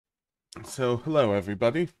So, hello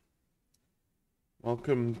everybody.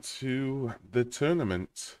 Welcome to the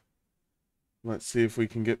tournament. Let's see if we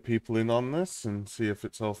can get people in on this and see if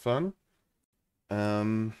it's all fun.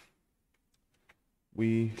 Um,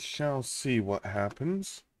 we shall see what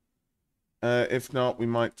happens. If not, we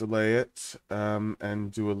might delay it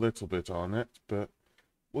and do a little bit on it, but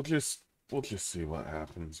we'll just we'll just see what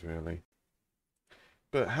happens, really.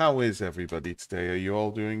 But how is everybody today? Are you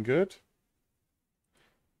all doing good?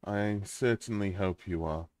 I certainly hope you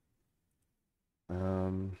are.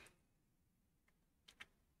 Um,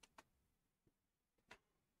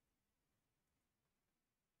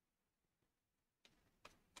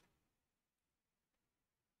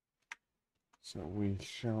 so we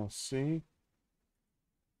shall see.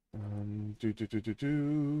 Do do do do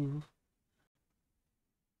do.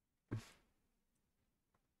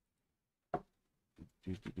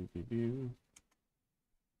 Do do do do do.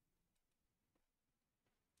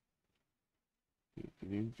 Do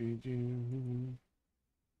do do do.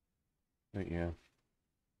 But yeah,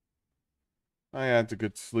 I had a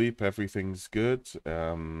good sleep. Everything's good.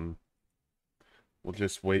 We'll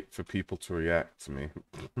just wait for people to react to me.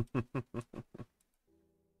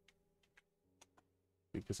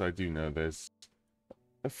 Because I do know there's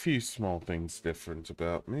a few small things different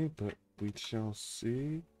about me, but we shall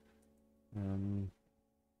see. Um,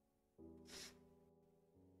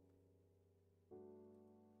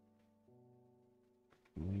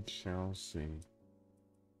 we shall see.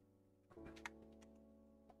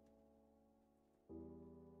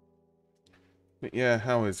 But yeah,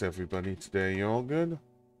 how is everybody today? You all good?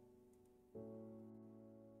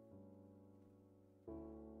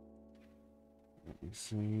 Let me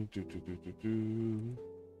see. Do do do do do.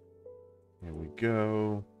 Here we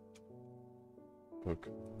go.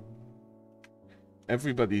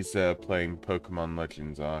 Everybody's playing Pokemon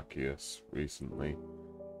Legends Arceus recently.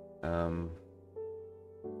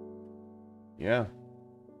 Yeah.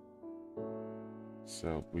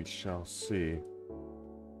 So we shall see.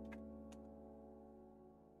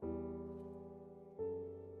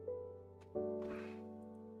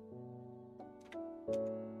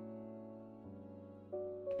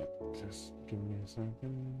 Just give me a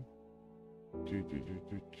second. Do do do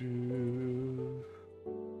do do.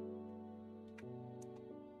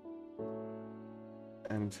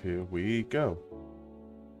 And here we go.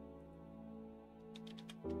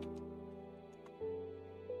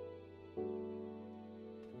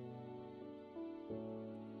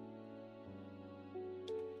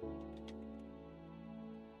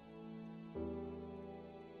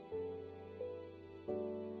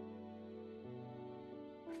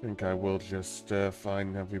 I think I will just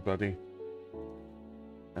find everybody.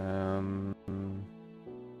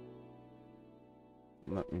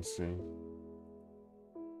 Let me see.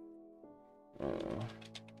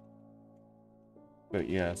 But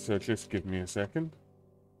yeah, so just give me a second.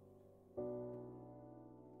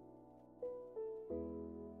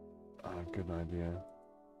 Ah, good idea.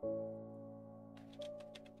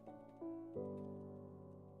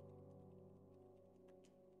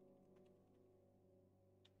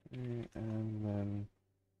 Okay, and then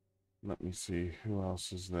let me see who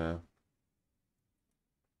else is there.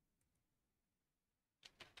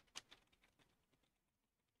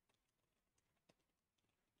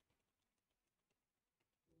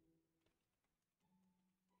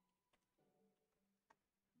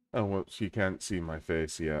 Oh, well, she can't see my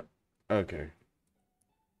face yet. Okay.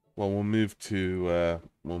 Well, we'll move to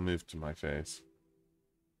my face.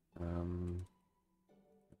 I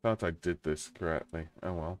thought I did this correctly.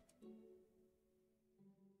 Oh well.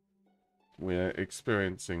 We're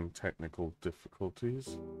experiencing technical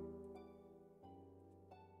difficulties.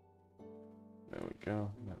 There we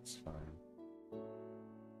go. That's fine.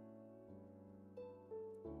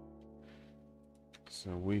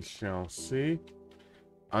 So we shall see.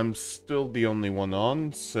 I'm still the only one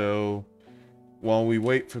on, so while we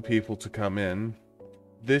wait for people to come in,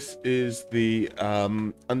 this is the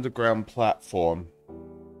underground platform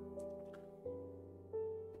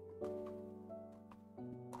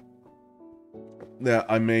that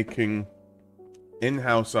I'm making in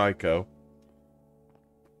House Ico,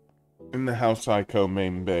 in the House Ico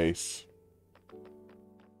main base.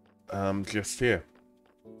 Just here.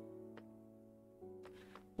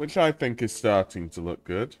 Which I think is starting to look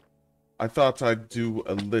good. I thought I'd do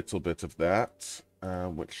a little bit of that,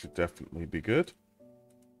 which should definitely be good.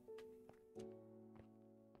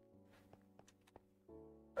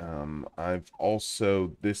 I've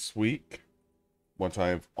also, this week, what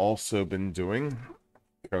I've also been doing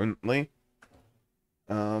currently,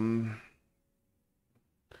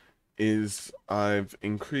 is I've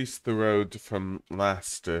increased the road from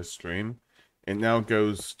last stream. It now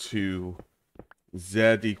goes to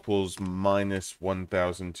Z equals minus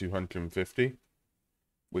 1,250,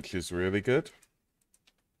 which is really good.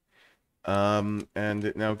 And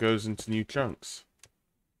it now goes into new chunks.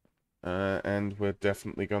 And we're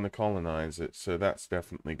definitely going to colonize it, so that's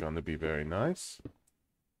definitely going to be very nice.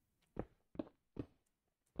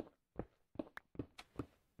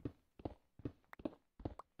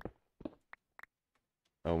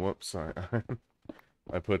 Oh, whoops,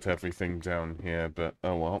 I put everything down here, but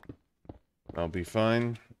oh well. I'll be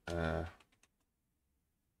fine.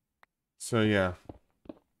 So yeah.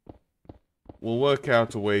 We'll work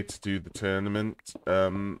out a way to do the tournament.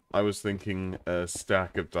 I was thinking a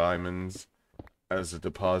stack of diamonds as a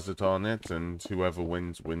deposit on it, and whoever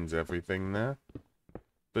wins, wins everything there.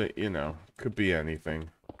 But, you know, could be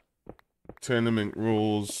anything. Tournament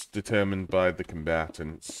rules determined by the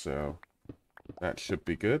combatants, so that should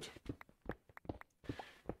be good.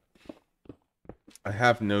 I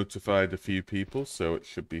have notified a few people, so it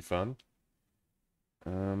should be fun.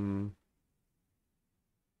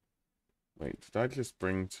 Wait, did I just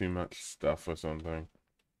bring too much stuff or something?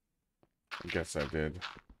 I guess I did.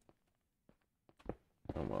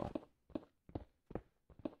 Oh well.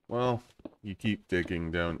 Well, you keep digging,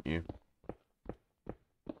 don't you?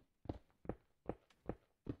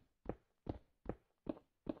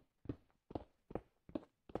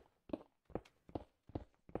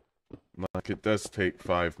 Like, it does take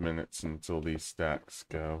 5 minutes until these stacks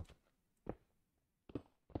go.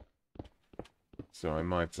 So I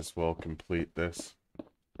might as well complete this.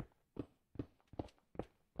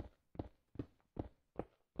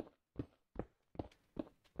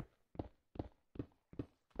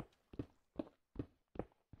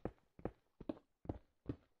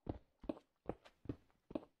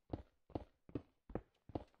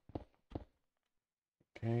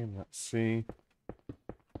 Okay, let's see.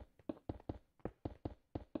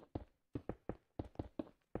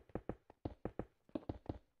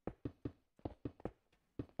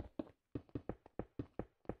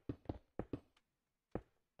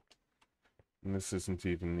 And this isn't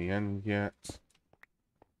even the end yet.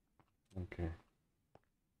 Okay.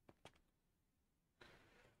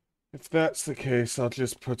 If that's the case, I'll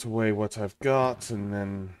just put away what I've got and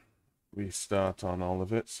then restart on all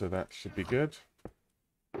of it, so that should be good.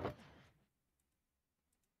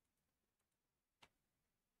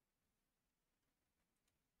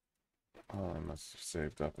 Oh, I must have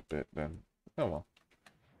saved up a bit then. Oh well.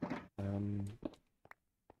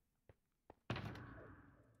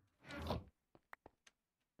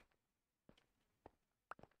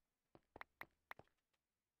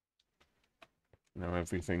 Now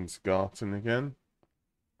everything's gotten again.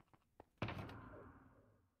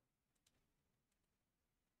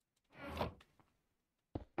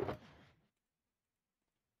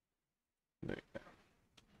 There you go.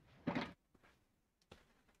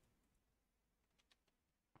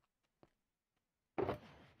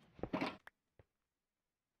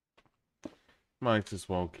 Might as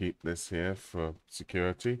well keep this here for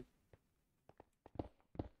security.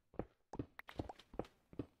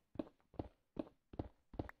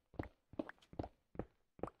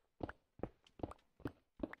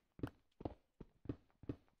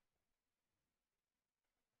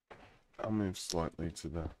 I'll move slightly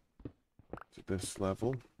to this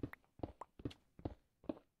level.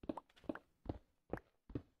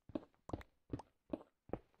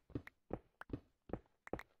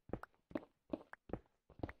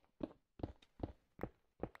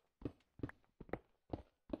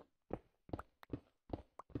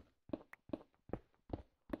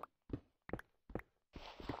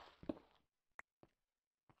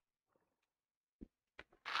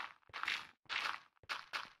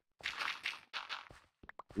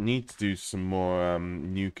 Need to do some more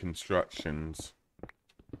new constructions.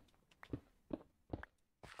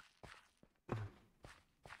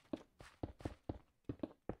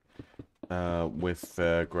 With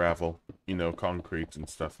gravel, you know, concrete and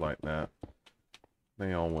stuff like that.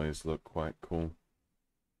 They always look quite cool.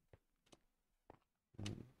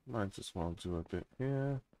 Might as well do a bit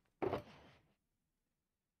here.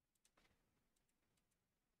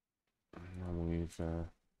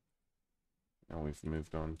 Now we've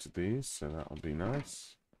moved on to these, so that'll be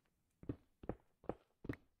nice.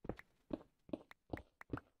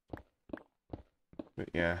 But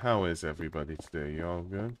yeah, how is everybody today? You all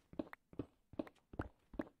good?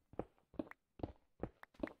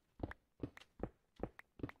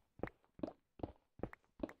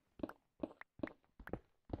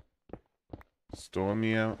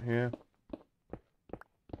 Stormy out here.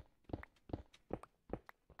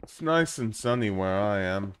 It's nice and sunny where I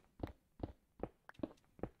am.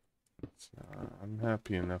 So I'm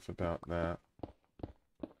happy enough about that.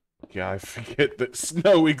 Yeah, I forget that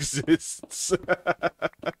snow exists.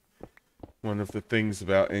 One of the things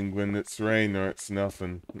about England, it's rain or it's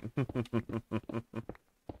nothing.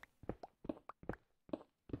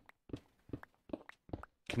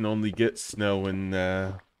 Can only get snow in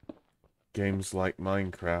games like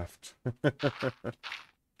Minecraft.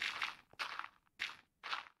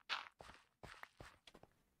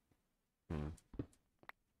 Hmm.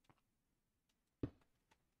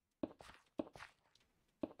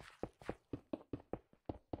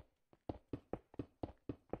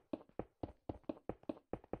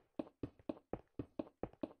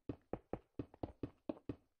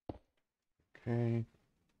 Okay.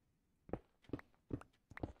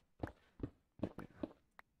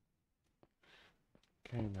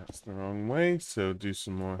 Okay, that's the wrong way, so do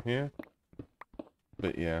some more here.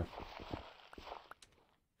 But yeah.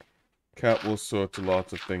 Cat will sort a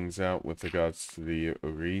lot of things out with regards to the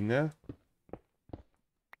arena.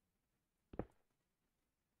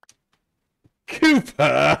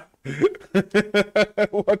 Cooper!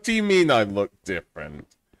 What do you mean I look different?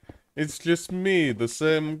 It's just me, the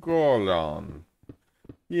same Goron.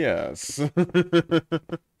 Yes.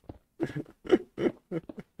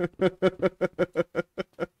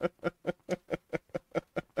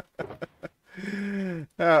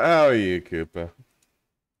 How are you, Cooper?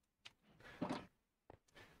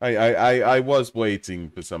 I was waiting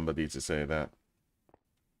for somebody to say that.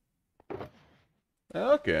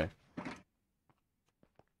 Okay.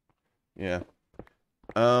 Yeah.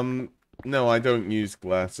 No, I don't use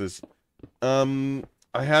glasses. I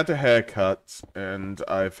had a haircut and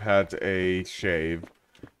I've had a shave.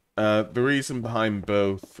 The reason behind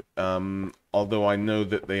both, although I know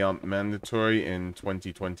that they aren't mandatory in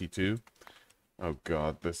 2022. Oh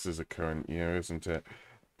God, this is a current year, isn't it?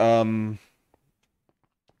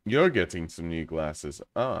 You're getting some new glasses.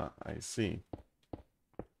 Ah, I see.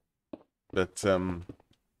 But,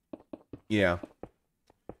 yeah.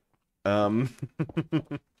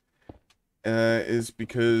 Is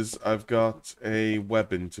because I've got a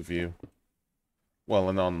web interview. Well,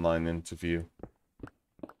 an online interview.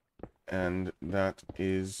 And that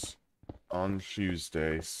is on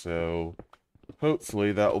Tuesday, so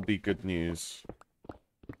hopefully that will be good news.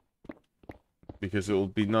 Because it will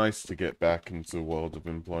be nice to get back into the world of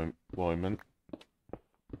employment.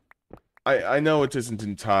 I know it isn't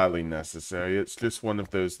entirely necessary, it's just one of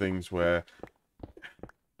those things where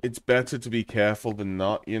it's better to be careful than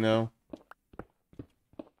not, you know?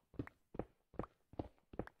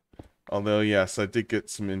 Although, yes, I did get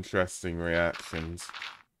some interesting reactions.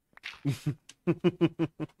 But,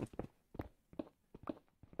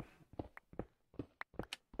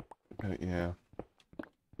 yeah.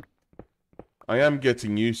 I am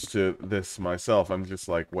getting used to this myself. I'm just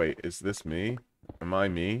like, wait, is this me? Am I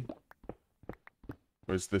me?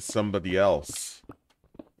 Or is this somebody else?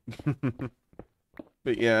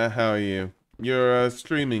 But yeah, how are you? You're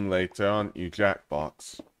streaming later, aren't you,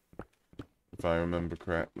 Jackbox? If I remember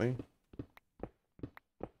correctly.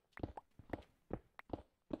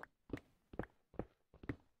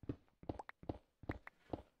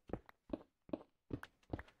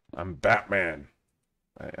 I'm Batman.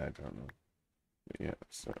 I don't know. But yeah,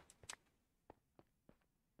 so.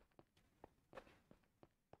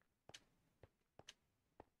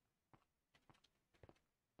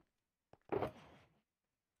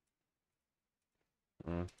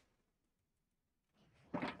 Mm.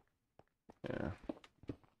 Yeah.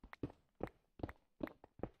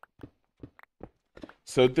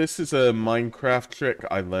 So this is a Minecraft trick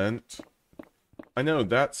I learnt. I know,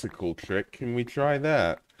 that's a cool trick. Can we try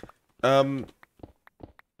that?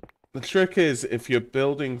 The trick is, if you're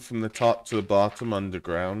building from the top to the bottom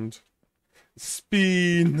underground...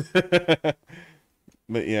 Spin!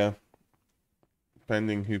 But yeah.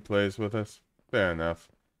 Depending who plays with us. Fair enough.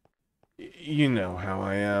 You know how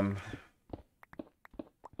I am.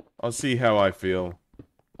 I'll see how I feel.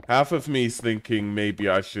 Half of me's thinking maybe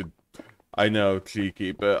I should... I know,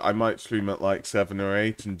 cheeky, but I might stream at like 7 or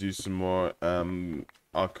 8 and do some more,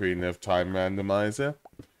 Ocarina of Time randomizer.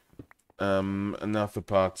 Another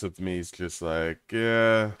part of me is just like,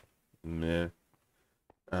 yeah, meh.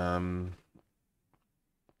 And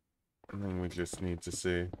then we just need to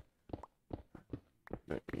see.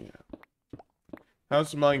 But, yeah.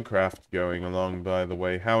 How's Minecraft going along, by the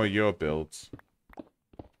way? How are your builds?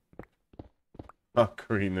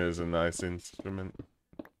 Ocarina is a nice instrument.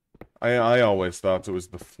 I always thought it was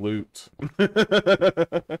the flute.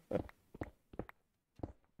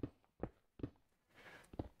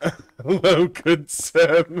 Hello, good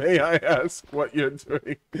sir. May I ask what you're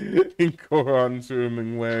doing in Koran's room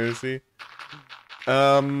and where is he?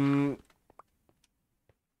 I'm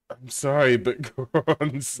sorry, but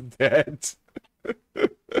Koran's dead.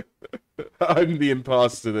 I'm the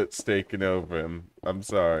imposter that's taken over him. I'm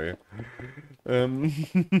sorry. Um,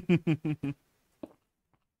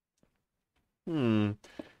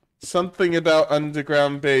 Something about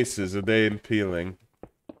underground bases. Are they appealing?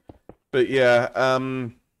 But yeah,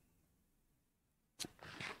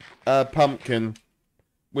 Pumpkin.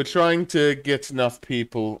 We're trying to get enough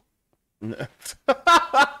people.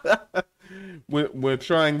 We're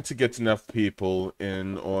trying to get enough people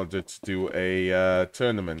in order to do a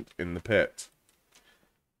tournament in the pit.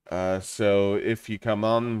 So if you come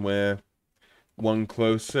on, we're one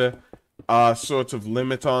closer. Our sort of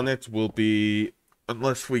limit on it will be,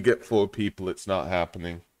 unless we get 4 people, it's not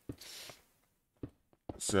happening.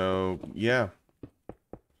 So, yeah.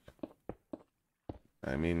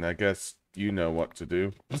 I mean, I guess you know what to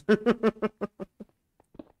do.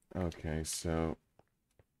 Okay, so...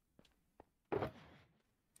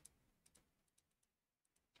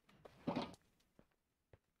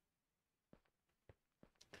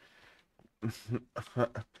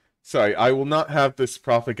 Sorry, I will not have this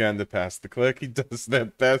propaganda pass. The clergy does their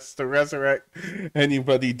best to resurrect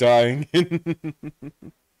anybody dying.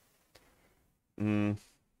 A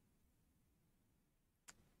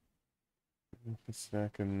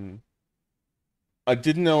second. I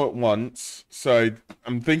didn't know it once, so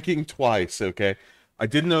I'm thinking twice, okay? I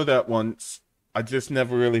did know that once. I just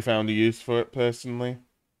never really found a use for it personally.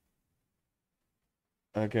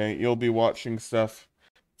 Okay, you'll be watching stuff.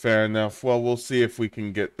 Fair enough. Well, we'll see if we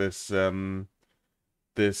can get this thing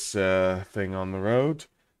on the road.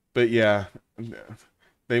 But yeah,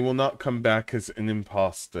 they will not come back as an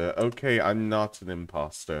imposter. Okay, I'm not an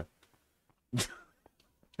imposter.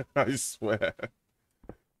 I swear.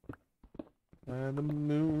 The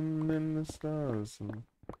moon and the stars.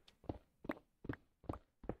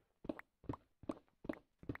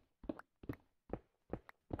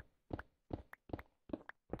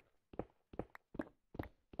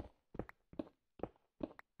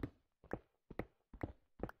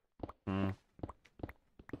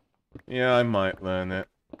 Yeah, I might learn it.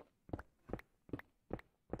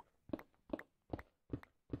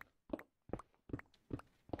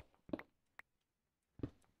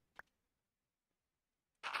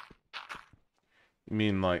 You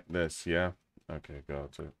mean like this, yeah? Okay,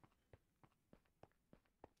 got it.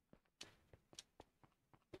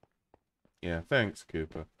 Yeah, thanks,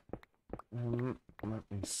 Cooper. Let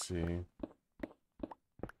me see.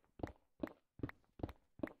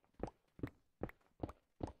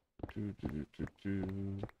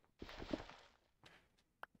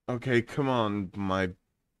 Okay, come on, my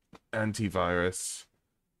antivirus.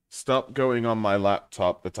 Stop going on my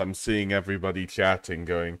laptop that I'm seeing everybody chatting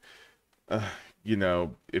going, you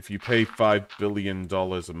know, if you pay $5 billion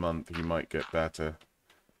a month, you might get better.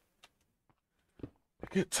 I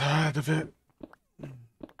get tired of it.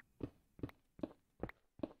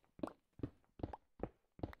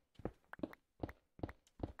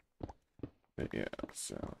 But yeah,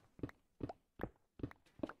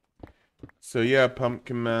 so yeah,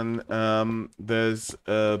 Pumpkin Man, there's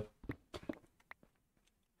we're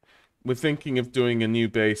thinking of doing a new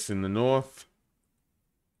base in the north.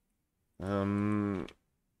 In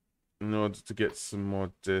order to get some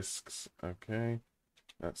more discs. Okay.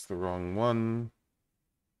 That's the wrong one.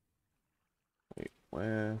 Wait,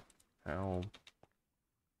 where? How?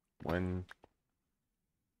 When?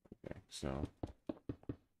 Okay, so.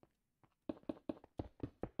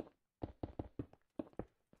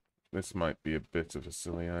 This might be a bit of a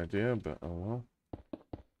silly idea, but oh well.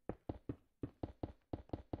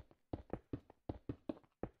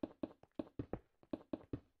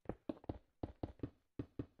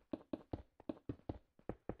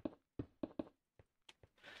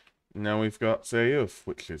 Now we've got Zayuf,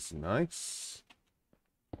 which is nice.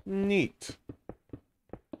 Neat.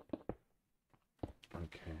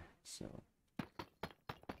 Okay, so.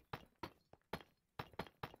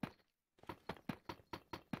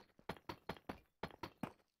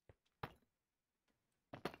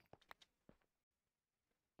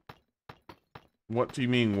 What do you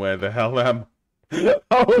mean, where the hell am I?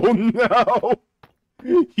 Oh no!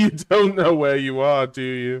 You don't know where you are, do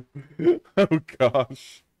you? Oh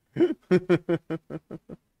gosh.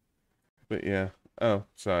 But yeah. Oh,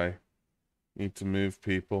 sorry. Need to move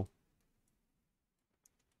people.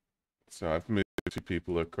 So I've moved 2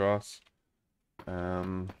 people across.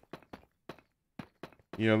 You're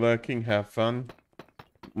lurking, have fun.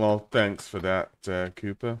 Well, thanks for that,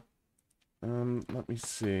 Cooper. Let me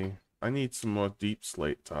see. I need some more deep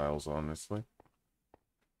slate tiles, honestly.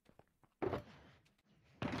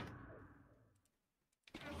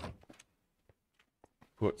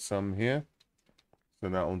 Put some here. So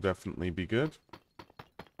that will definitely be good.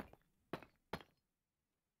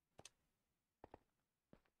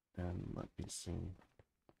 And let me see.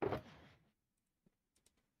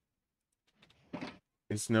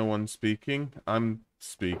 Is no one speaking? I'm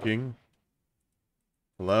speaking.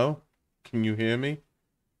 Hello? Can you hear me?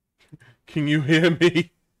 Can you hear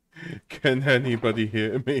me? Can anybody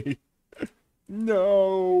hear me?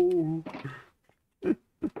 No!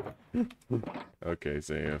 Okay,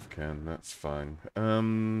 Zayev can. That's fine.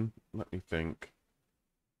 Let me think.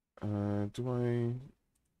 Do I...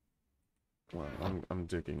 Well, I'm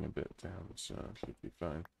digging a bit down, so it should be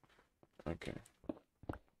fine. Okay.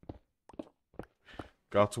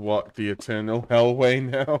 Got to walk the eternal hellway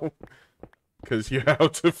now? Because you're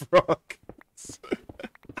out of rockets.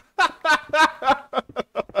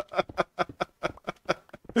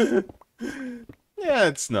 Yeah,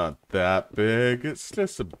 it's not that big. It's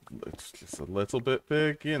just a little bit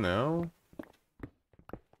big, you know.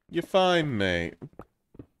 You're fine, mate.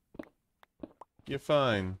 You're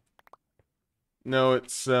fine. No,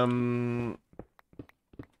 it's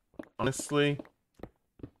honestly,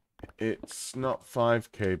 it's not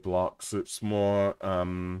 5K blocks. It's more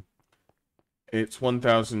it's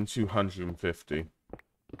 1,250.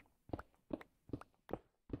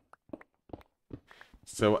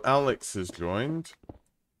 So Alex has joined,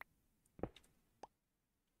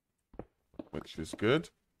 which is good.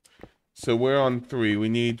 So we're on 3. We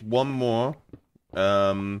need one more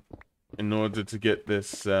in order to get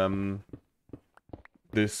this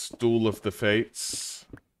this Stool of the Fates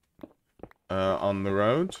on the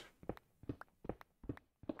road.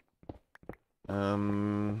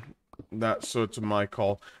 That's sort of my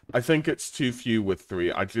call. I think it's too few with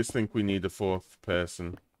 3. I just think we need a 4th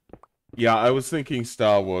person. Yeah, I was thinking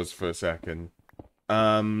Star Wars for a second.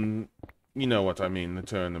 You know what I mean, the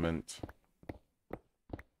tournament.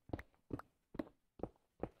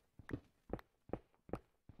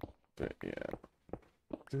 But yeah.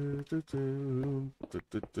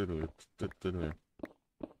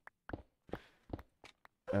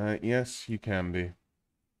 Yes, you can be.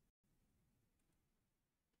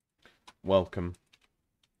 Welcome.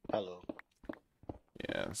 Hello.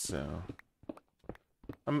 Yeah, so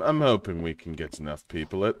I'm hoping we can get enough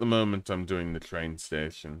people. At the moment I'm doing the train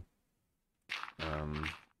station.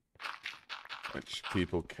 Which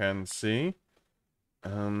people can see.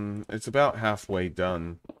 It's about halfway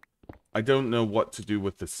done. I don't know what to do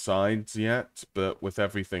with the sides yet, but with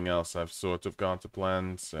everything else I've sort of got a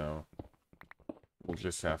plan, so we'll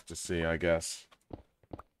just have to see, I guess.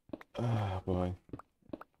 Oh, boy.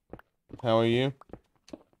 How are you?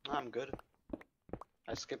 I'm good.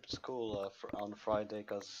 I skipped school on Friday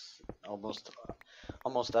because almost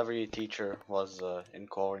every teacher was in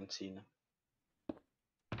quarantine.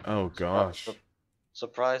 Oh, gosh.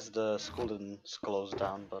 Surprised the school didn't close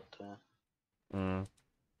down, but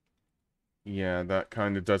Yeah, that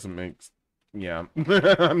kind of doesn't make... Yeah,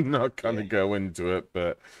 I'm not gonna go into it,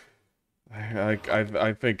 but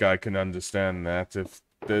I think I can understand that. If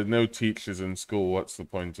there are no teachers in school, what's the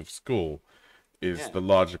point of school? Is the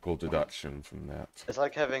logical deduction from that. It's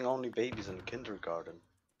like having only babies in kindergarten.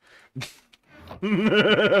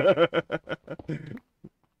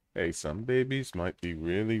 Hey, some babies might be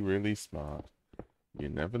really, really smart. You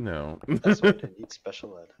never know. That's why they need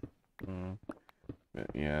special ed. But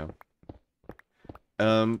yeah.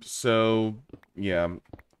 So, yeah.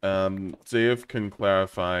 Zev can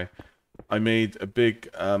clarify. I made a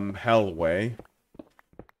big, hellway,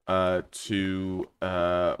 to,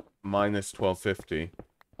 minus 1250.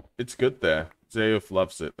 It's good there. Zev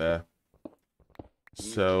loves it there.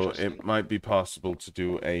 So, it might be possible to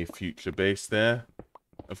do a future base there.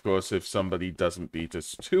 Of course, if somebody doesn't beat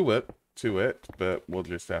us to it, but we'll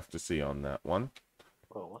just have to see on that one.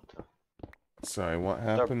 Oh, what the? Sorry, what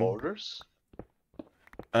happened? There are borders?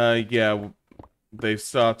 Yeah, they've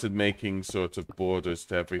started making sort of borders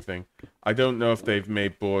to everything. I don't know if they've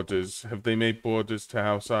made borders. Have they made borders to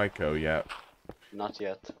House Ico yet? Not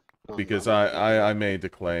yet. Oh, because no. I made a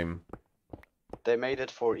claim. They made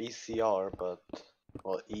it for ECR, but...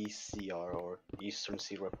 Well, ECR, or Eastern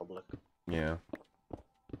Sea Republic. Yeah.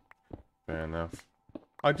 Fair enough.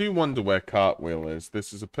 I do wonder where Cartwheel is.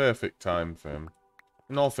 This is a perfect time for him.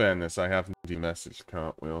 In all fairness, I haven't messaged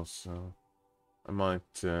Cartwheel, so I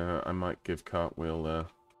might give Cartwheel a,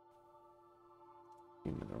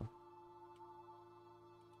 you know.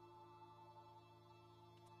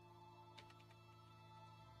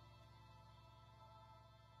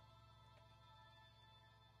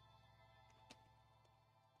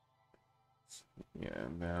 Yeah,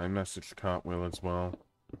 I messaged Cartwheel as well.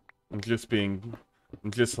 I'm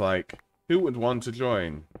just like, who would want to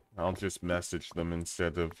join? I'll just message them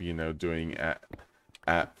instead of, you know, doing at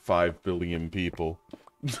 5 billion people.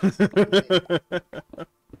 But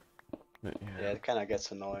Yeah, it kind of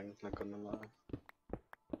gets annoying, not gonna lie.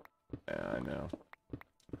 yeah, I know.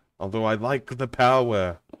 Although I like the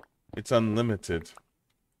power. It's unlimited.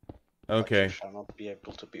 But you Okay. shall not be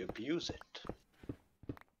able to abuse it.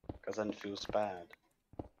 Because then it feels bad.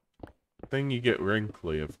 Then you get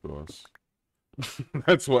wrinkly, of course.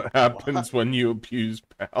 That's what happens when you abuse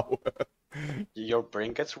power. Your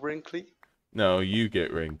brain gets wrinkly? No, you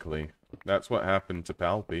get wrinkly. That's what happened to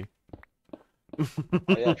Palpy. Oh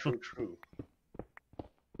yeah, true.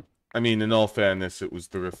 I mean, in all fairness, it was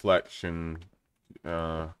the reflection.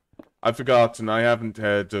 I've forgotten. I haven't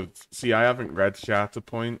heard of. See, I haven't read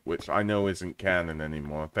Shatterpoint, which I know isn't canon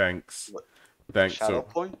anymore. Thanks. What? Thanks. Shadow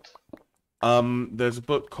Point? There's a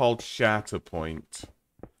book called Shatterpoint.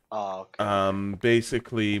 Oh, okay.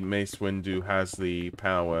 Basically, Mace Windu has the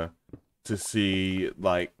power to see,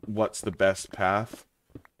 like, what's the best path,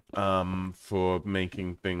 for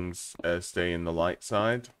making things stay in the light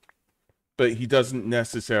side. But he doesn't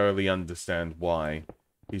necessarily understand why.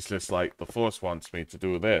 He's just like, the Force wants me to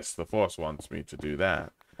do this, the Force wants me to do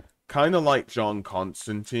that. Kind of like John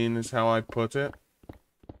Constantine is how I put it.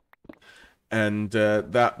 And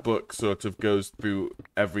that book sort of goes through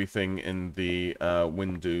everything in the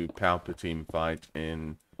Windu Palpatine fight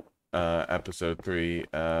in Episode 3,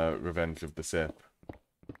 Revenge of the Sith.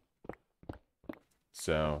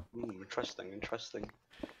 So. Interesting.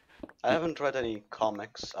 I haven't read any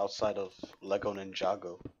comics outside of Lego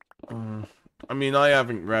Ninjago. I mean, I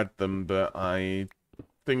haven't read them, but I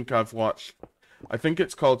think I've watched. I think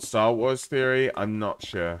it's called Star Wars Theory. I'm not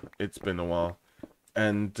sure. It's been a while.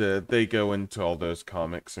 And they go into all those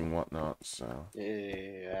comics and whatnot, so.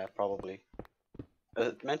 Yeah, probably.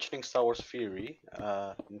 Mentioning Star Wars Theory,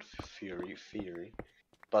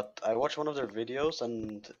 but I watched one of their videos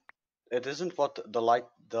and it isn't what the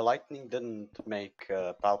lightning didn't make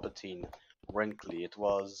Palpatine wrinkly. It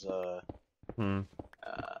was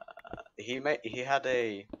he had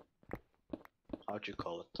a, how'd you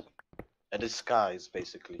call it? A disguise,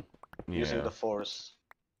 basically, using Yeah. the Force.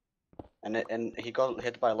 And he got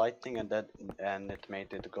hit by lightning, and it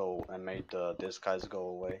made it go and made the disguise go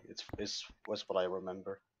away. It's was what I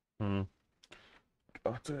remember.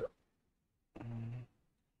 Got it.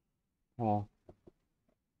 Well.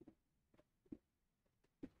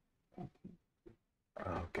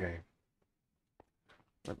 Okay.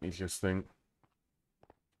 Let me just think.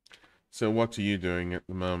 So what are you doing at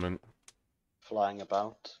the moment? Flying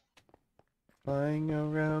about. Flying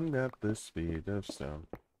around at the speed of sound.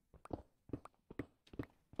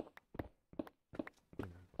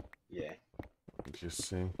 Yeah. Just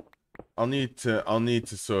see. I'll need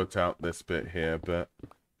to sort out this bit here, but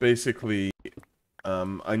basically,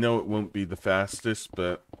 I know it won't be the fastest,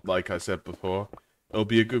 but like I said before, it'll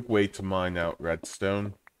be a good way to mine out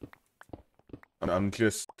redstone. I'm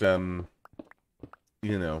just, you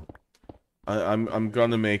know, I'm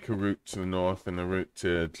gonna make a route to the north and a route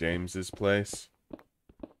to James's place.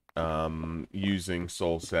 Using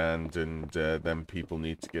soul sand, and then people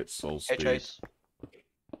need to get soul speed. Hey, Chase.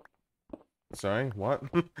 Sorry, what?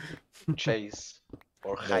 Chase.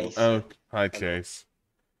 Or Chase. Oh, hi, Chase.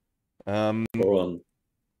 Hold on.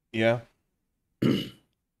 Yeah. Why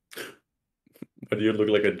do you look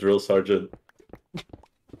like a drill sergeant?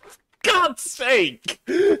 God's sake!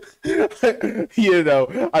 You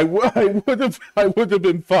know, I would have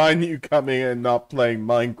been fine you coming and not playing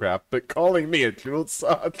Minecraft, but calling me a drill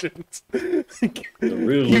sergeant. You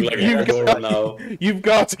really look like a Goron now. You've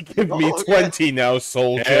got to give me 20 now,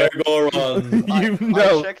 soldier. Goron. You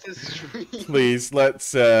know. I checked his stream. Please,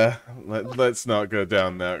 let's not go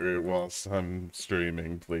down that route whilst I'm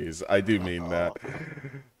streaming, please. I do mean that.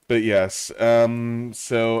 But yes,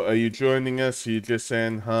 so are you joining us? Are you just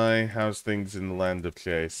saying hi? How's things in the land of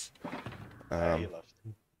Chase? Yeah, he left.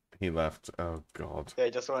 He left. Oh God. Yeah,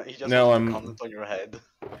 he just wanted to comment on your head.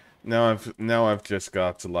 Now I've just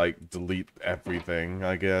got to like delete everything,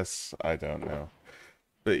 I guess. I don't know.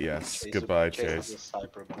 But yes, goodbye, Chase.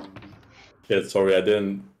 Yeah, sorry, I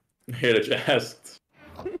didn't hear that you asked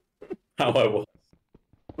how I was.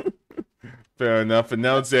 Fair enough, and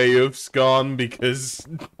now Zayuf's gone because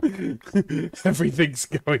everything's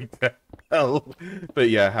going to hell.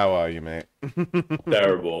 But yeah, how are you, mate?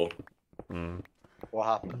 Terrible. What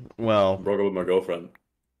happened? Well, broke up with my girlfriend.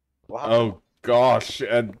 What happened? Oh gosh,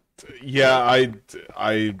 and yeah,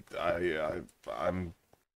 I'm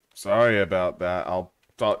sorry about that. I'll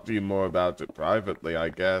talk to you more about it privately, I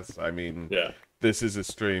guess. I mean, Yeah. this is a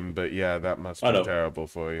stream, but yeah, that must I be know. terrible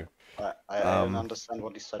for you. I don't understand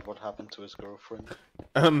what he said. What happened to his girlfriend?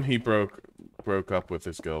 He broke up with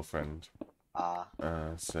his girlfriend. Ah,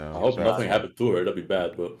 So I hope bad. nothing happened to her. That'd be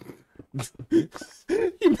bad, but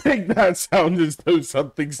you make that sound as though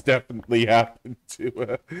something's definitely happened to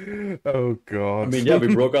her. Oh God. I mean, yeah,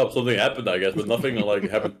 we broke up. Something happened, I guess, but nothing like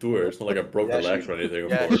happened to her. It's not like I broke yeah, her legs or anything,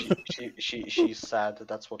 of yeah, course. she's sad.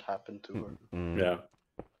 That's what happened to her. Yeah,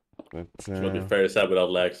 But, she must be very sad without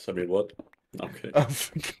legs. I mean, what? No, I'm kidding. oh,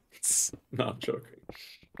 for God's No, I'm joking.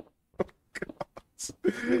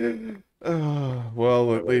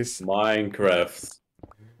 well, at least Minecraft.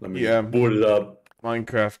 Let me Yeah. just boot it up.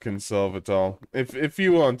 Minecraft can solve it all. If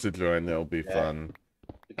you want to join, it'll be Yeah. fun.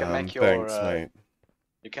 You can make your Thanks, mate.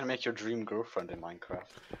 you can make your dream girlfriend in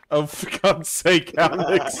Minecraft. Oh, for God's sake,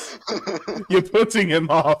 Alex! You're putting him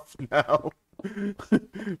off now.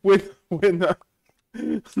 when I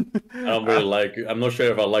don't really like. I'm not sure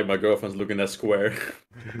if I like my girlfriend's looking that square.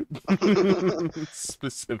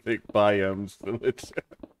 specific biomes village.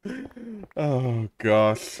 Oh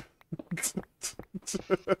gosh.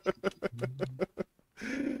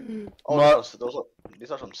 Oh,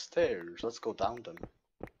 these are some stairs. Let's go down them.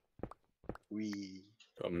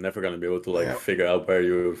 I'm never gonna be able to like figure out where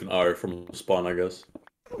you even are from spawn, I guess.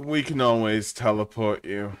 We can always teleport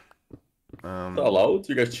you. Is that allowed?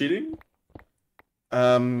 You guys cheating?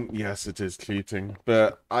 Yes, it is cheating,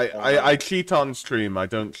 but I cheat on stream. I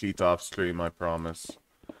don't cheat off stream. I promise.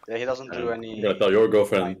 Yeah, he doesn't do any. You gotta tell your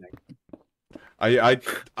girlfriend. I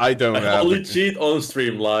don't I have only it. cheat on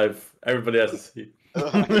stream live. Everybody has to see.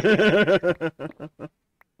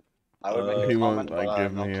 I would make He a won't, comment, but like,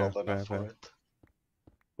 give I'm me not a old enough for bad- it.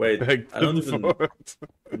 Wait, Beg I don't them even. for it.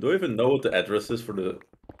 Do I even know what the address is for the?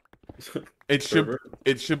 It server?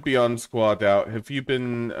 should be on squad out. Have you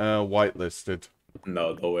been whitelisted?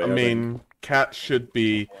 No, no way. I think. mean, Cat should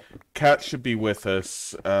be with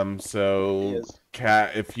us. He So is.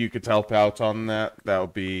 Cat, if you could help out on that, that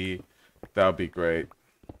would be great.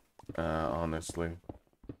 Honestly.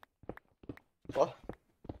 What?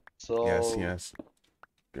 So Yes.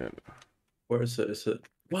 Good. Where is it? Is it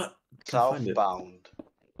what? Can't find it. southbound.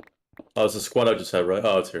 Oh, it's a squad I just had, right?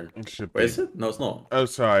 Oh, it's here. It should Wait, be. is it? No, it's not. Oh,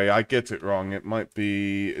 sorry, I get it wrong. It might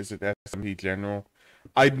be. Is it SMP General?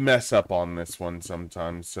 I'd mess up on this one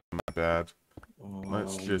sometimes, so my bad.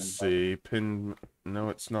 Let's just see. Pin. No,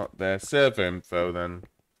 it's not there. Server info then.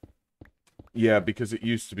 Yeah, because it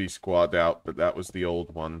used to be squad out, but that was the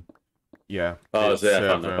old one. Yeah. Oh, it's yeah, I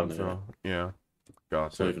found it, server I found it, info. Yeah. Got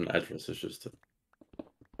It's not it. even an address. It's just.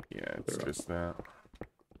 Yeah, it's Right. just that.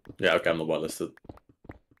 Yeah, okay, I'm not whitelisted.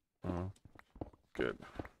 Oh, good.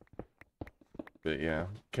 But yeah,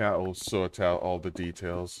 Cat will sort out all the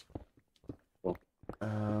details. Cool.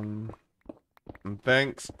 And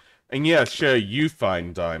thanks. And yeah, sure, you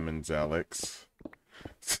find diamonds, Alex.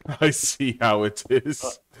 I see how it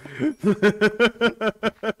is.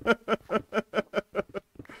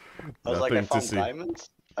 I was like, I Nothing to found see. diamonds?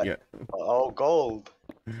 Yeah. Oh, gold.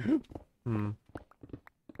 Hmm.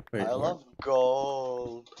 Wait, I love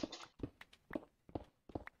gold.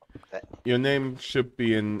 Your name should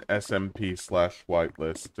be in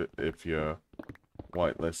SMP/whitelist if you're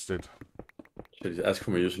whitelisted. Should ask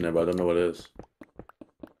for my username, but I don't know what it is.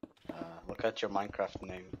 Look at your Minecraft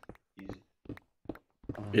name. Easy.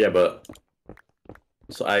 Yeah, but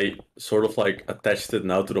so I sort of like attached it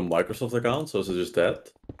now to the Microsoft account. So is it just that?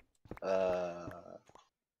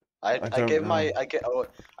 I don't gave know.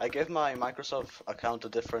 I gave my Microsoft account a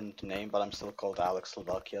different name, but I'm still called Alex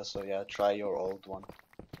Slovakia. So yeah, try your old one.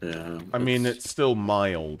 Yeah. I mean, it's still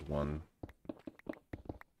my old one.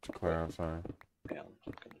 To clarify. Yeah,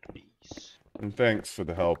 look at these. And thanks for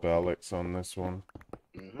the help, Alex, on this one.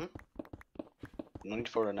 No need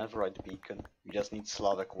for a netherite beacon. You just need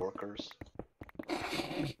Slavic workers.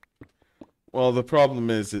 Well, the problem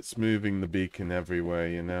is it's moving the beacon everywhere,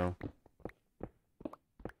 you know?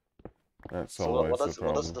 That's So always what the does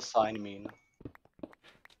problem. the sign mean?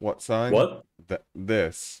 What sign? What?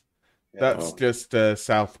 This. Yeah. That's just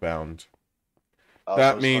southbound. Oh, so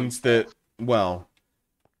That it's means going that, well,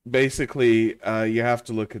 basically, you have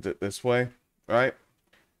to look at it this way, right?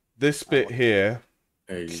 This bit here,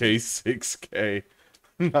 Hey. K6K,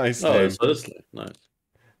 nice Oh, name. it's this nice.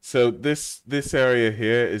 So this area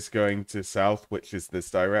here is going to south, which is this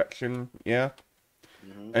direction, yeah?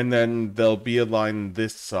 And then there'll be a line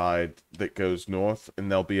this side that goes north,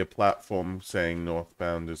 and there'll be a platform saying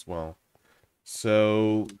northbound as well.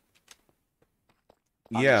 So,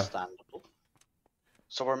 yeah. Understandable.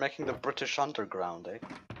 So we're making the British underground, eh?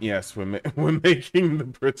 Yes, we're making the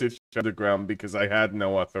British underground because I had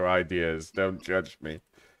no other ideas. Don't judge me.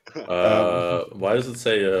 Why does it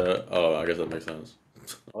say? Oh, I guess that makes sense.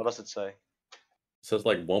 What does it say? It says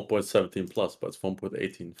like 1.17 plus, but it's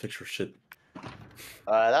 1.18. Fix your shit.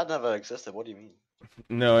 That never existed. What do you mean?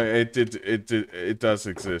 No, it does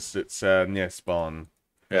exist. It's near spawn.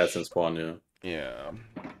 Yeah, it's in spawn. Yeah. Yeah.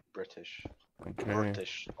 British. Okay.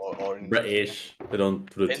 British. Or in British. They don't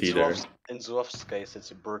put a T there. In Zuov's case,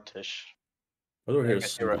 it's British. Why do I hear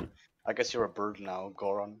I guess you're a bird now,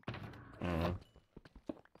 Goron.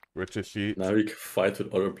 British sheep. Now you can fight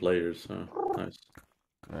with other players. Nice.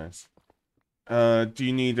 Nice. Do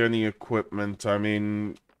you need any equipment? I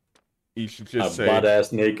mean, you should just say. Butt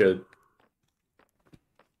ass naked.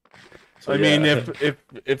 So, I mean,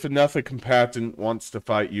 if another combatant wants to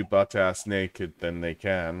fight you butt ass naked, then they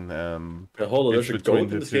can. Hold on, there's a goat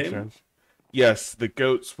in this game? Yes, the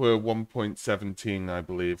goats were 1.17, I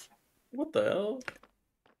believe. What the hell?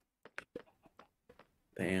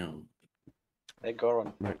 Damn. Hey,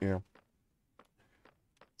 Goron. Yeah.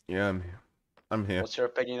 Yeah, I'm here. What's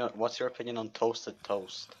your opinion on toasted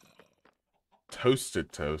toast?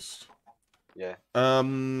 Toasted toast. Yeah.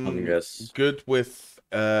 I guess. Good with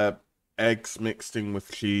eggs mixed in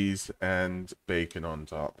with cheese and bacon on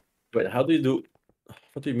top. Wait, what do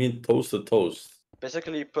you mean toasted toast?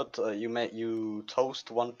 Basically, you put you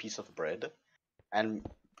toast one piece of bread, and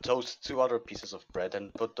toast 2 other pieces of bread,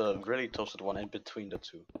 and put the really toasted one in between the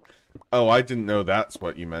 2. Oh, I didn't know that's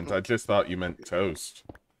what you meant. I just thought you meant toast.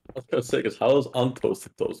 I was gonna say, because how does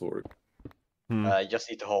untoasted toast work?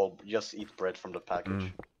 Just eat bread from the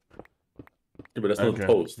package. Yeah, but that's not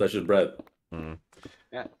toast. That's just bread.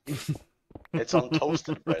 Yeah. It's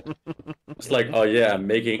untoasted bread. It's like, oh yeah, I'm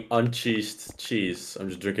making uncheesed cheese. I'm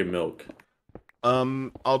just drinking milk.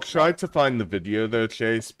 I'll try to find the video though,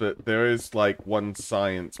 Chase, but there is like one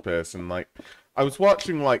science person, like, I was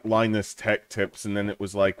watching like Linus Tech Tips and then it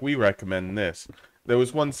was like, we recommend this. There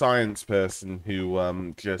was one science person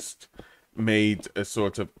who just made a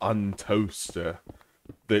sort of untoaster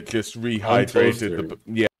that just rehydrated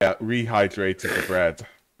rehydrated the bread.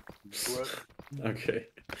 Okay.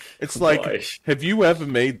 It's like, have you ever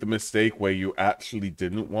made the mistake where you actually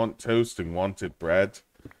didn't want toast and wanted bread?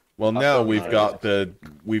 Well, now we've got the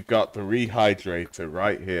rehydrator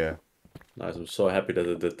right here. Nice. I'm so happy that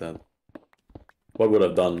I did that. What would I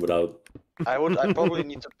have done without? I probably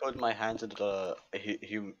need to put my hands into the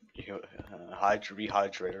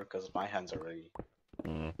rehydrator because my hands are really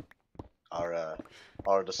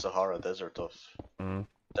are the Sahara Desert of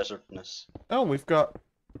desertness. Oh, we've got.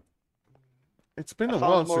 It's been a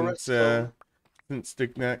while since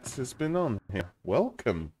Dignax has been on here.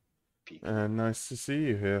 Welcome. Nice to see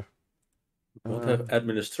you here. Don't have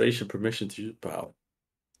administration permission to use power.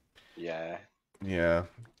 Yeah. Yeah,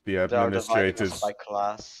 the administrators. By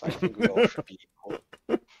class. I think we all should be equal.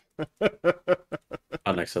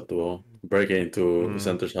 Unacceptable. Breaking into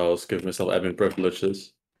Center's house, give myself admin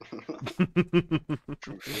privileges.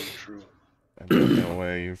 True. I don't know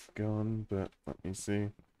where you've gone, but let me see.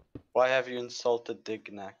 Why have you insulted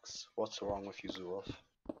Dignax? What's wrong with you, Zuov?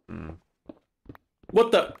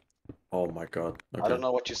 What the? Oh my god. Okay. I don't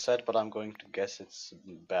know what you said, but I'm going to guess it's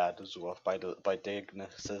bad, Zuov, by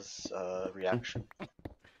Dignax's reaction.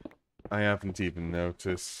 I haven't even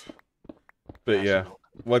noticed. But yeah,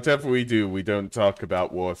 whatever we do, we don't talk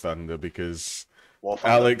about War Thunder because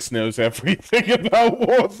Alex knows everything about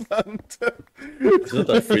War Thunder. Isn't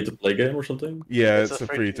that a free-to-play game or something? Yeah, it's a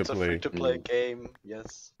free-to-play. It's a free-to-play game,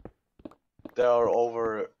 yes. There are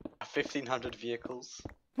over 1,500 vehicles.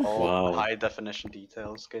 All high-definition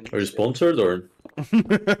details. Are you sponsored or?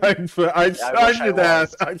 I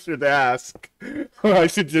should ask. Or I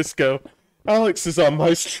should just go, Alex is on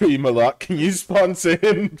my stream a lot. Can you sponsor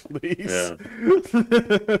him, please? Yeah.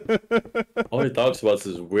 All he talks about is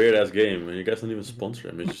this weird-ass game, and you guys don't even sponsor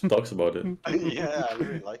him. He just talks about it. Yeah, I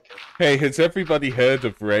really like it. Hey, has everybody heard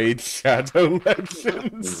of Raid Shadow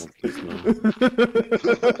Legends?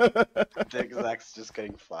 Dignax just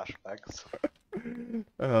getting flashbacks.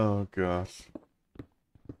 Oh gosh.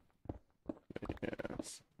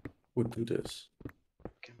 Yes. Who would do this?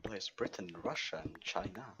 Can play as Britain, Russia, and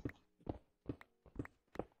China.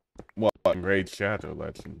 What, Raid Shadow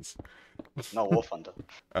Legends? No, War Thunder.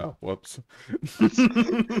 Oh, whoops. What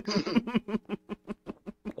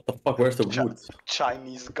the fuck? Where's the wood?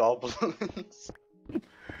 Chinese goblins.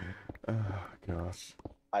 Oh gosh.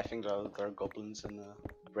 I think there are goblins in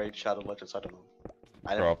Raid Shadow Legends. I don't know.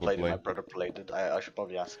 I never played it. My brother played it. I should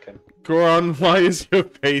probably ask him. Goron, why is your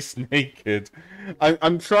face naked?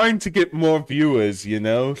 I'm trying to get more viewers, you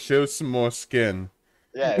know? Show some more skin.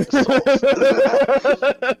 Yeah, souls.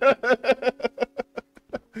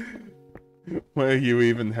 Where are you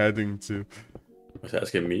even heading to? Was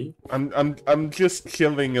asking me? I'm just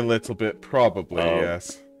chilling a little bit, probably, Oh.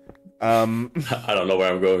 yes. I don't know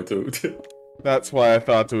where I'm going to. That's why I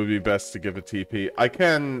thought it would be best to give a TP. I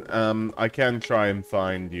can try and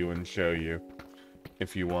find you and show you,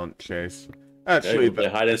 if you want, Chase. Actually, play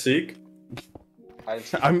hide and seek.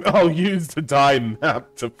 I'll use the die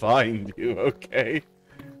map to find you. Okay.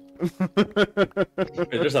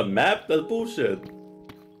 There's a map. That's bullshit.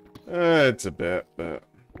 It's a bit, but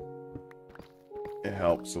it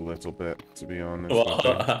helps a little bit, to be honest.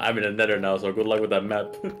 Well, I'm in the Nether now, so good luck with that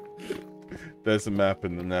map. There's a map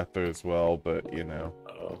in the Nether as well, but you know.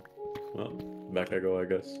 Oh, well, back I go, I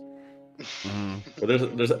guess. Mm. But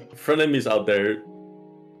there's frenemies out there.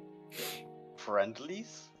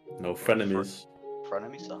 Friendlies? No, frenemies.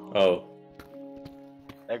 Frenemies? Oh.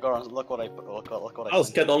 Hey, Goran, look what I put. Look what I. I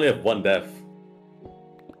was cat only have one death.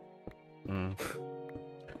 Mm.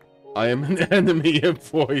 I am an enemy.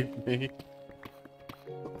 Avoid me.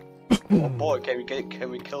 Oh boy, can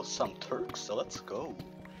we kill some Turks? So let's go.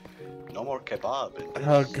 No more kebab.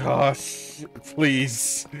 Oh gosh,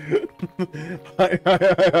 please.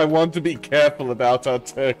 I want to be careful about our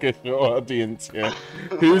Turkish audience here.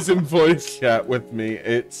 Who's in voice chat with me?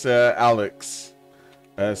 It's Alex.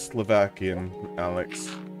 Slovakian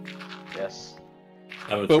Alex. Yes.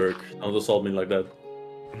 I'm a Turk. Don't assault me like that.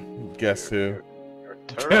 Guess who? You're a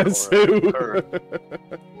Turk Guess or who? a Kurd?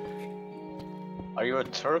 Are you a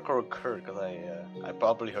Turk or a Kurd? Cause I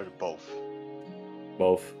probably heard both.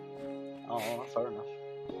 Both. Oh, fair enough.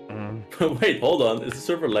 Wait, hold on. Is the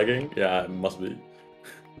server lagging? Yeah, it must be.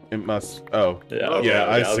 It must. Oh. Yeah, Oh, okay, yeah,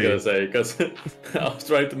 I I was see. gonna say, because I was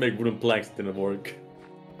trying to make wooden planks, it didn't work.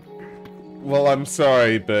 Well, I'm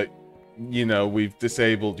sorry, but you know we've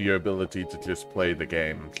disabled your ability to just play the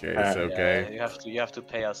game, Chase. Okay. Yeah, you have to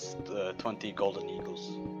pay us 20 golden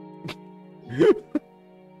eagles.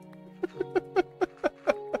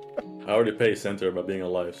 I already pay center by being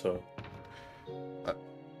alive, so.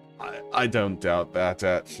 I don't doubt that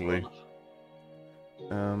actually.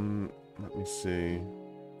 Let me see.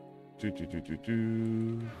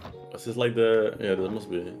 Is this like the... Yeah, this must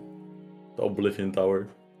be the Oblivion Tower.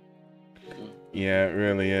 Yeah, it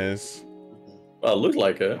really is. Well, it looks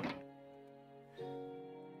like it.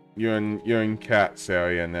 You're in Cat's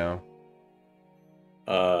area now.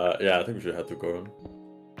 Yeah, I think we should head to Goron.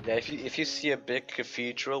 Yeah, if you see a big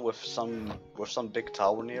cathedral with some big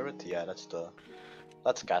tower near it, yeah,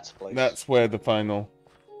 that's Cat's place. That's where the final.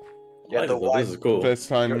 Yeah, the this is cool. First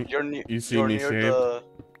time you're you see me shave.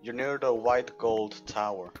 You're near the white gold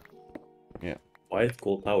tower. Yeah. White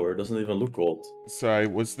gold tower doesn't even look gold. Sorry,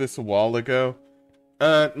 was this a while ago?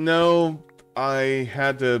 No. I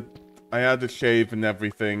had to shave and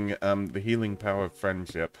everything. The healing power of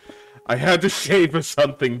friendship. I had to shave or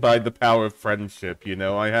something by the power of friendship. You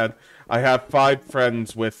know, I have 5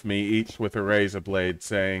 friends with me, each with a razor blade,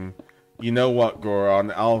 saying, "You know what,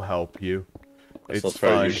 Goron? I'll help you. That's It's not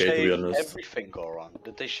very fine." UK, to be Shave honest. everything, Goran.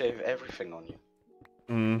 Did they shave everything on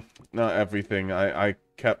you? Not everything. I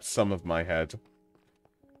kept some of my head.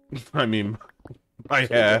 I mean, my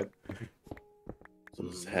hair. So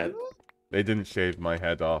this head. They didn't shave my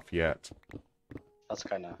head off yet. That's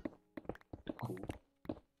kind of cool.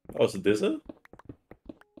 Oh, is this it?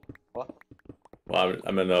 What? Well,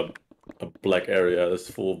 I'm in a black area that's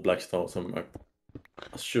full of black stone, so I'm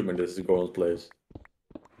assuming this is Goron's place.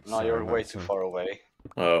 No, Sorry, you're way that's too a- far away.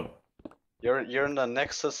 Oh. You're in the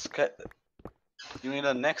Nexus. You're in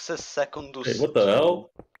the Nexus Secundus. Hey, what the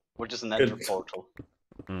hell? Which is an enter Good. portal.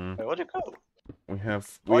 Mm, Wait, where'd you go? we have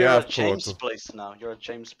Oh, you're have at James' portal. place now. You're at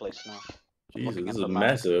James' place now. Jesus, Looking this at is the map.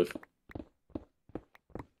 massive.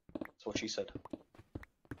 That's what she said.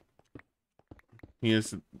 He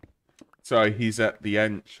is. Sorry, he's at the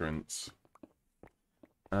entrance.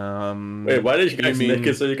 Wait, why did you guys make mean-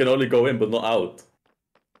 it so you can only go in but not out?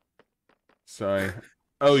 Sorry.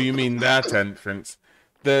 Oh, you mean that entrance?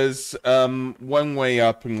 There's one way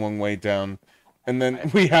up and one way down, and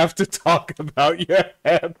then we have to talk about your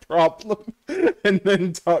hair problem, and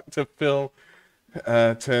then Dr. Phil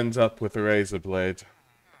turns up with a razor blade.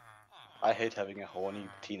 I hate having a horny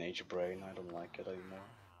teenage brain. I don't like it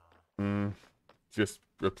anymore. Just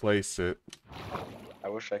replace it. I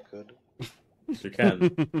wish I could. You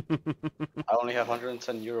can. I only have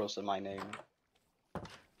 110 euros in my name.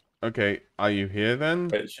 Okay, are you here then?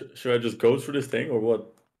 Wait, should I just go through this thing or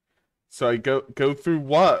what? So I go through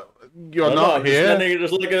what? You're No, not I'm just here? standing,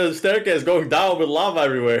 there's like a staircase going down with lava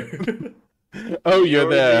everywhere. Oh, you're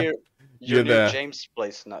there. Near, You're near there. James'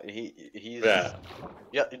 place now. He's Yeah.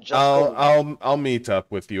 yeah. Just go I'll meet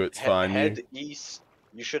up with you. It's fine. head east.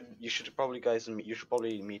 You should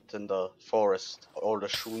probably meet in the forest or the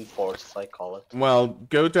Shroom Forest, I call it. Well,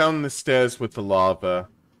 go down the stairs with the lava.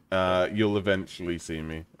 You'll eventually see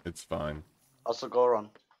me. It's fine. Also, Goron,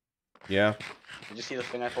 Yeah. did you see the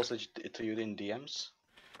thing I posted to you in DMs?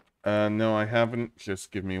 No, I haven't.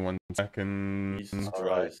 Just give me 1 second. Jesus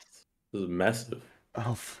Alright. Christ. This is massive.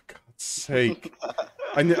 Oh, for God's sake.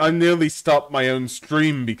 I nearly stopped my own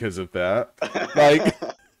stream because of that. Like,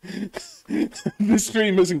 the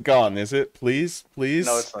stream isn't gone, is it? Please? Please?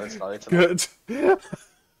 No, it's not. It's not. It's not. Good.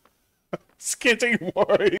 It's getting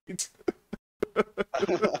worried.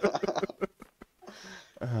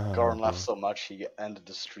 Goron laughed so much he ended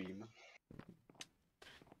the stream.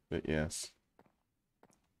 But yes.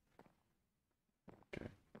 Okay.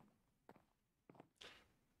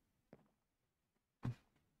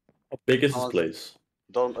 How big is this Oh, place?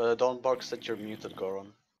 Don't bark that you're muted,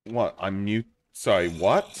 Goron. What? I'm mute. Sorry,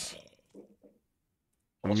 what?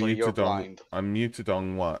 Also, you're blind. I'm muted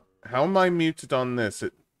on what? How am I muted on this?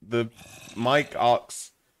 The mic aux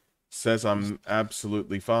says I'm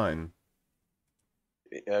absolutely fine.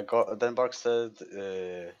 Denbark said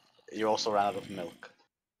you also ran out of milk.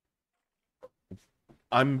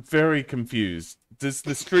 I'm very confused. Does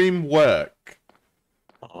the stream work?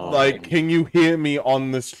 Oh. Like, can you hear me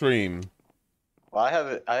on the stream? Well, I have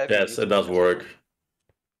it. Yes, it does work.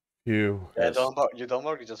 You. Yeah, Yes. Denbark,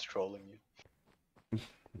 you're just trolling you.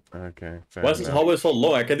 Okay. Fair Why is this enough. hallway so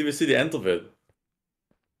long? I can't even see the end of it.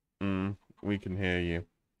 We can hear you.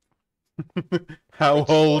 How It's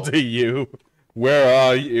old slow. are you? Where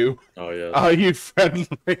are you? Oh yeah. Are you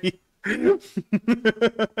friendly?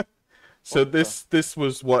 So What this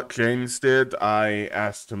was what James did. I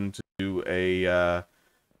asked him to do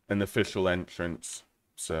an official entrance.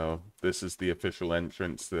 So this is the official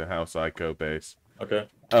entrance to the House Ico base. Okay.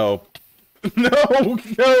 Oh. No,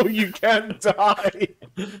 you can't die.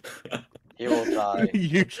 He will die.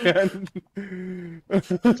 You can't.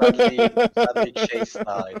 Sadly, Chase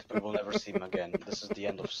died. We will never see him again. This is the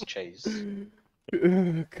end of Chase.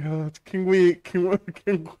 Oh, God,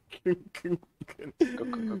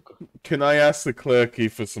 can I ask the clerky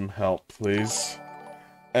for some help, please?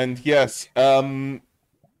 And yes,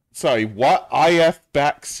 sorry, what? IF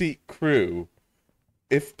backseat crew?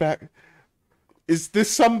 If back... Is this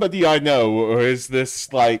somebody I know, or is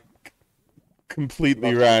this, like,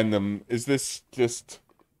 completely random? Is this just...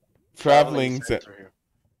 Traveling... center here.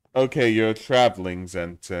 Okay, you're a traveling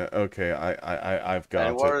Zenta. Okay, I've got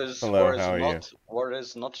And it. Hello, how are you? where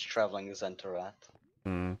is not traveling center at?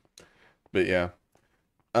 But yeah.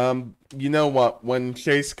 You know what? When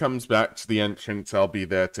Chase comes back to the entrance, I'll be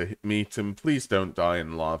there to meet him. Please don't die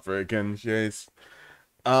in lava again, Chase.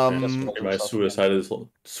 My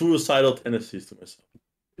suicidal tendencies to myself.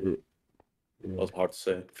 That was hard to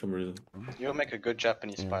say for some reason. You'll make a good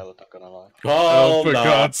Japanese pilot, not gonna lie. Oh, for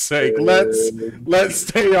God's sake, let's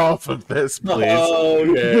stay off of this, please.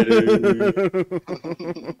 Okay, dude.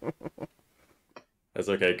 That's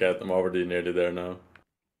okay, Kat. I'm already nearly there now.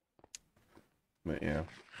 But yeah.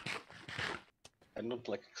 I don't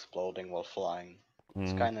like exploding while flying.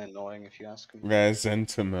 It's kind of annoying if you ask me. Rare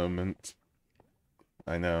Zenta moment.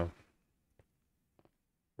 I know.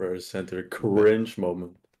 Rare center cringe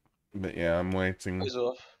moment. But yeah, I'm waiting. Eyes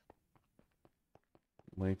off.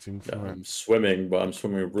 Waiting for Yeah, it. I'm swimming, but I'm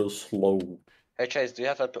swimming real slow. Hey Chase, do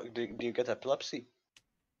you get epilepsy?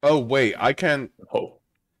 Oh wait, I can't. Oh.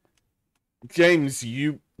 James,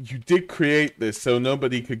 you did create this so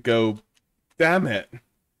nobody could go. Damn it.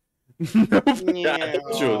 Yeah, I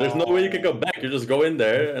told you. There's no way you can go back. You just go in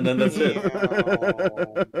there, and then that's it.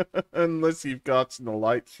 Unless you've got an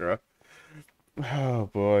elytra. Oh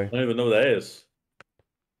boy. I don't even know what that is.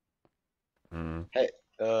 Hey,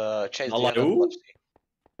 Chase, do you have Hello? epilepsy?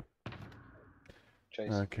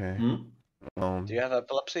 Chase, Okay. do you have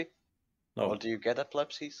epilepsy? No. Or do you get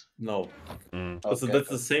epilepsies? No. Okay, That's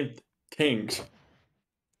the same thing.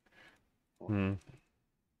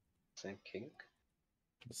 Same kink?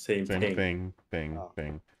 Same Thing. Oh.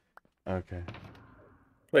 Okay.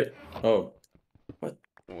 Wait. Oh. What?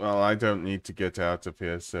 Well, I don't need to get out of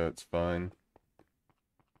here, so it's fine.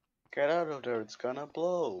 Get out of there, it's gonna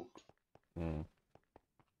blow.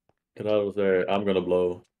 Get out of there. I'm gonna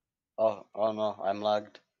blow. Oh no, I'm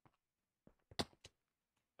lagged.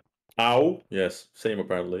 Ow. Yes. Same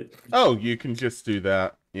apparently. Oh, you can just do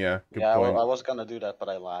that. Yeah, good Yeah, point. I was gonna do that, but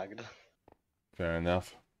I lagged. Fair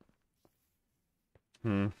enough.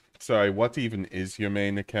 Sorry, what even is your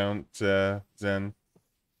main account, Zen?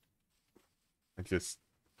 I just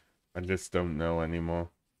don't know anymore.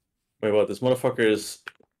 Wait, what? This motherfucker is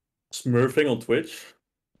smurfing on Twitch?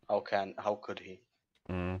 How could he?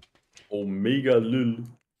 Mm. Omega lul.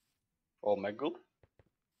 Oh, Megul?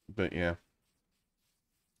 But yeah.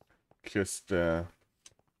 Just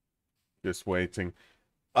waiting.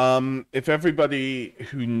 If everybody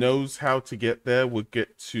who knows how to get there would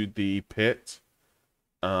get to the pit,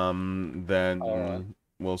 then Alright.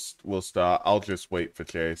 we'll start. I'll just wait for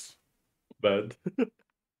Chase. Bad.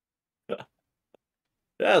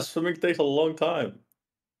 Yeah, swimming takes a long time.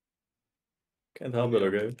 Can't help it,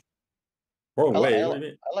 okay? Wrong way, what do you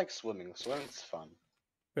mean? I like swimming. Swimming's fun.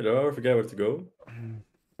 Wait, do I ever forget where to go?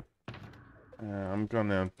 I'm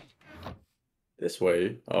gonna. This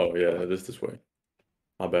way? Oh, yeah, it is this way.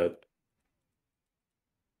 My bad.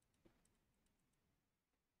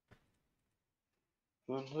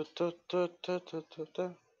 That's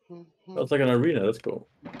like an arena, let's go.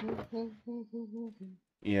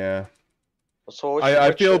 Yeah. So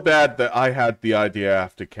I feel bad that I had the idea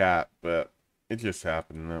after Cat, but it just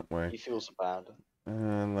happened that He way. feels bad.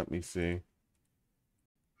 Let me see.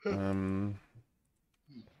 How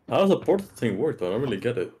does the portal thing work though? I don't really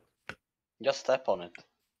get it. Just step on it.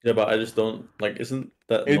 Yeah, but I just don't like. Isn't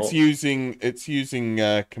that It's not? using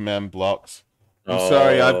command blocks. I'm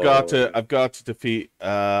sorry, I've got to defeat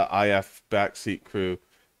IF backseat crew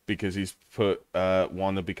because he's put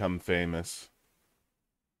want to become famous.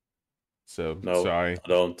 So No, sorry. I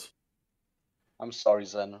don't. I'm sorry,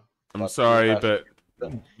 Zen. I'm but sorry, but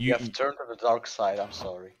you have turned to the dark side. I'm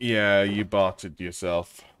sorry. yeah, you botted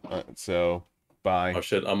yourself. So bye. Oh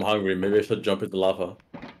shit, I'm hungry. Maybe I should jump into lava.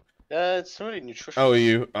 Yeah, it's really nutritious. Oh,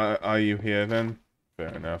 are you here then?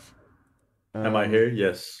 Fair enough. Am I here?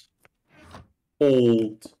 Yes.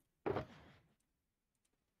 Old.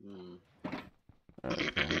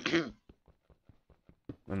 Okay.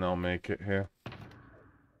 And I'll make it here.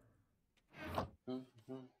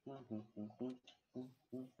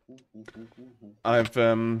 I've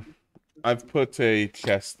put a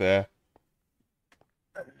chest there.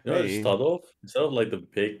 You know, what I just thought of? Instead of like the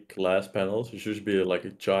big glass panels, it should be like a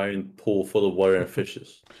giant pool full of water and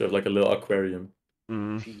fishes. So you have like a little aquarium.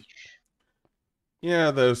 Fish.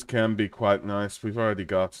 Yeah, those can be quite nice. We've already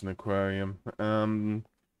got an aquarium.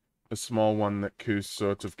 A small one that Koos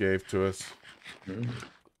sort of gave to us.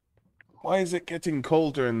 Why is it getting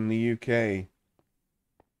colder in the UK?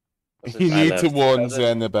 You need to warn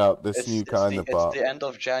Zen about this new kind of bot. It's the end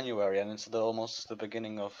of January and it's almost the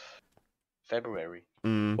beginning of February.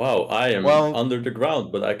 Wow, I am under the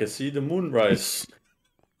ground, but I can see the moon rise.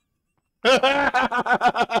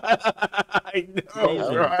 I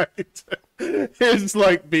know, right? It's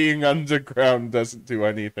like being underground doesn't do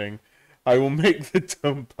anything. I will make the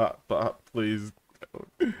dome pop, please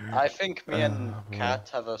don't. I think me and Kat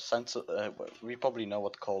have a sense of... we probably know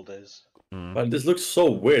what cold is. But this looks so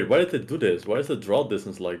weird. Why did they do this? Why is the draw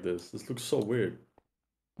distance like this? This looks so weird.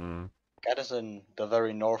 Kat is in the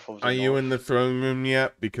very north of the Are you in the throne room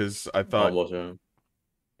yet? Because I thought... Almost, yeah.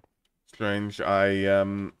 Strange,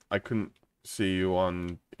 I couldn't see you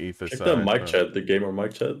on either Check side. the mic chat, the gamer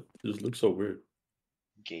mic chat. It just looks so weird.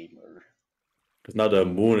 Gamer. Because now the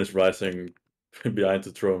moon is rising behind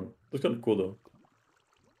the throne. Looks kind of cool though.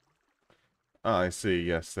 Oh, I see.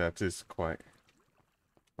 Yes, that is quite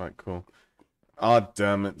cool. Ah,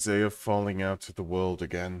 damn it, Zaya falling out of the world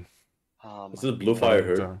again. Is this blue fire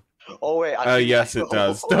hurt? Oh wait, yes, it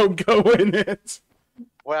does. Don't go in it.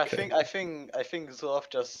 Well, I think Zoff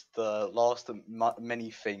just lost many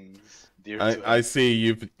things dear to him. I see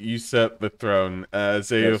you've usurped the throne.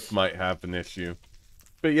 Zayuf might have an issue,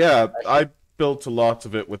 but yeah, I built a lot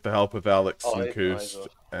of it with the help of Alex and Koos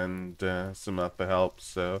and some other help.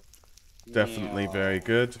 So definitely very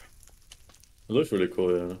good. It looks really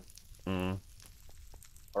cool, yeah.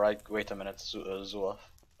 Alright, wait a minute, Zoaf.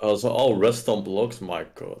 Oh, so all rest on blocks, my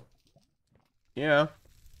god. Yeah.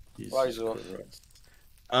 Why Zoaf?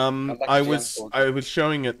 I was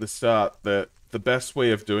showing at the start that the best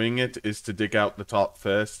way of doing it is to dig out the top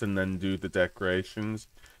first and then do the decorations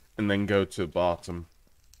and then go to the bottom.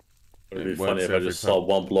 It'd be funny if I just saw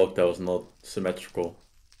one block that was not symmetrical.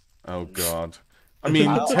 Oh god. I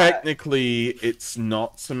mean, technically it's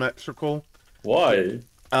not symmetrical. Why?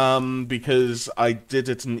 Because I did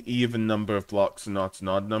it an even number of blocks and not an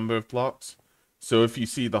odd number of blocks. So if you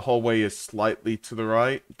see, the hallway is slightly to the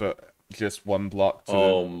right, but just one block to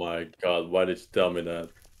Oh my god, why did you tell me that?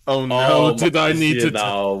 Oh no, did I need to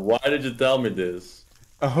now? Why did you tell me this?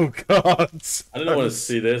 Oh God! I didn't want to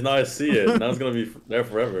see this. Now I see it. Now it's gonna be there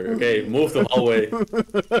forever. Okay, move the hallway.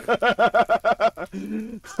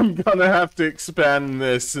 I'm gonna have to expand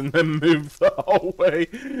this and then move the hallway,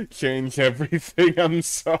 change everything. I'm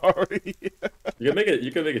sorry. You can make it.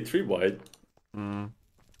 You can make it 3 wide. I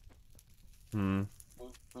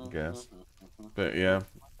guess. But yeah.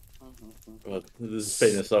 But this is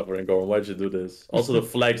pain and suffering, Goran. Why'd you do this? Also, the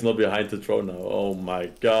flag's not behind the throne now. Oh my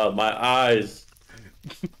God, my eyes.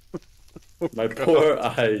 My poor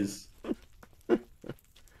eyes.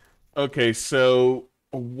 Okay, so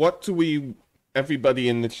what do we... Everybody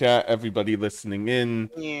in the chat, everybody listening in...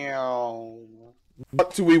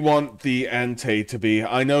 What do we want the ante to be?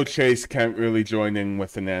 I know Chase can't really join in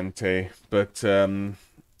with an ante, but,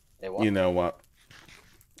 you know what.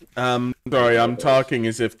 Sorry, I'm talking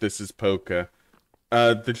as if this is poker.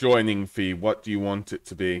 The joining fee, what do you want it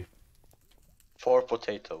to be? 4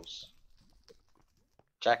 potatoes.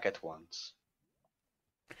 Jacket ones.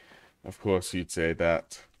 Of course you'd say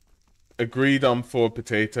that. Agreed on 4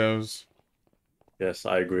 potatoes? Yes,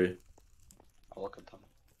 I agree. I'll look at them.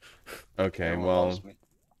 Okay, Everyone well... loves me.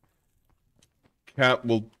 Cat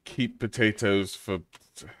will keep potatoes for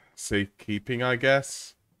safekeeping, I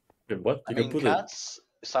guess. Wait, what? I You can mean, put cats...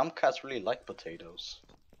 Some cats really like potatoes.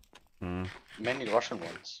 Many Russian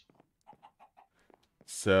ones.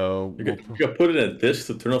 So... it. You can put it in a dish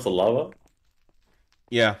to turn off the lava?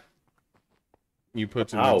 Yeah. You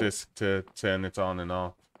put in How? a disc to turn it on and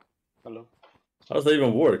off. Hello. How does that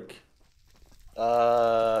even work?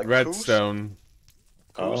 Redstone.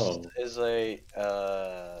 Krust is a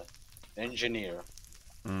engineer.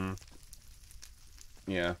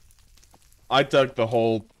 Yeah. I dug the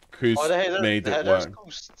hole. Krust made it work.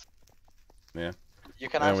 Krust. Yeah. You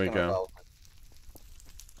can There ask we him go. about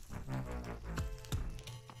it.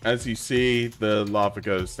 As you see, the lava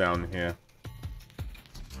goes down here.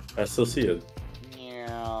 I still see it.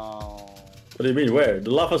 Meow. What do you mean, where?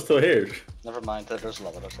 The lava's still here. Never mind, there's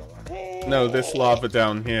lava, there's lava. No, this lava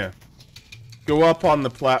down here. Go up on the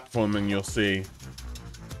platform and you'll see.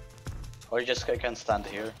 Or you just can stand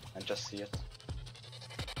here and just see it.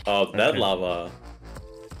 Oh, that Okay. lava.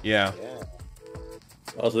 Yeah. Yeah.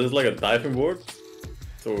 Oh, so this is like a diving board?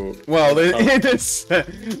 So, Well, it is...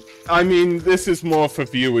 I mean, this is more for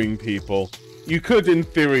viewing people. You could, in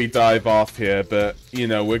theory, dive off here, but, you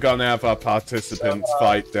know, we're gonna have our participants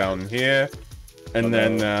fight down here. And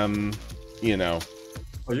then, you know...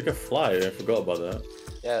 Oh, you can fly. I forgot about that.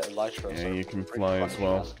 Yeah, elytra. Yeah, you can fly as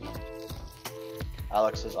well.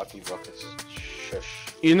 Alex's ugly rockets.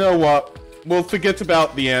 Shush. You know what? We'll forget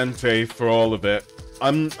about the ante for all of it.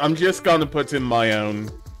 I'm just gonna put in my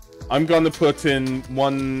own. I'm gonna put in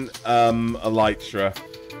 1 elytra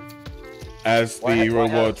as the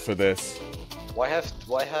reward for this. Why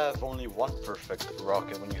have only 1 perfect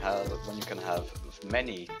rocket when you can have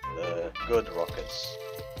many good rockets?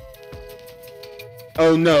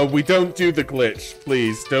 Oh no, we don't do the glitch.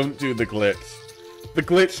 Please, don't do the glitch. The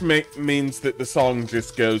glitch means that the song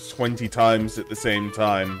just goes 20 times at the same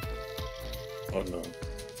time. Oh no.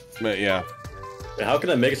 But yeah. Wait, how can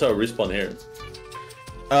I make it so I respawn here?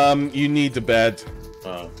 You need a bed.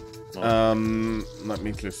 Oh. Let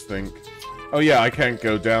me just think. Oh yeah, I can't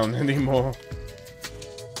go down anymore.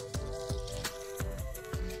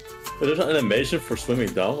 But there's an animation for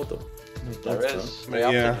swimming down? What the? There is.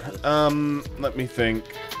 Yeah, let me think.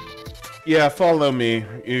 Yeah, follow me.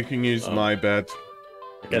 You can use my bed.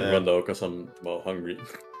 I can't run though, because I'm, well, hungry.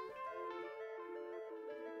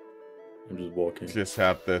 I'm just walking. Just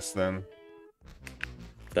have this then.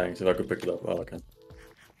 Thanks, if I could pick it up. Oh, okay.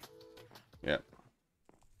 Yeah.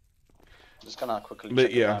 Just gonna quickly But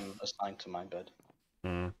check yeah. if I'm assigned to my bed.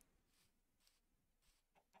 Yeah.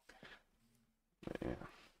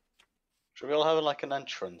 Should we all have like an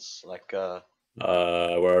entrance? Like Where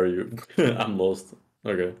are you? I'm lost.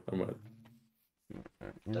 Okay, I'm right.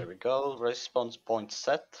 there we go. Response point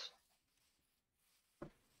set.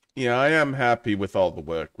 Yeah, I am happy with all the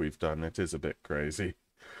work we've done. It is a bit crazy.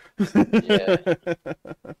 Yeah.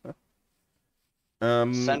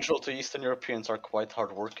 Central to Eastern Europeans are quite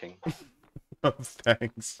hardworking. Oh,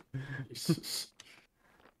 thanks.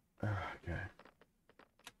 Okay.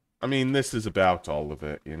 I mean, this is about all of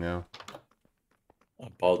it, you know?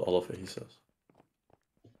 About all of it, he says.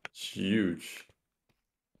 It's huge.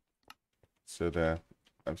 So there.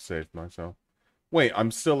 I've saved myself. Wait,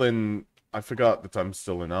 I'm still in... I forgot that I'm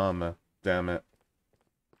still in armor. Damn it.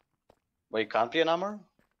 Wait, you can't be an armor?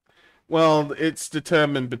 Well, it's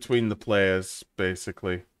determined between the players,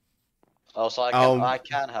 basically. Oh, so I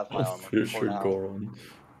can have my armor for now. Goran.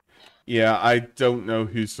 Yeah, I don't know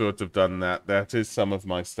who sort of done that. That is some of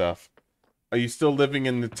my stuff. Are you still living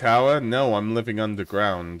in the tower? No, I'm living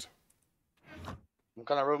underground. I'm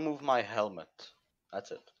gonna remove my helmet.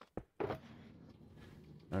 That's it.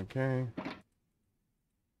 Okay.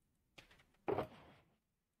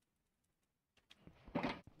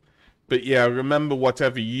 But yeah, remember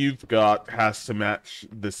whatever you've got has to match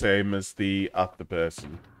the same as the other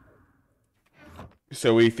person.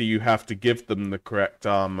 So either you have to give them the correct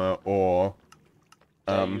armor or...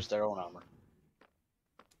 They use their own armor.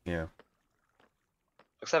 Yeah.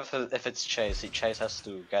 Except if it's Chase. Chase has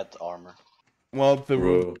to get armor. Well, the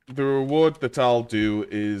reward that I'll do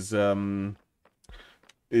is the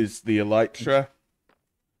elytra.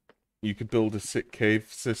 You could build a sick cave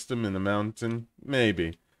system in a mountain.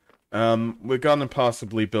 Maybe. We're gonna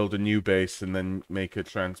possibly build a new base and then make a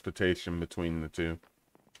transportation between the two.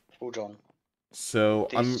 Oh, John. So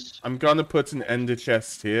I'm gonna put an ender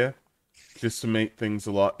chest here, just to make things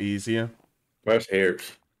a lot easier. Where's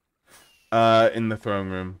Herbs? In the throne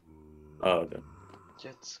room. Oh, okay.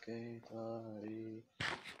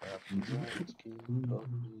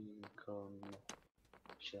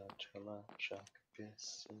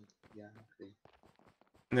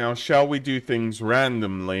 Now, shall we do things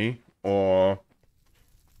randomly, or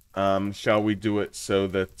shall we do it so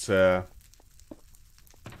that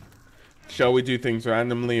shall we do things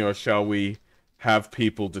randomly, or shall we have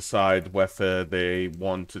people decide whether they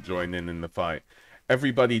want to join in the fight?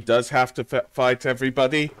 Everybody does have to fight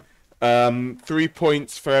everybody. 3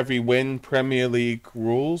 points for every win, Premier League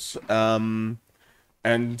rules. And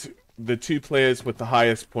the 2 players with the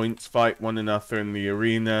highest points fight one another in the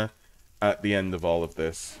arena at the end of all of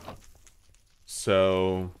this.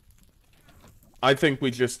 So I think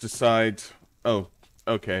we just decide... Oh,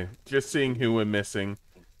 okay. Just seeing who we're missing.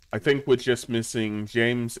 I think we're just missing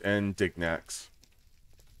James and Dignax.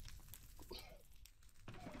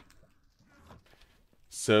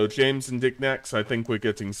 So, James and Dignax, I think we're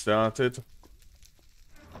getting started.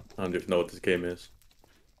 I don't even know what this game is.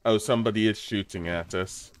 Oh, somebody is shooting at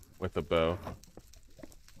us with a bow.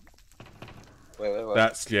 Wait.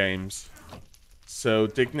 That's James. So,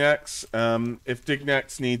 Dignax, if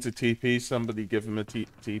Dignax needs a TP, somebody give him a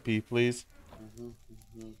TP, please.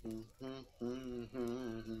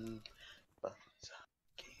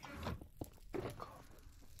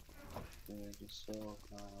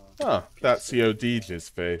 Oh, that's the Odige's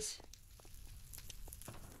face.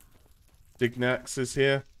 Dignax is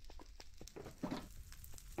here.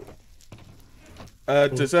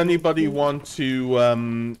 Does anybody want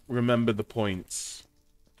to remember the points?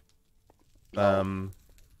 It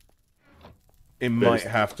might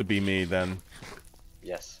have to be me then.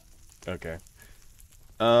 Yes. Okay.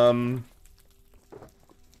 Right.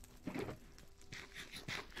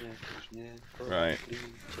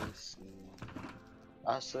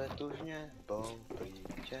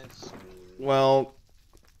 Well,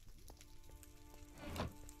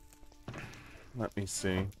 let me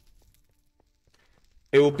see.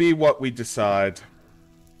 It will be what we decide.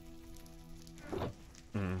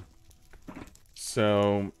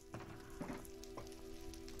 So,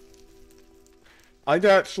 I'd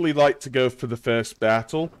actually like to go for the first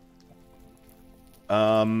battle.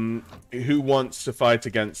 Who wants to fight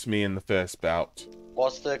against me in the first bout?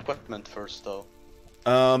 What's the equipment first, though?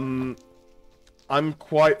 I'm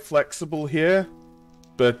quite flexible here,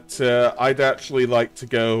 but I'd actually like to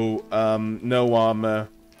go no armor,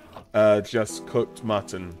 just cooked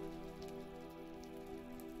mutton.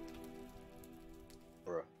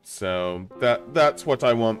 Bruh. So that's what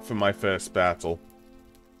I want for my first battle.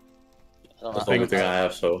 That's the only thing I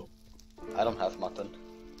have, so... I don't have mutton.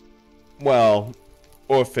 Well,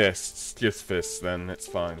 or fists. Just fists, then. It's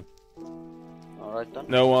fine. Alright then.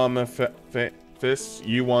 No armor fists.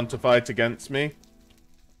 You want to fight against me?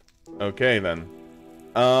 Okay, then.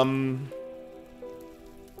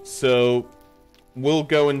 So, we'll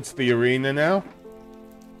go into the arena now.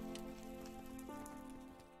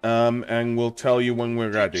 And we'll tell you when we're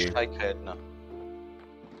ready. No.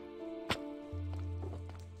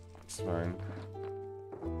 It's fine.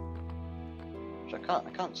 I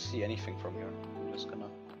can't see anything from here. I'm just gonna...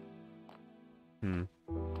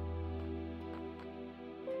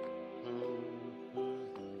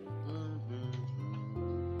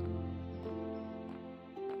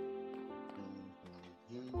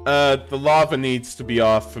 The lava needs to be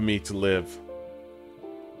off for me to live.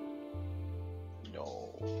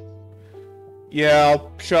 No. Yeah,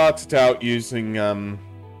 I'll chart it out using,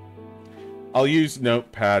 I'll use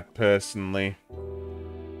Notepad, personally.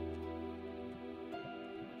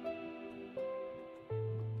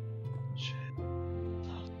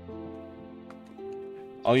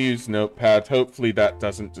 I'll use Notepad. Hopefully that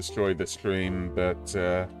doesn't destroy the stream,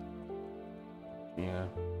 but, Yeah.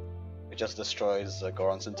 It just destroys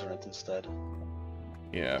Goron's internet instead.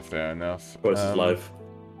 Yeah, fair enough. Of course, it's live.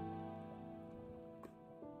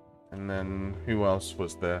 And then, who else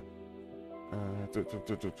was there?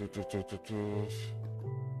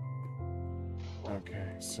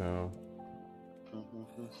 Okay, so...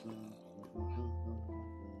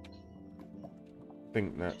 I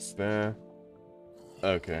think that's there.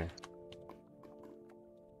 Okay.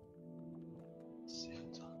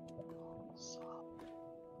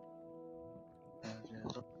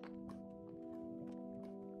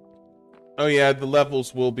 Oh yeah, the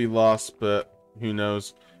levels will be lost, but who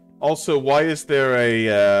knows. Also, why is there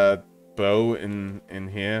a bow in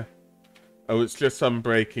here? Oh, it's just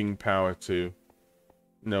unbreaking power 2.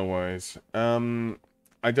 No worries.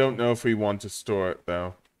 I don't know if we want to store it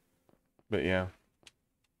though. But yeah.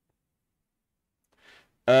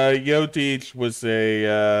 Yodij was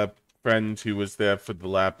a friend who was there for the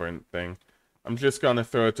labyrinth thing. I'm just gonna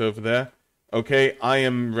throw it over there. Okay, I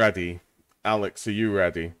am ready. Alex, are you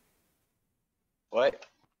ready? What?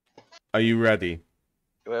 Are you ready?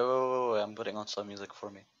 Wait, I'm putting on some music for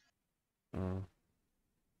me. Mm.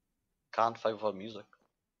 Can't find for music.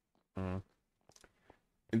 Mm.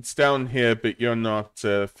 It's down here, but you're not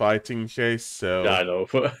fighting, Chase, so Yeah, I know.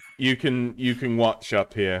 you can watch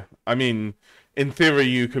up here. I mean, in theory,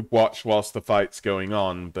 you could watch whilst the fight's going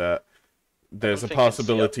on, but there's a think you can see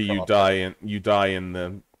possibility up you from up die in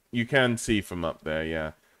the. You can see from up there,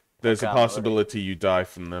 yeah. There's Okay, a I'm ready. possibility you die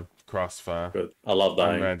from the crossfire. Good. I love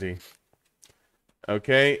I'm dying. ready.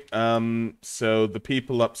 Okay. So the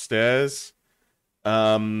people upstairs.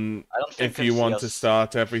 I don't think If you see want to us.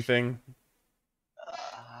 start everything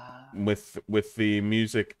Uh, with the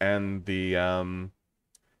music and the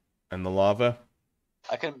lava.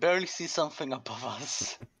 I can barely see something above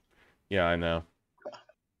us. Yeah, I know.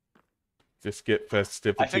 Just get I think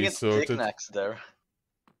festivities it's sorted. Dignax there.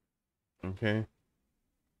 Okay.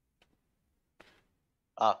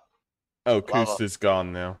 Ah, Oh, lava. Koosta's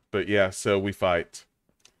gone now. But yeah, so we fight.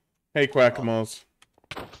 Hey, Quackamos.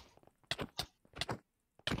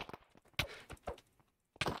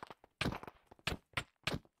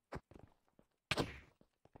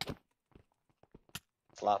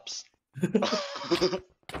 Slaps.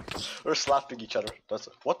 We're slapping each other. That's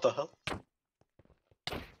what the hell?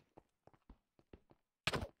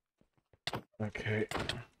 Okay.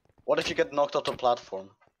 What if you get knocked off the platform?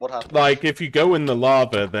 What happens? Like, if you go in the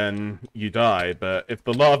lava, then you die. But if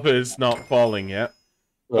the lava is not falling yet...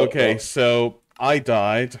 Okay, so I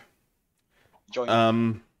died.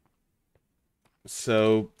 Join.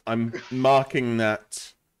 So I'm marking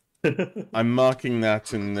that. I'm marking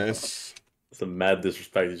that in this. It's a mad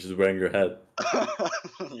disrespect. You're just wearing your head.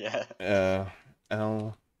 Yeah.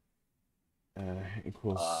 L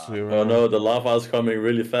equals 0. Oh no, the lava is coming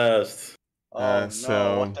really fast. Oh so-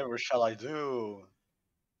 no, whatever shall I do?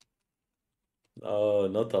 Oh,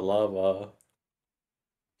 not the lava.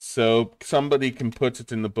 So somebody can put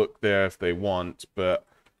it in the book there if they want, but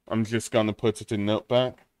I'm just gonna put it in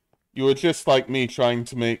Noteback. You were just like me trying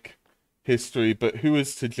to make history, but who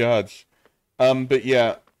is to judge? But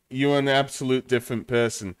yeah, you're an absolute different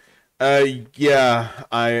person. Yeah,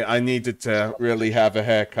 I needed to really have a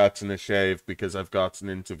haircut and a shave because I've got an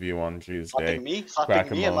interview on Tuesday. Slapping me?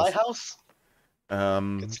 Slapping me in my house?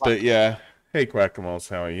 But yeah, hey Quackamoles,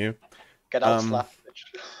 how are you? Get out, slap,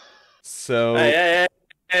 bitch. So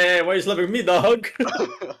Hey, why are you slapping me, dog?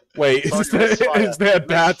 wait, is there a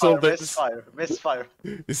battle that's misfire.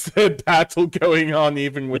 Is there a battle going on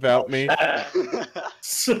even without me?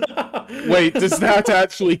 Wait, does that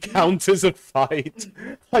actually count as a fight?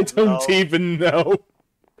 I don't even know.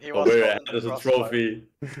 He Oh, was wait, caught in there's the a crossfire. trophy.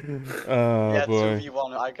 Oh Yeah, boy.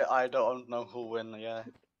 2v1. I don't know who win. Yeah.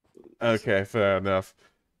 Okay, fair enough.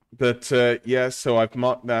 But yeah, so I've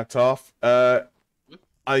marked that off.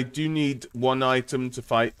 I do need one item to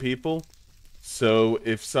fight people. So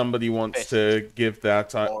if somebody wants to give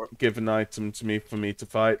that give an item to me for me to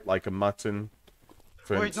fight, like a mutton,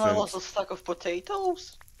 for Wait, no, I instance. lost a stack of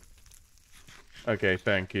potatoes. Okay,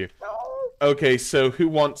 thank you. No. Okay, so who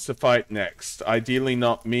wants to fight next? Ideally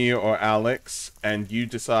not me or Alex, and you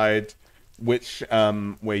decide which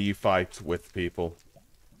way you fight with people.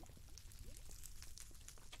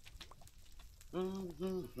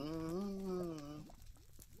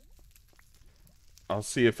 I'll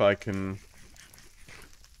see if I can...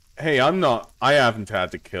 Hey, I haven't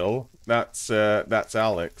had to kill. That's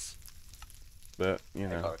Alex. But, you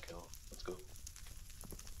know. I got a kill. Let's go.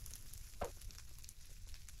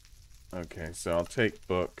 Okay, so I'll take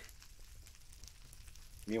book.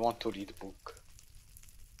 We want to read book.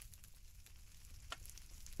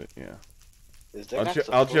 But yeah. Is there next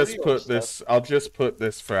to I'll 40 just or put is that- this. I'll just put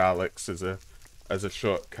this for Alex as a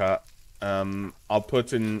shortcut. I'll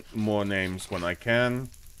put in more names when I can.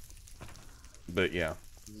 But yeah,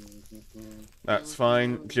 that's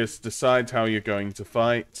fine. Just decide how you're going to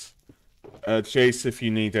fight. Chase, if you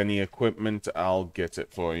need any equipment, I'll get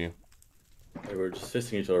it for you. Hey, we're just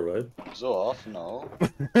fisting each other, right? So off, no.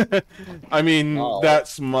 I mean, No.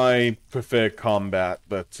 that's my preferred combat,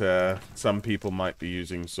 but some people might be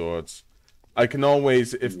using swords. I can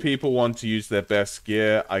always, if people want to use their best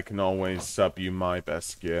gear, I can always sub you my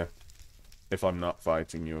best gear. If I'm not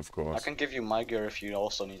fighting you, of I course. can give you my gear if you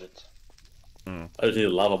also need it. I just need a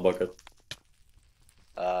lava bucket.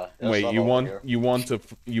 There's Wait, lava you over want here.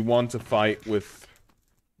 you want to fight with?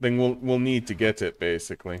 Then we'll need to get it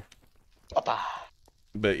basically. Oppa!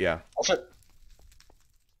 But yeah, Oh shit!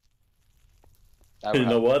 Never You know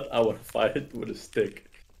happened. what? I want to fight with a stick.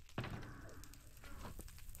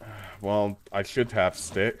 well, I should have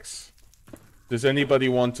sticks. Does anybody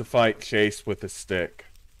want to fight Chase with a stick?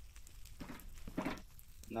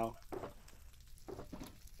 No.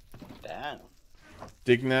 Damn.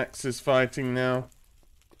 Dignax is fighting now.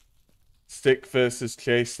 Stick versus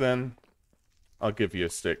Chase then. I'll give you a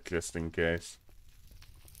stick just in case.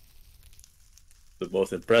 The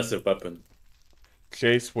most impressive weapon.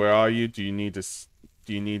 Chase, where are you? Do you need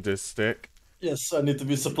a stick? Yes, I need to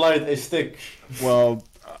be supplied a stick. Well,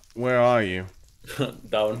 where are you?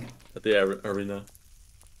 Down at the arena.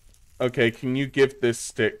 Okay, can you give this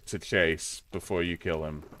stick to Chase before you kill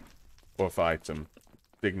him? Or fight him?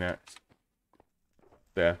 Dignax.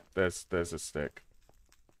 There's a stick.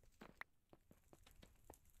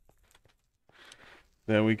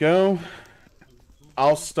 There we go.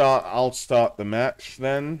 I'll start the match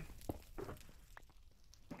then.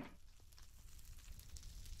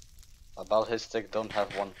 About his stick, don't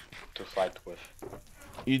have one to fight with.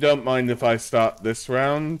 You don't mind if I start this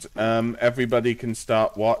round? Everybody can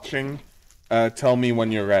start watching. Tell me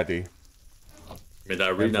when you're ready. I mean, the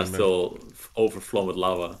arena's still overflowing with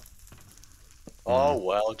lava. Oh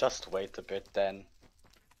well, just wait a bit then.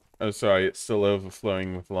 Oh, sorry, it's still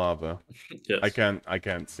overflowing with lava. Yes. I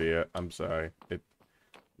can't see it. I'm sorry. It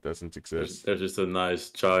doesn't exist. There's just a nice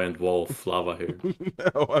giant wall of lava here.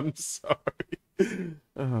 No, I'm sorry.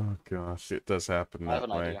 Oh gosh, it does happen I have that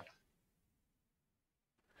an way. idea.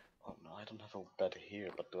 Oh no, I don't have a bed here,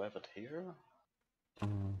 but do I have it here?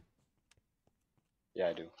 Mm. Yeah,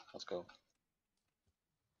 I do. Let's go.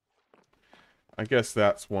 I guess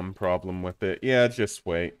that's one problem with it. Yeah, just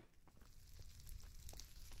wait.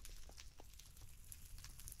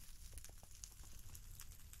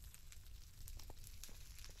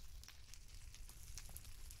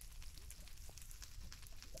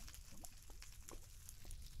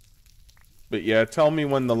 But yeah, tell me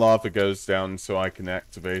when the lava goes down so I can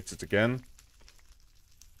activate it again.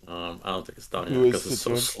 I don't think it's down Who yet is because it's the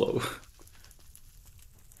so judge? slow.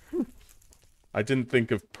 I didn't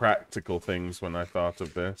think of practical things when I thought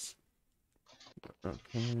of this.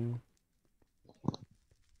 Okay.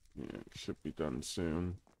 Yeah, it should be done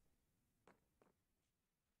soon.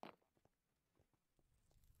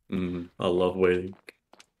 I love waiting.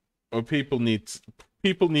 Well, people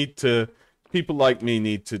like me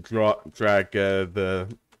need to drag the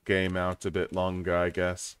game out a bit longer, I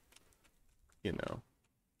guess. You know.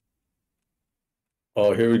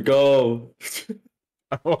 Oh, here we go.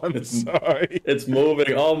 Oh, I'm sorry. It's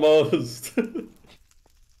moving almost.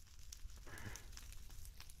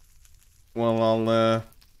 Well, I'll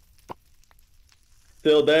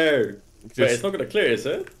Still there. just, Wait, it's not gonna clear, is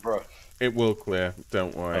it? Bro. it will clear.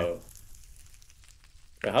 Don't worry. Oh.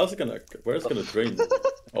 Yeah, how's it gonna? Where's it gonna drain?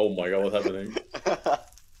 Oh my god, what's happening?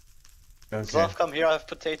 Okay. Slav, come here, I have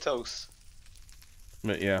potatoes.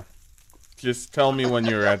 But yeah, just tell me when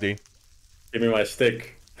you're ready. Give me my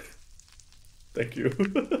stick. Thank you.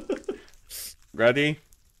 Ready?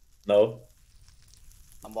 No.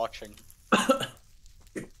 I'm watching.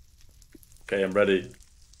 Okay, I'm ready.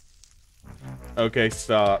 Okay,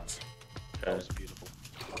 start. That Okay. was beautiful.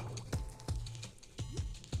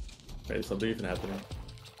 Maybe something even happening.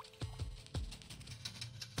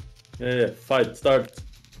 Yeah, fight, start.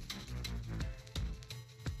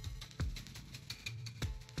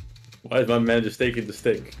 Why is my man just taking the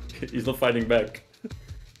stick? He's not fighting back.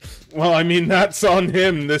 Well, I mean, that's on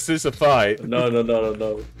him. This is a fight. No.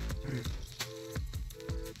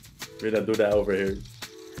 We don't do that over here.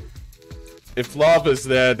 If lava's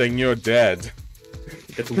there, then you're dead.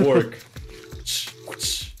 Get to work.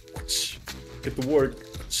 Get to work.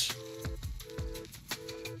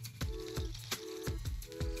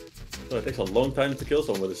 Oh, it takes a long time to kill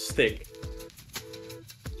someone with a stick.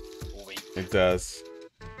 Wait. It does.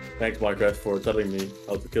 Thanks, Minecraft, for telling me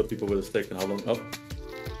how to kill people with a stick and how long. Oh,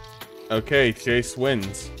 Okay, Chase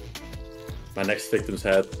wins. my next victim's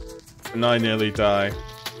head. And I nearly die.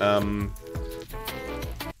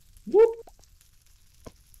 Whoop.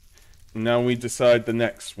 Now we decide the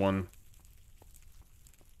next one.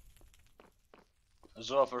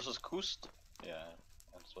 Zoa versus Kust? Yeah,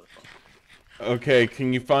 that's what it was. Okay,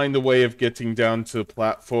 can you find a way of getting down to the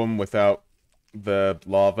platform without the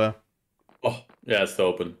lava? Oh, yeah, it's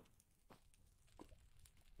open.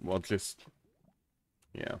 Well, just...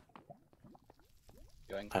 yeah.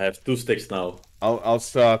 Going. I have 2 sticks now. I'll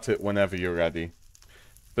start it whenever you're ready.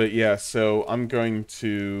 But yeah, so I'm going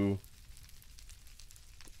to...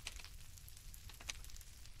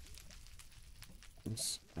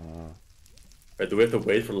 Wait, do we have to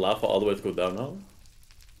wait for the lava all the way to go down now?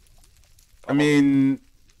 I mean,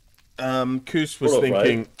 Koos was Sort of, right?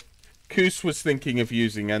 thinking... Koos was thinking of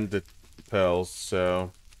using ender pearls,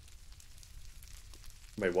 so...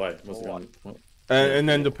 Wait, why? What's it gonna... what? An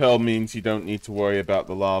ender pearl means you don't need to worry about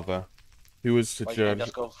the lava. Who was to Why can't you judge?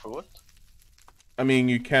 just go through it? I mean,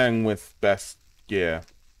 you can with best gear.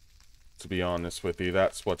 To be honest with you,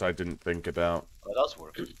 that's what I didn't think about. It does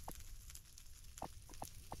work.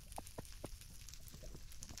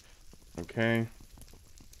 Okay.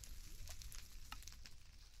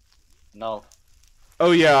 No.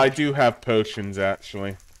 Oh yeah, I do have potions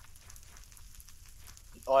actually.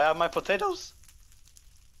 Oh, I have my potatoes?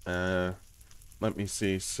 Let me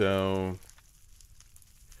see. So,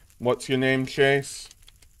 what's your name, Chase?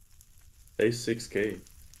 Base 6k.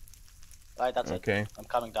 Right, that's Okay. it. I'm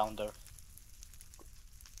coming down there.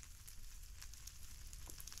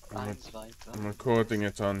 I'm recording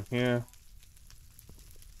it on here.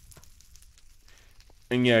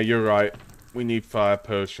 And yeah, you're right. We need fire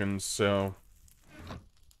potions, so...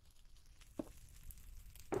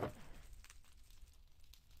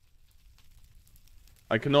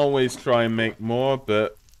 I can always try and make more,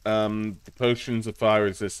 but the potions of fire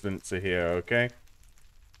resistance are here, okay?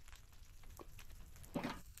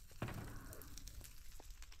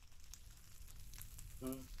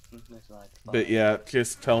 But yeah,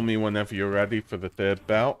 just tell me whenever you're ready for the third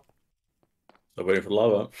bout. So waiting for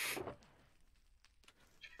lava.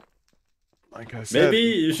 Like I said... Maybe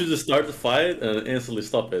you should just start the fight and instantly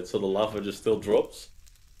stop it, so the lava just still drops.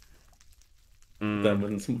 Then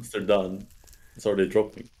when they're done, it's already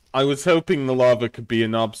dropping. I was hoping the lava could be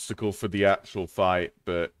an obstacle for the actual fight,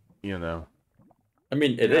 but, you know. I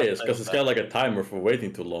mean, it Yeah, is, because it's got like a timer for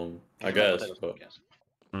waiting too long, I guess. But...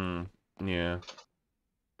 yeah.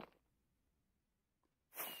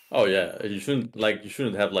 Oh yeah, you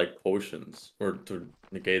shouldn't have like potions or to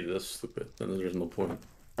negate it. That's stupid. Then there's no point.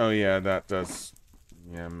 Oh yeah, that does...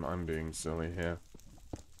 yeah, I'm being silly here.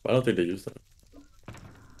 But I don't think they use that.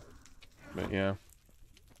 But yeah.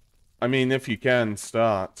 I mean, if you can,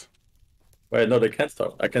 start. Wait, no, they can't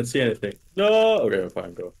start. I can't see anything. No! Okay,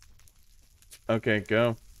 fine, go. Okay,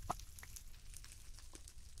 go.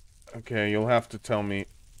 Okay, you'll have to tell me.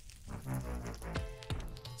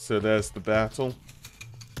 So there's the battle.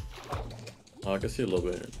 Oh, I can see a little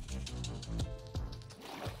bit.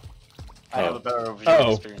 I have a better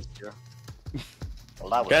viewing experience here. Well,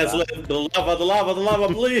 that was Cancel bad. it! The lava,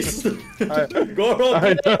 please! Go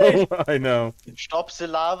I know. Stop the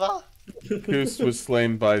lava! Koos was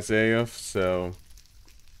slain by Zaev, so...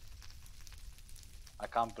 I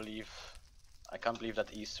can't believe that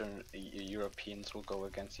Eastern Europeans will go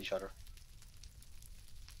against each other.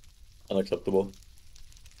 Unacceptable.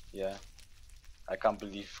 Yeah. I can't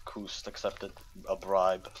believe Kust accepted a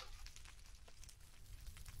bribe.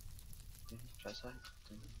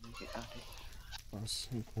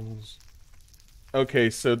 Okay,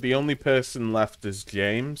 so the only person left is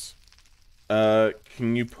James.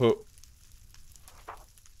 Can you put...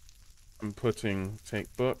 I'm putting...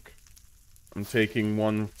 take book. I'm taking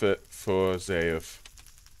 1 foot for Zaev.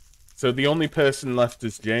 So the only person left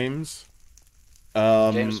is James.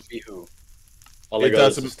 James v. who?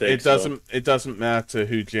 It doesn't matter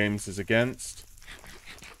who James is against.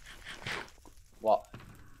 What?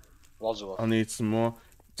 Wadsworth. I'll need some more.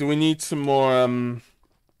 Do we need some more,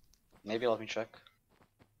 Maybe let me check.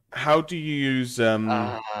 How do you use,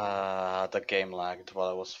 the game lagged while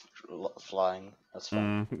I was flying. That's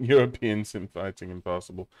fine. Europeans in fighting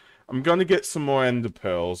impossible. I'm gonna get some more ender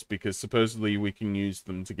pearls, because supposedly we can use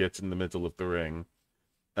them to get in the middle of the ring.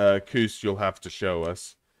 Koos, you'll have to show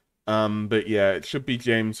us. But yeah, it should be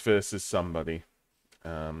James versus somebody.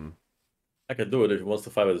 I can do it if he wants to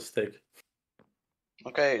fight with a stick.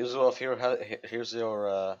 Okay, Uzuf, here's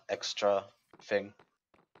your extra thing.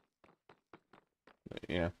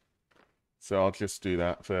 Yeah. So I'll just do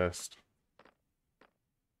that first.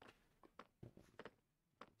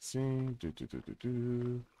 see.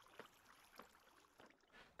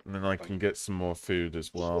 And then I can get some more food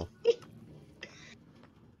as well.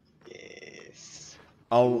 Yes.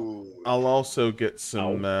 I'll Food. also get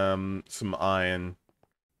some iron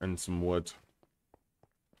and some wood.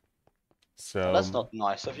 So Oh, that's not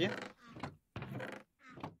nice of you.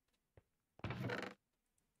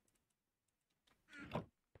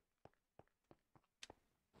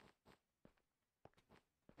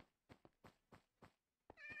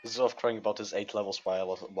 Zoff crying about his 8 levels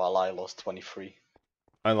while I lost 23.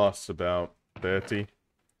 I lost about 30.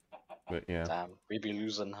 But yeah. Damn, we be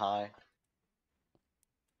losing high.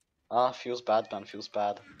 Ah, feels bad, man, feels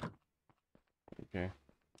bad. Okay.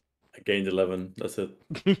 I gained 11. That's it.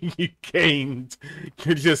 You gained.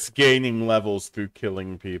 You're just gaining levels through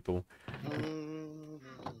killing people.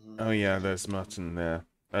 Oh yeah, there's mutton there.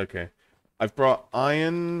 Okay. I've brought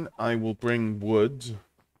iron. I will bring wood.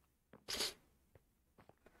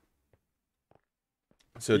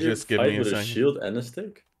 So Can you just give fight me a with a second. shield and a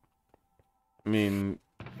stick? I mean,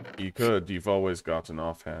 you could. You've always got an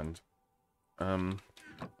offhand.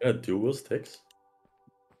 Yeah, dual sticks.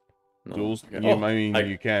 No. Duals. Okay. You, Oh, I mean,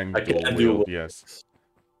 you can I dual can wield. dual Yes,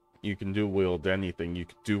 you can dual wield anything. You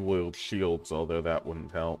could dual wield shields, although that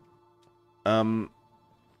wouldn't help.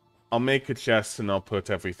 I'll make a chest and I'll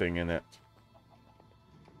put everything in it.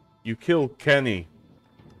 You killed Kenny.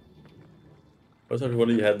 I thought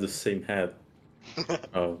everybody had the same head.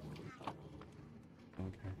 Oh.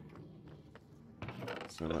 Okay.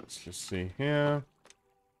 So let's just see here.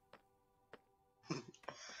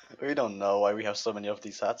 We don't know why we have so many of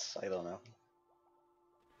these hats. I don't know.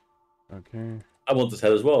 Okay. I want this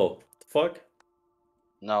head as well. What the fuck?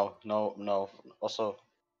 No, no, no. Also,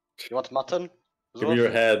 you want mutton? Give me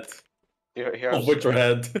your head. Here. Oh, with your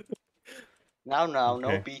head. Now, no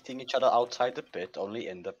Okay. beating each other outside the pit, only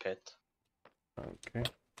in the pit. Okay.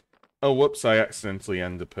 Oh, whoops, I accidentally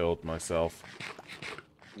enderpearled myself.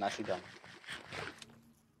 Nicely done.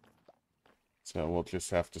 So we'll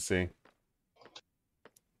just have to see.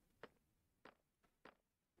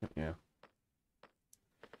 Yeah.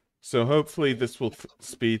 So hopefully this will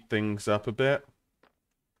speed things up a bit.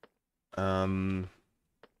 Off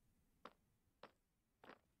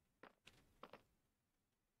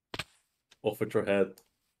with your head.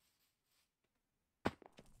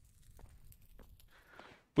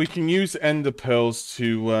 We can use ender pearls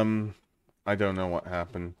to, I don't know what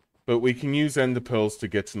happened. But we can use ender pearls to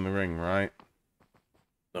get in the ring, right?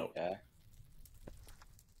 No. Yeah.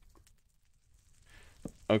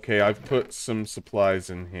 Okay, I've put some supplies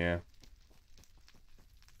in here.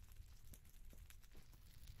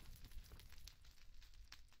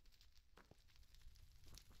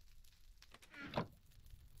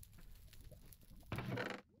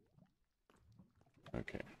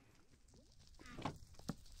 Okay.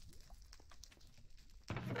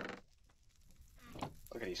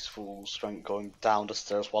 Look at these fools going down the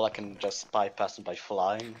stairs while I can just bypass them by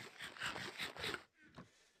flying.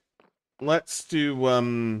 Let's do, Let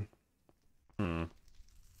me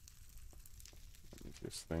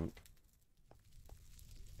just think.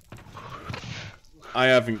 I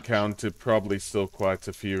haven't counted, probably still quite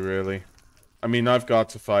a few, really. I mean, I've got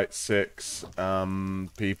to fight 6,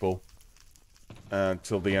 people,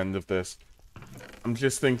 till the end of this. I'm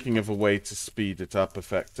just thinking of a way to speed it up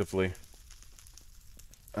effectively.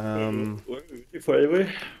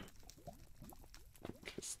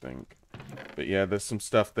 Just think. But yeah, there's some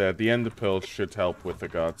stuff there. The ender pearls should help with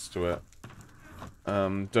regards to it.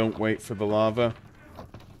 Don't wait for the lava.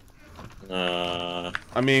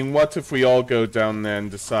 I mean, what if we all go down there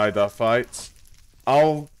and decide our fights?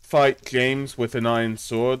 I'll fight James with an iron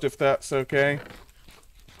sword, if that's okay.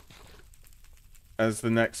 As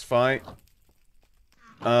the next fight.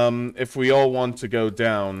 If we all want to go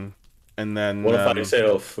down, and then... What if I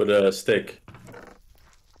yourself with a stick?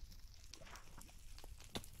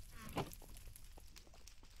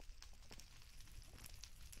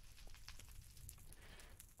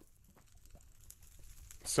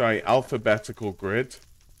 Sorry, alphabetical grid?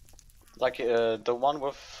 Like, the one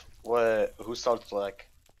with... who starts, like...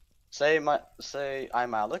 Say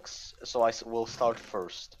I'm Alex, so I will start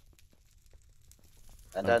first.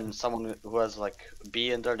 And then someone who has, like,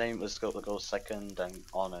 B in their name is going to go second, and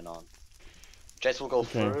on and on. Jace will go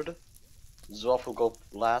third. Zoff will go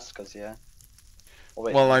last, cause yeah. Oh,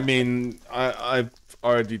 wait, Well, I mean, I've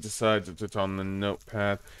already decided it on the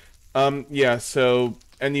notepad. Yeah, so,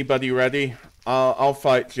 anybody ready? I'll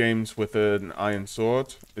fight James with an iron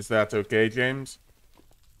sword. Is that okay, James?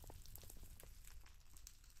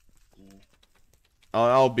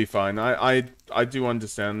 I'll be fine. I do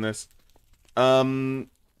understand this.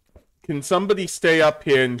 Can somebody stay up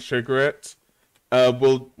here and sugar it?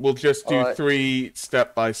 We'll just do Alright. 3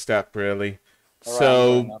 step by step, really. Alright, I'm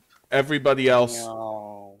going So up. everybody else,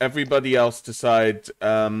 No. decide,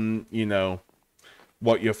 you know,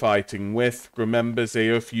 what you're fighting with. Remember,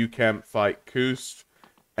 Zeof, you can't fight Koost,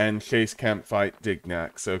 and Chase can't fight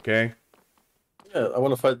Dignax, okay? Yeah, I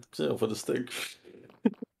want to fight Xeno for the stick.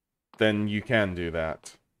 Then you can do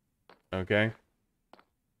that, okay?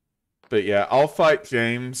 But yeah, I'll fight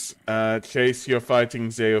James. Chase, you're fighting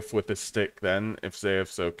Zeof with a stick then, if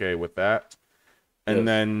Zeof's okay with that. And Yes.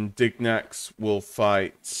 then Dignax will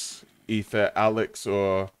fight either Alex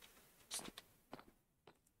or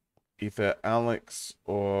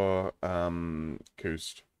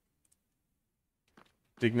Koost.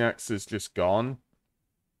 Dignax is just gone.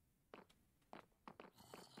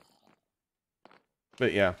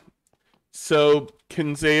 But yeah. So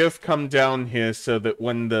can Zeof come down here so that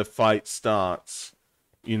when the fight starts,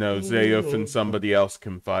 you know, Zeof and somebody else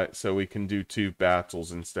can fight, so we can do 2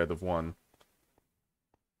 battles instead of 1?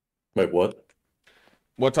 Wait, what?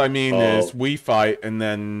 What I mean Oh. is we fight and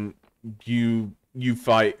then you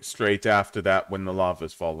fight straight after that when the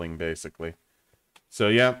lava's falling, basically. So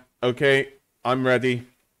yeah, okay, I'm ready.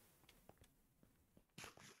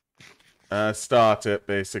 Start it,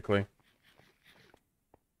 basically.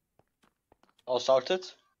 I'll start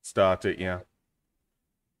it. Start it, yeah.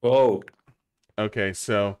 Whoa. Okay,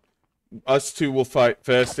 so us 2 will fight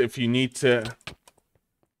first. If you need to,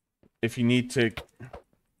 If we need to.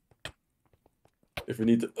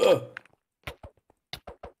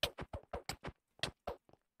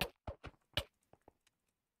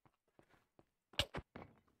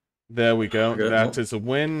 there we go. Okay, That is a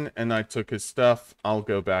win, and I took his stuff. I'll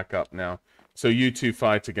go back up now. So you 2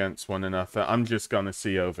 fight against one another. I'm just gonna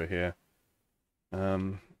see over here.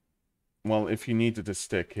 Well, if you needed a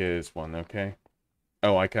stick, here's one, okay?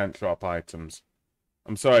 Oh, I can't drop items.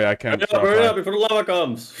 I'm sorry, I can't drop hurry up items. before the lava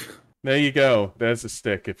comes. There you go. There's a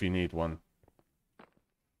stick if you need one.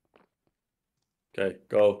 Okay,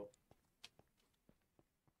 go.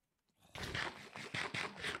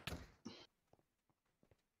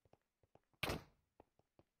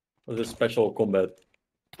 What's this special combat?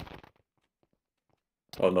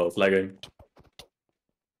 Oh no, it's lagging.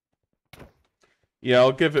 Yeah,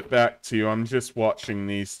 I'll give it back to you. I'm just watching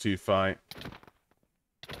these 2 fight.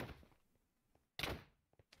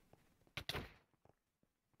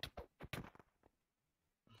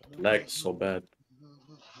 Lag's so bad.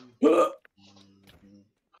 Oh,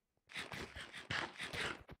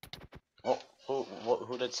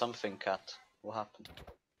 who did something, cat? What happened?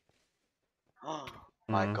 Oh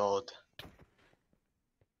my god.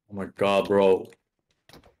 Oh my god, bro.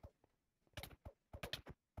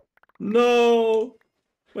 No!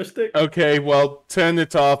 My stick. Okay, well, turn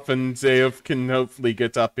it off and Zeof can hopefully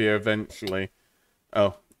get up here eventually.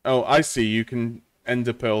 Oh, I see. You can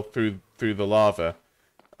ender pearl through the lava.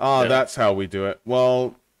 Ah, Yeah. That's how we do it.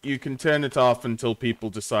 Well, you can turn it off until people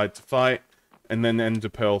decide to fight, and then ender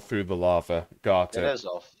pearl through the lava. Got It it. is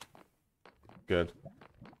off. Good.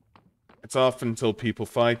 It's off until people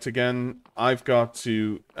fight again. I've got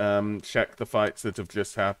to check the fights that have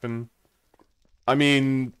just happened. I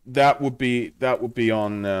mean, that would be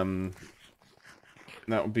on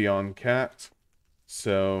Cat.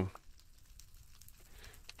 So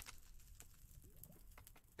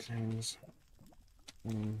James.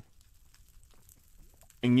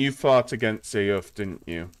 And you fought against Zeof, didn't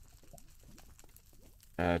you?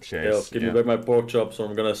 Chase. Yeah, give me back my pork chops or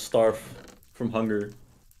I'm gonna starve from hunger.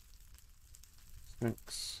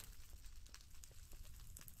 6.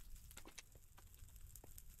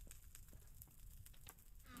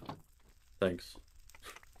 Thanks.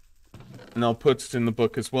 And I'll put it in the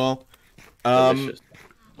book as well. Delicious.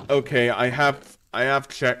 Okay, I have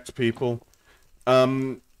checked people.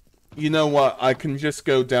 You know what? I can just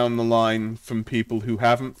go down the line from people who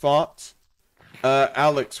haven't fought.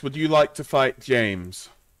 Alex, would you like to fight James?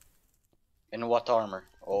 In what armor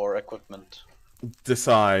or equipment?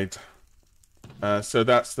 Decide. So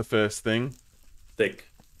that's the first thing. Stick.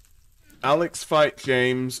 Alex fight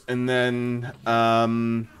James, and then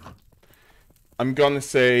I'm gonna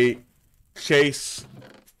say Chase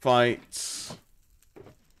fights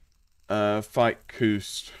fight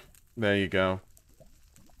Koost. There you go.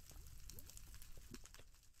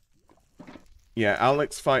 Yeah,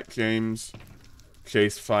 Alex fight James,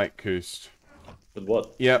 Chase fight Koost. With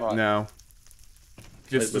what? Yep, Right. now.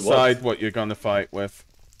 Just Wait, with decide what you're gonna fight with.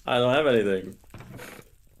 I don't have anything.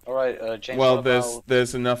 Alright, James, Well, what about...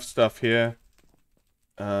 there's enough stuff here.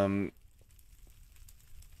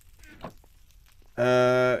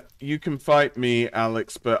 you can fight me,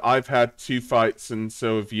 Alex, but I've had 2 fights and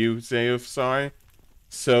so have you, Zeus, sorry.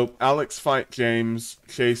 So, Alex fight James,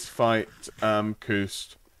 Chase fight,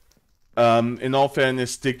 Koost. In all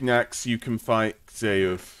fairness, Dignax, you can fight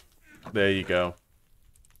Zeus. There you go.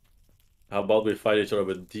 How about we fight each other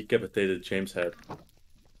with decapitated James head?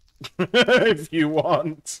 If you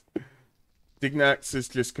want. Dignax is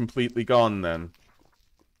just completely gone then.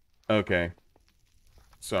 Okay.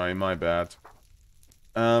 Sorry, my bad.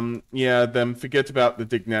 Yeah, then forget about the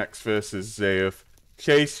Dignax versus Zeus.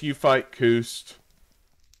 Chase, you fight Koost.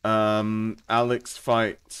 Alex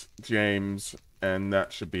fight James, and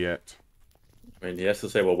that should be it. I mean, he has to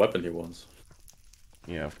say what weapon he wants.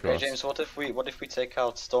 Yeah, of Okay, course. James, what if we take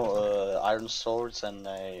out stone, iron swords and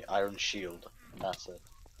a iron shield? And that's it.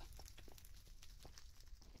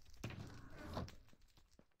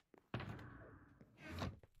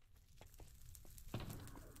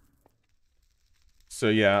 So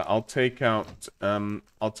yeah, I'll take out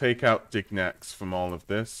Dignax from all of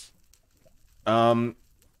this.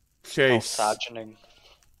 Chase. Oh, Sagening.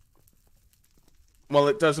 Well,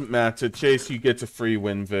 it doesn't matter. Chase, you get a free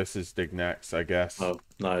win versus Dignax, I guess. Oh,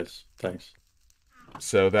 nice. Thanks.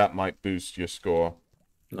 So that might boost your score.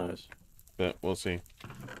 Nice. But we'll see.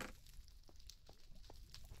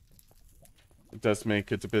 It does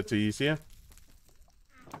make it a bit easier.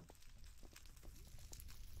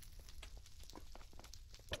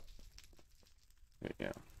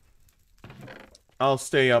 Yeah. I'll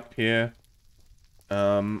stay up here.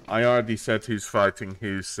 I already said who's fighting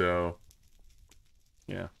who, so...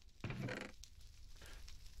 Yeah.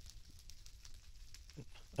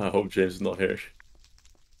 I hope James is not here.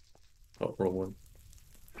 Oh, wrong one.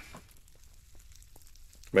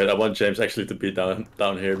 Wait, I want James actually to be down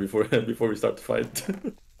here before we start the fight.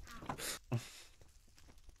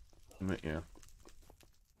 Yeah.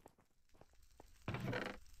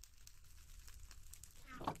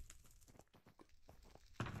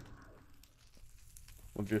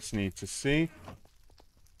 We'll just need to see.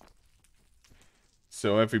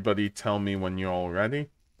 So everybody tell me when you're all ready.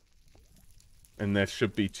 And there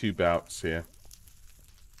should be 2 bouts here.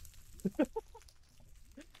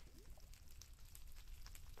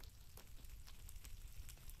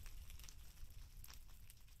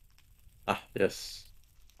 Ah, yes.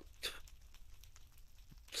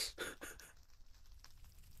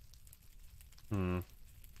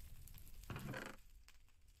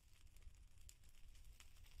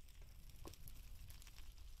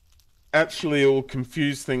 Actually, it will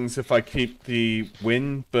confuse things if I keep the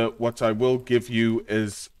win, but what I will give you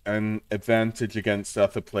is an advantage against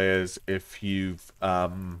other players if you've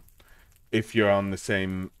if you're on the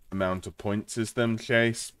same amount of points as them,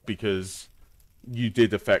 Chase, because you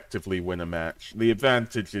did effectively win a match. The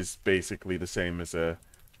advantage is basically the same as a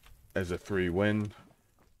 3-win.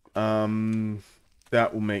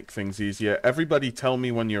 That will make things easier. Everybody tell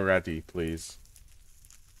me when you're ready, please.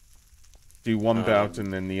 Do one bout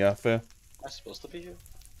and then the other. Am I supposed to be here?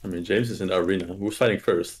 I mean, James is in the arena. Who's fighting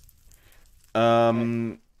first?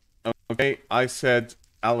 Okay, I said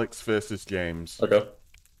Alex versus James. Okay.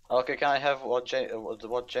 Okay, can I have what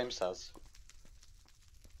James has?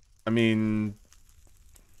 I mean,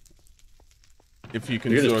 if you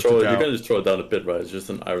can You can sort just throw it it. out. You can just throw it down a bit, right? It's just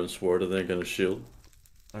an iron sword and then you're gonna shield.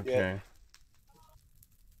 Okay. Yeah.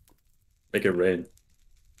 Make it rain.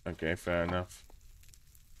 Okay, fair enough.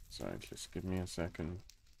 Sorry, just give me a second.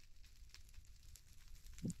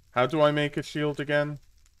 How do I make a shield again?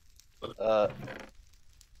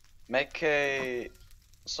 Make a...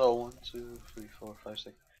 So, 1, 2, 3, 4, 5,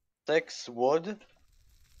 6. 6 wood,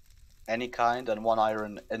 any kind, and 1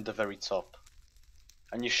 iron in the very top.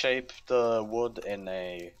 And you shape the wood in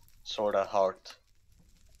a sort of heart.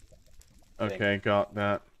 Okay, got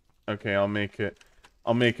that. Okay, I'll make it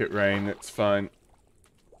rain, it's fine.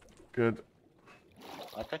 Good.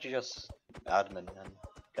 Why can't you just admin and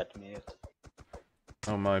get me it?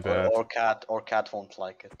 Oh, my bad. Or cat won't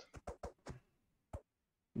like it.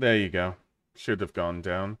 There you go. Should have gone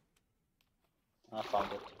down. I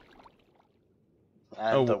found it.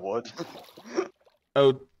 And Oh. the wood.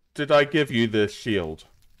 Oh, did I give you the shield?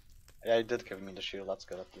 Yeah, you did give me the shield, that's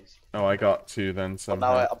good at least. Oh, I got 2 then But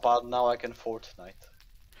somehow. now I can Fortnite.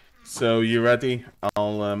 So, you ready?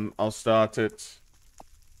 I'll start it.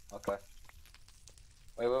 Okay.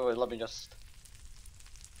 Wait, let me just...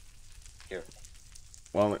 Here.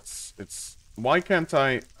 Well, it's... Why can't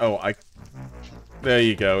I... Oh, There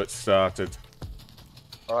you go, it started.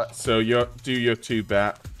 Alright. So, do your 2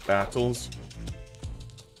 battles.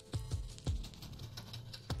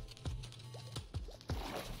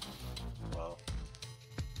 Wow.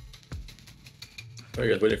 What are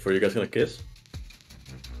you guys waiting for? You guys gonna kiss?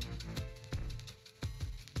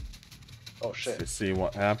 Oh Let's shit. just see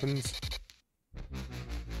what happens.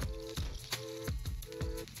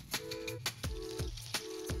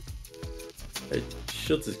 Hey,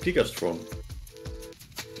 shit, this Giga strong.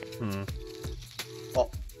 Oh.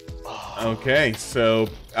 Okay, so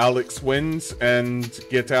Alex wins and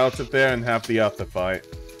get out of there and have the other fight.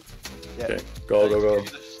 Yeah. Okay, go, go, go. Do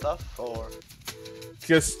the stuff or?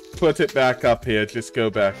 Just put it back up here. Just go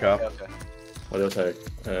back up. Okay. What else heck?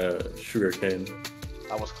 Sugar cane.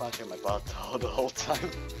 I was clenching my butt the whole time.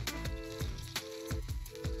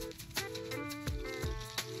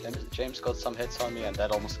 James got some hits on me and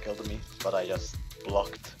that almost killed me, but I just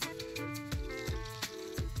blocked.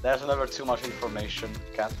 There's never too much information,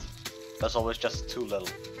 Cat. There's always just too little.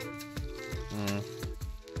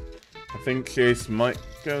 I think Chase might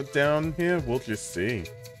go down here. We'll just see.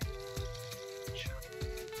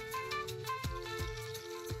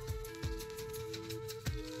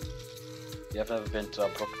 You have never been to a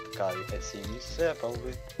blocked guy, it seems. Yeah,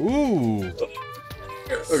 probably. Ooh.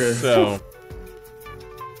 Okay. So.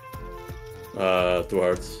 2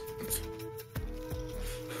 hearts.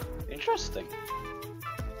 Interesting.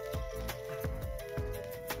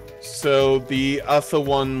 So the other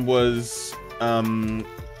one was I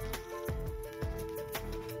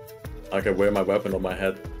can wear my weapon on my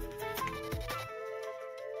head.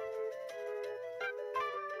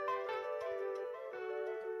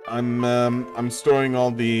 I'm storing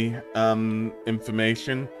all the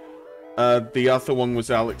information. The other one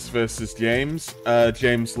was Alex versus James.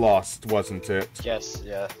 James lost, wasn't it? Yes,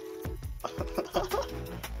 yeah.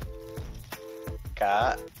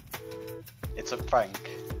 Cat. It's a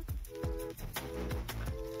prank.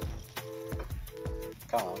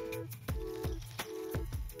 Come on.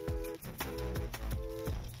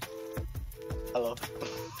 Hello.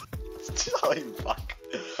 Oh, you fuck.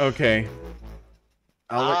 Okay.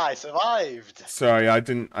 I survived. Sorry, I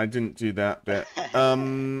didn't do that bit.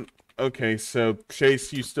 Okay, so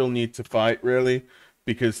Chase, you still need to fight, really,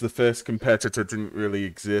 because the first competitor didn't really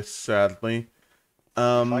exist, sadly.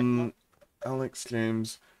 Alex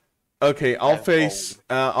James. Okay, I'll face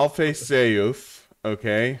Zayuf.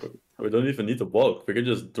 Okay. We don't even need to walk. We can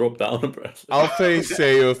just drop down and press. I'll face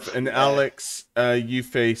Zayuf, and Alex, you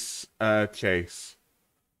face Chase.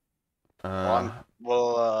 Where's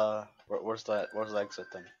the exit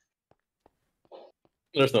thing?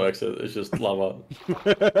 There's no exit. It's just lava.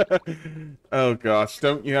 Oh gosh,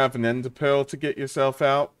 don't you have an ender pearl to get yourself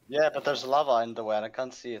out? Yeah, but there's lava in the way and I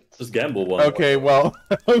can't see it. Just gamble one. Okay, well,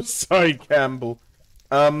 I'm sorry, Campbell.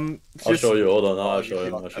 I'll show you. Hold on. I'll show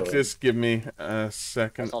you. Just give me a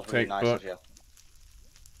second. That's not really Take nice book. of you.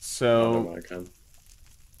 So, I can.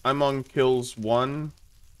 I'm on kills 1.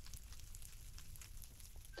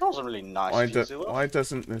 That wasn't really nice of you, Zula. Why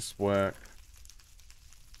doesn't this work?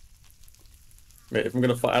 Wait, if I'm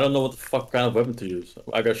gonna fight, I don't know what the fuck kind of weapon to use.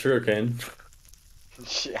 I got sugarcane.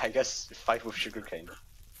 Yeah, I guess fight with sugarcane.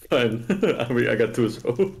 Fine. I mean, I got 2,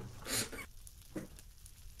 so.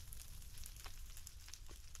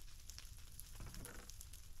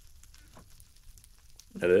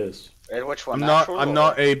 It is. Wait, which one? I'm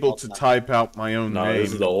not able to type out my own No, name.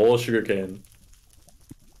 this is the whole sugarcane.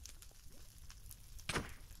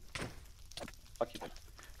 Fuck you.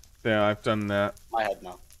 There, I've done that. My head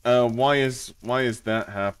now. Why is that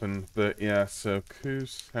happened? But yeah, so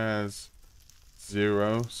Koos has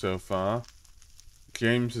 0 so far.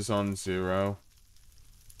 James is on 0.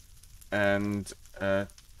 And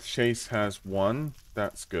Chase has 1.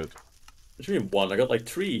 That's good. What do you mean 1? I got like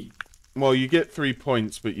 3. Well, you get 3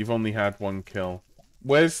 points, but you've only had 1 kill.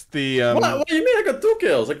 Where's the What do you mean I got 2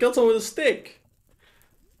 kills? I killed someone with a stick.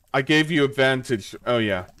 I gave you advantage. Oh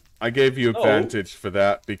yeah. I gave you advantage for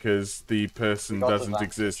that because the person doesn't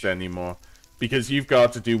exist anymore. Because you've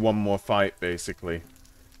got to do one more fight, basically.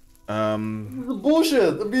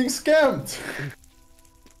 Bullshit! I'm being scammed!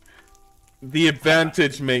 The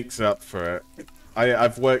advantage makes up for it.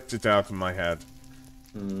 I've worked it out in my head.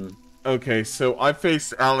 Okay, so I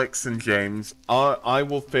face Alex and James. I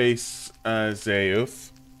will face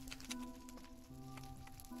Zayuf.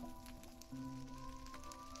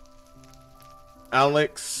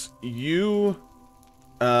 Alex, you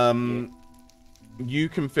can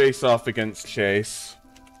face off against Chase.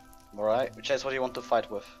 Alright. Chase, what do you want to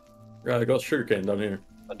fight with? Yeah, I got sugarcane down here.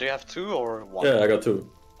 Do you have 2 or 1? Yeah, I got 2.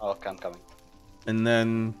 Oh, okay, I'm coming. And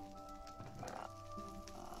then...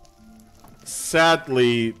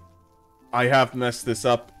 Sadly, I have messed this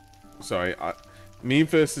up. Sorry, me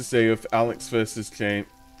versus Zayuf, Alex versus Chase.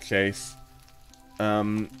 Okay,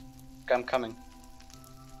 I'm coming.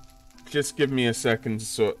 Just give me a second to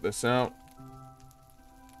sort this out.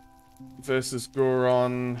 Versus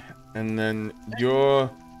Goron, and then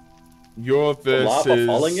you're You're The lava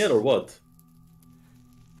falling it versus or what?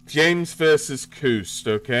 James versus Koost,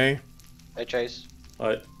 okay? Hey Chase,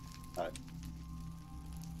 Alright.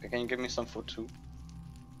 can you give me some food too?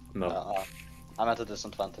 No. I'm at a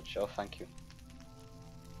disadvantage. Oh, thank you.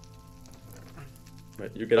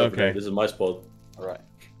 Wait, you get over there. Okay. This is my spot. Alright.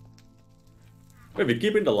 Wait, we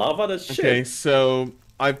keep in the lava? That's shit. Okay, so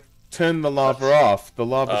I've turned the lava off. The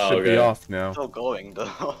lava Oh, should be okay. off now. Still going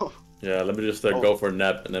though. Yeah, let me just go for a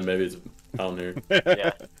nap and then maybe it's down here.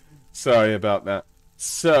 Yeah. Sorry about that.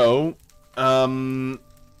 So,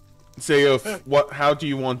 Zeof, how do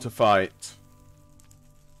you want to fight?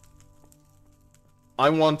 I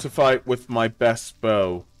want to fight with my best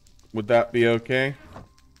bow. Would that be okay?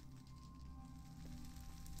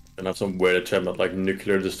 And have some weird achievement like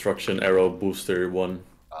nuclear destruction arrow booster 1.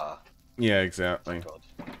 Yeah, exactly. God.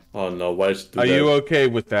 Oh no, why did you do Are that? you okay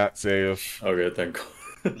with that, Zeof? Okay, thank God.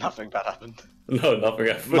 Nothing bad happened. No, nothing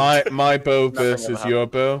happened. My bow Nothing ever versus your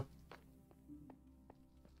bow?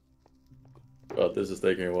 God, this is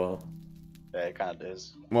taking a while. Yeah, it kind of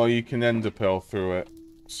is. Well, you can end a pearl through it,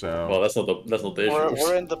 so... Well, that's not the issue.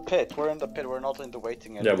 We're in the pit. We're in the pit. We're not in the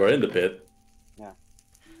waiting area. Yeah, we're in the pit. Yeah.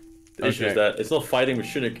 The issue is Okay. that it's not fighting with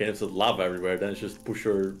sugarcane, it's just lava everywhere. Then it's just push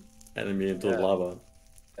your enemy into the Yeah. lava.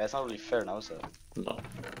 Yeah, it's not really fair now, is it? No.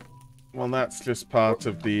 Well, that's just part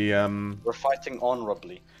of the, We're fighting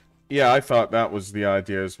honorably. Yeah, I thought that was the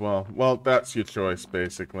idea as well. Well, that's your choice,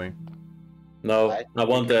 basically. No, Right. I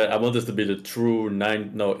want this to be the true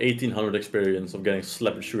 1800 experience of getting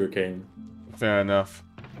slapped with sugarcane. Fair enough.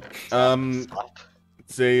 Slap.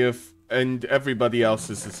 Zeof and everybody else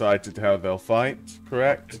has decided how they'll fight,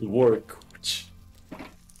 correct? Good work.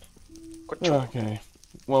 Good job. Okay.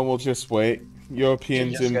 Well, we'll just wait.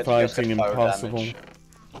 Europeans You just infighting get fire impossible. damage.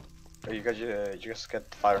 You just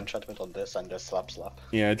get fire enchantment on this and just slap.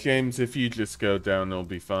 Yeah, James, if you just go down, it'll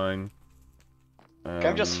be fine.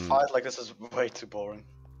 Can we just fight like this is way too boring?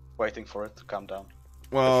 Waiting for it to calm down.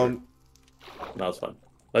 Well, No, it's fine.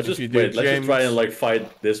 Let's If just you do, wait. Let's just try James- and like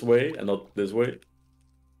fight this way and not this way.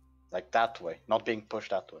 Like that way, not being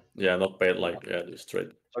pushed that way. Yeah, not bait like just straight.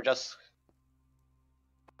 So just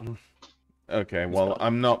okay. Well, fine.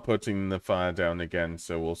 I'm not putting the fire down again,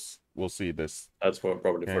 so we'll see this. That's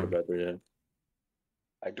probably for the better. Yeah.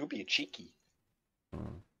 I do be cheeky.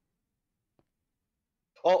 Hmm.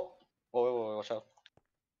 Oh, wait, watch out.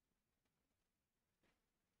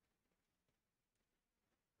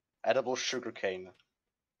 Edible sugarcane.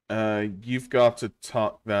 You've got to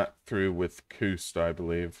talk that through with Koost, I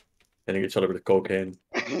believe. Hitting each other with cocaine.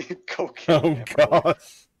 Cocaine. Oh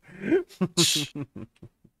gosh.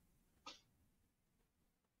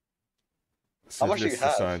 So How much do you just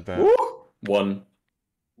have? decide that. Woo! 1.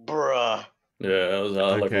 Bruh. Yeah, that was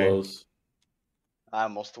like Okay. close. I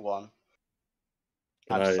almost won.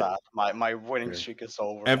 Can I'm I- sad. My winning Okay. streak is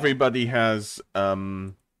over. now. Everybody has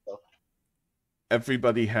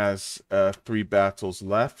 3 battles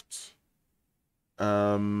left.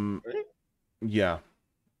 Really? Yeah.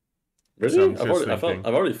 Really? So I'm I've just already, thinking.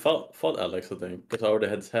 I've already fought Alex, I think, because I already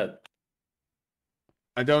had his head.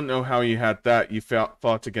 I don't know how you had that. You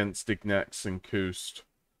fought against Dignex and Koost.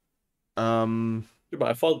 Yeah, but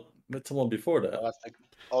I fought with someone before that. Oh, I think-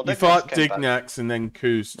 oh, You Dick fought came back. Dignax and then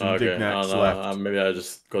Koost, and Okay, Dignax no, left. maybe I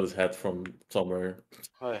just got his head from somewhere.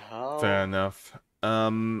 Wait, how? Fair enough.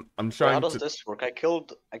 I'm Wait, how trying does to. this work? I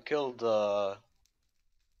killed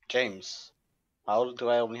James. How do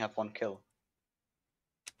I only have 1 kill?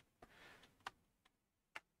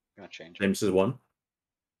 I'm gonna change it. James is 1.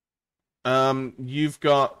 You've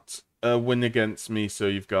got a win against me, so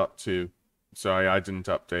you've got 2. Sorry, I didn't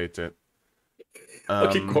update it.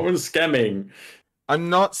 Okay, Corn scamming. I'm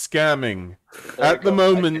not scamming. There At we the go,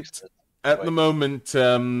 I moment- fixed it. At Wait. the moment,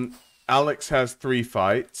 Alex has 3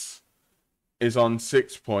 fights, is on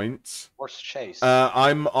 6 points. Where's Chase?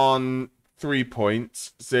 I'm on 3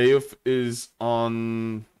 points. Zeof is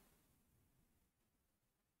on.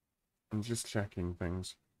 I'm just checking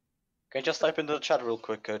things. Can you just type into the chat real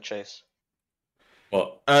quick, Chase?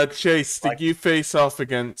 What? Chase, did Like- you face off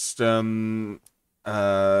against Zeof?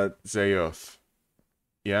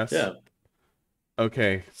 Yes. Yeah.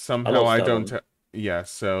 Okay. Somehow lost I that don't. one. Yeah.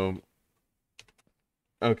 So.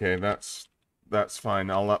 Okay, that's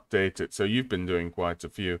fine. I'll update it. So you've been doing quite a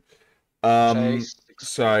few. Chase.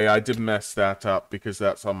 Sorry, I did mess that up because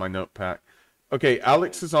that's on my notepad. Okay,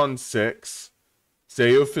 Alex is on 6.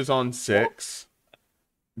 Zeof is on 6.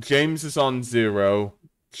 James is on 0.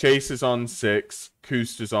 Chase is on 6.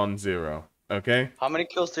 Koost is on 0. Okay? How many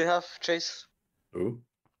kills do you have, Chase? Ooh.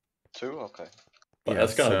 2? Okay. But Yeah,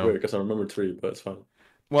 that's kind of so- weird because I remember 3, but it's fine.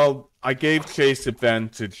 Well, I gave Chase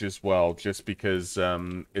advantage as well, just because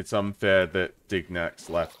it's unfair that Dignac's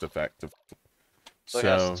left effective. So he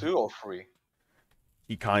has 2 or 3?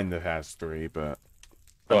 He kind of has 3, but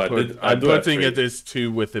Oh, I'm I do have putting 3. it as 2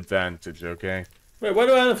 with advantage, okay? Wait, why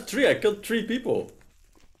do I have 3? I killed 3 people.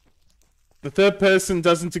 The third person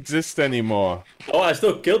doesn't exist anymore. Oh, I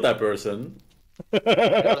still killed that person. It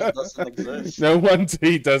doesn't exist. No wonder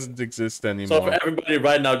he doesn't exist So anymore. if everybody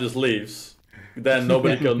right now just leaves, then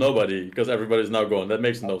nobody killed nobody because everybody's now gone. That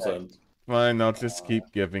makes no sense. Fine, I'll just keep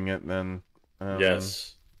giving it then.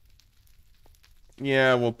 Yes.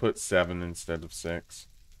 Yeah, we'll put 7 instead of 6.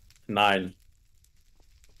 9.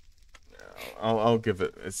 I'll give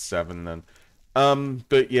it a 7 then.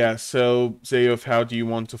 But yeah, so Zayoth, how do you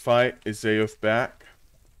want to fight? Is Zayoth back?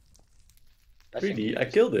 Really? I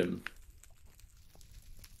killed him.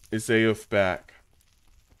 Is Zayoth back?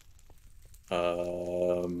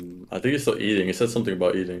 I think he's still eating. He said something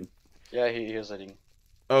about eating. Yeah, he is eating.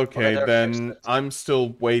 Okay, Okay, then I'm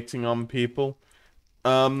still waiting on people.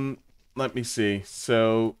 Let me see.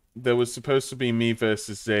 So there was supposed to be me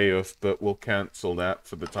versus Zayoth, but we'll cancel that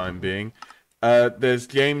for the time being. There's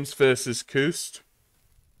James versus Koost.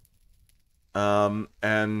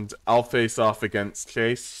 And I'll face off against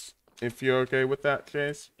Chase, if you're okay with that,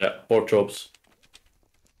 Chase. Yeah, pork chops.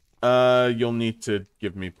 You'll need to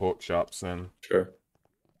give me pork chops then. Sure.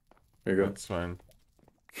 There you go. That's fine.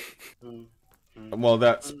 Well,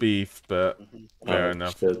 that's beef, but fair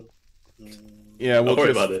enough. Shit. Yeah, Don't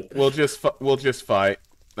worry about it. we'll just fight.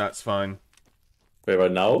 That's fine. Wait,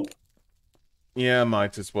 right now? Yeah,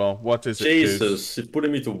 might as well. What is it, Jesus, he's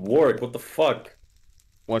putting me to work. What the fuck?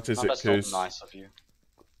 What is it, That's Koos? not nice of you.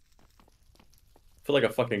 I feel like a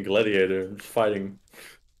fucking gladiator. I'm just fighting.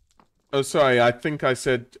 Oh, sorry. I think I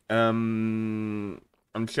said. I'm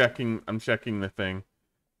checking the thing.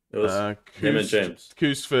 It was him and James.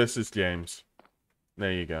 Koos versus James.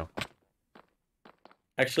 There you go.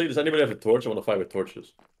 Actually, does anybody have a torch? I want to fight with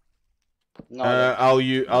torches. No,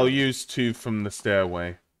 I'll use 2 from the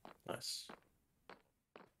stairway. Nice.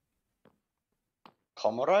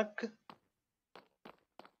 Komorag?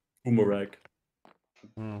 Boomerang.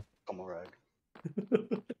 Komorag.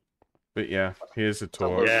 But yeah, here's a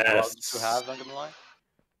torch. Yes. To have, I'm gonna lie.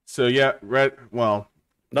 So yeah, red. Well,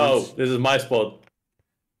 No, this is my spot.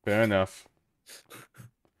 fair enough.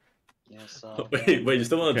 Yes. Wait, you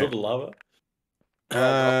still want to drop the lava?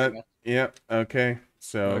 Yeah. Okay.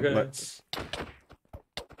 So Okay. let's. I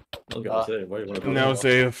was gonna say, why you want to do Now that?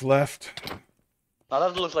 Zayoth left. Now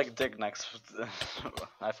that looks like Dignex.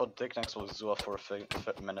 I thought Dignex was Zua for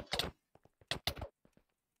a minute.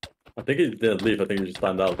 I think he didn't leave. I think he just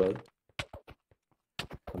timed out, though.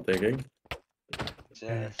 I'm thinking.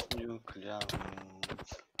 Death nuclear.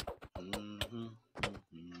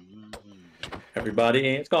 Everybody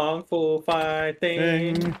is kung fu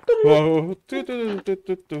fighting. Whoa.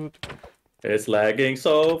 It's lagging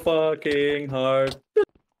so fucking hard.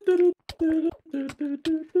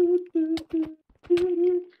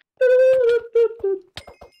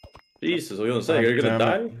 Jesus, what are you gonna say? You're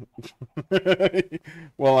gonna die?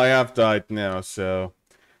 Well, I have died now, so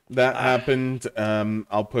that happened.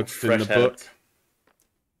 I'll put it in the book.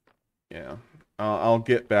 Yeah, I'll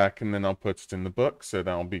get back and then I'll put it in the book, so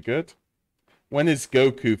that'll be good. When is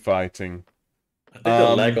Goku fighting? I think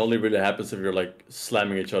the lag only really happens if you're like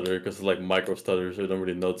slamming each other because it's like micro stutters, so you don't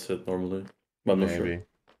really notice it normally. But I'm not Maybe. sure.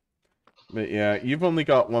 But yeah, you've only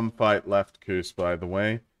got 1 fight left, Koos, by the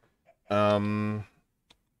way. And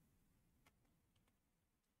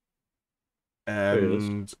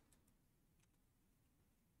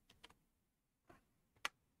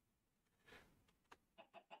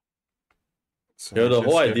so You know, the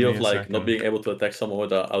whole just give idea me of a like second. not being able to attack someone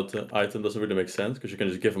with an item doesn't really make sense because you can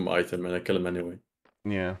just give them an item and then kill him anyway.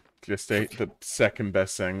 Yeah, just ate the second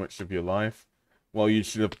best sandwich of your life. Well, you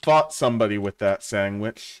should have fought somebody with that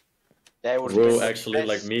sandwich. Bro, actually,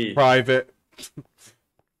 like me. Private.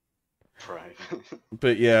 Private.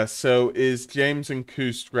 But yeah, so is James and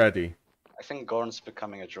Koost ready? I think Goron's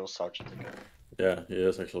becoming a drill sergeant again. Yeah, he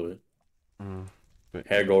is actually. But,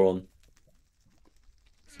 Herr Goron.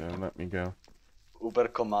 so let me go.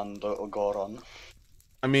 Uberkommando Goron.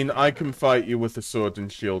 I mean, I can fight you with a sword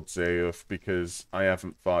and shield, Zayoth, because I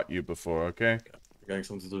haven't fought you before, okay? Getting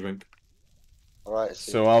something to drink. Alright,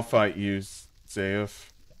 So I'll fight you, Zayoth.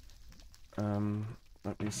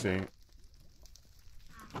 Let me see.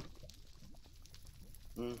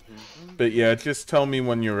 But yeah, just tell me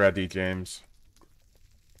when you're ready, James.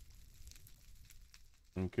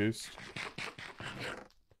 And Koost.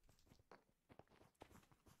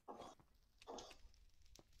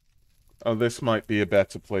 Oh, this might be a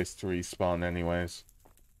better place to respawn anyways.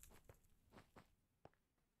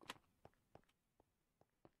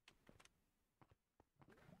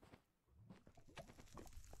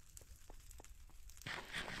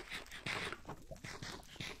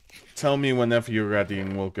 tell me whenever you're ready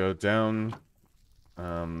and we'll go down.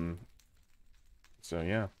 So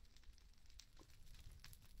yeah.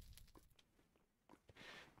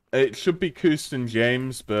 It should be Coast and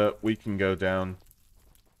James, but we can go down.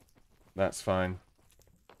 That's fine.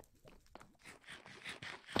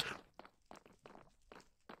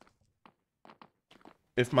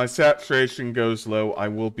 If my saturation goes low, I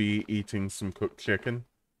will be eating some cooked chicken.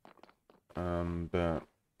 But,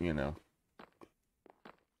 you know.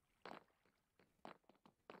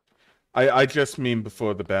 I just mean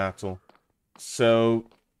before the battle. So,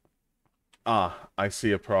 I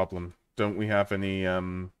see a problem. Don't we have any,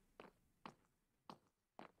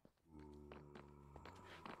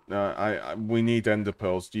 we need ender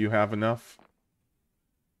pearls. Do you have enough?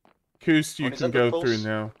 Koos, you can go through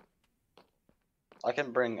now. I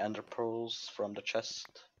can bring ender pearls from the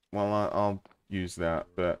chest. Well, I'll use that,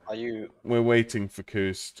 but Are you? we're waiting for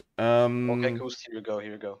Koost. Okay, Koost, here you go.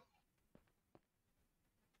 Here you go.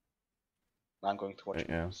 I'm going to watch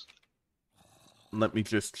videos. Let me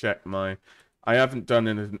just check my. I haven't done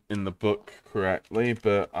it in the book correctly,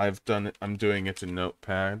 but I've done it. I'm doing it in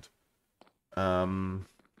Notepad. And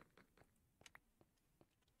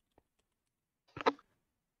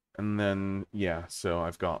then yeah, so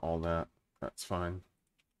I've got all that. That's fine.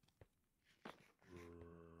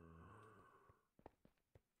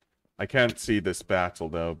 I can't see this battle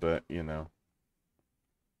though, but you know.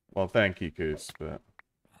 Well, thank you, Koos, but.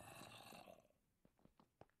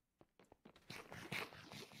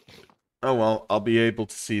 Oh well, I'll be able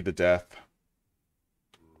to see the death.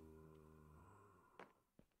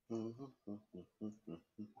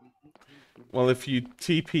 Well, if you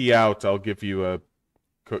TP out, I'll give you a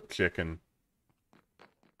cooked chicken.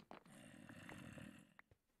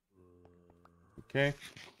 Okay.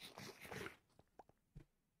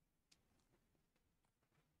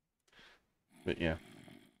 But yeah.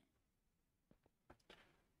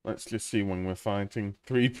 Let's just see when we're fighting.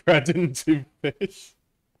 3 bread and 2 fish.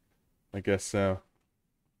 I guess so.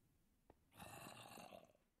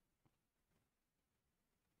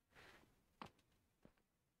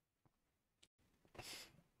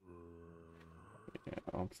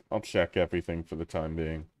 Yeah, I'll check everything for the time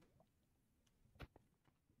being.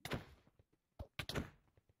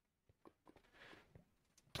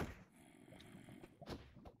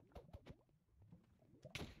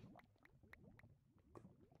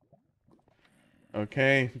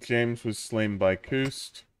 Okay, James was slain by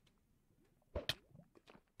Koost.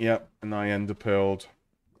 Yep, and I enderpearled.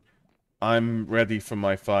 I'm ready for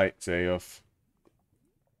my fight, Zayof.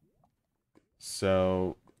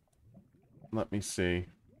 So, let me see.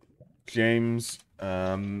 James,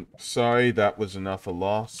 sorry, that was enough a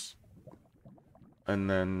loss. And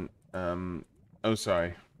then, oh,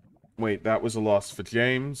 sorry. Wait, that was a loss for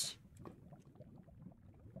James.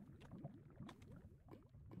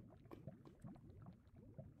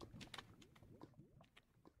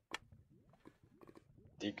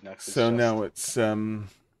 So now it's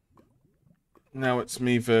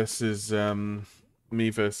me versus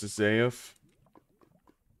Zayof.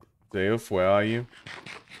 Zayof, where are you?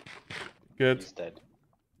 Good. He's dead.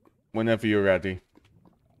 Whenever you're ready.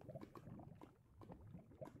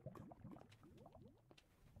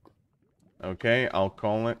 Okay, I'll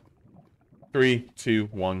call it. 3, 2,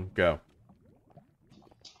 1, go.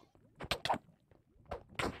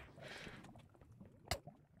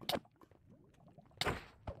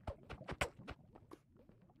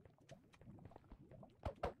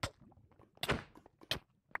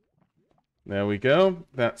 There we go.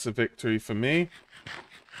 That's a victory for me.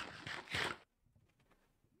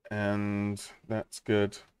 And that's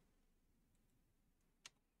good.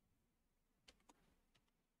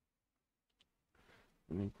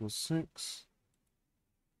 Equals 6.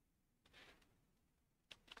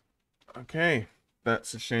 Okay,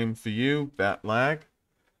 that's a shame for you, that lag.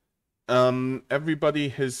 Everybody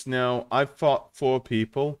has now... I've fought 4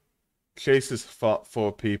 people. Chase has fought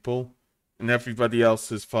 4 people. And everybody else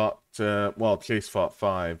has fought... well, Chase fought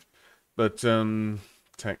 5. But,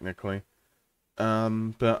 technically.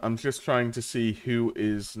 But I'm just trying to see who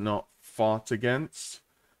is not fought against.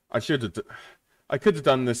 I could have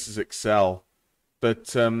done this as Excel. But,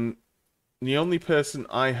 the only person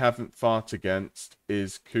I haven't fought against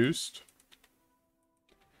is Koost.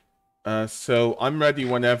 So I'm ready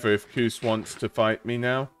whenever if Koost wants to fight me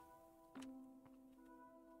now.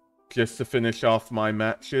 Just to finish off my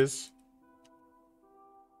matches.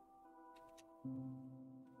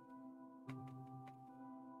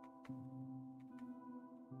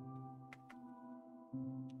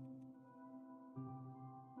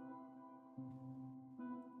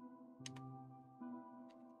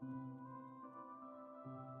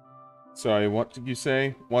 Sorry, what did you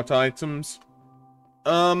say? What items?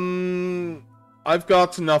 I've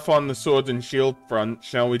got enough on the sword and shield front.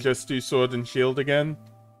 Shall we just do sword and shield again?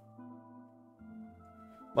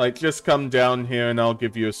 Like, just come down here and I'll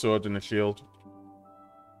give you a sword and a shield.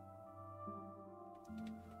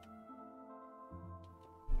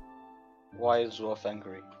 Why is Wolf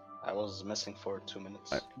angry? I was missing for 2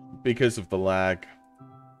 minutes. Because of the lag.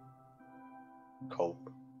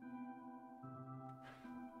 Cope.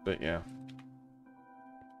 But yeah.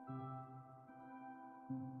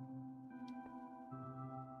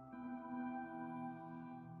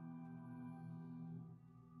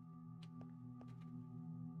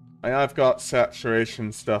 I've got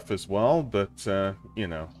saturation stuff as well, but, you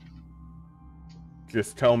know.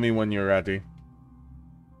 Just tell me when you're ready.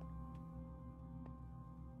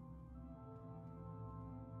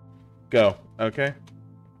 Go, okay?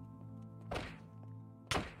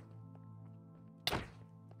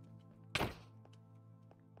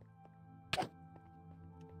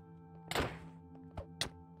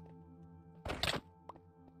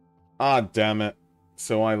 Ah, damn it.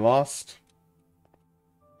 So I lost.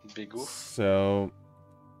 Big oof. So...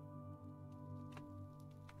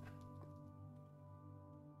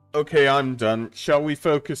 Okay, I'm done. Shall we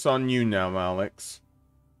focus on you now, Alex?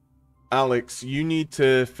 Alex, you need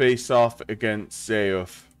to face off against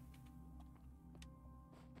Zeoth.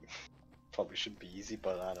 Probably should be easy,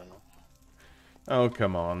 but I don't know. Oh,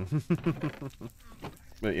 come on.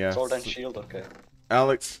 But yeah. Sword and shield, okay.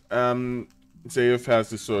 Alex, Zeoth has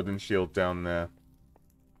the sword and shield down there.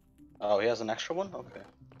 Oh, he has an extra one? Okay.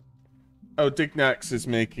 Oh, Dignax is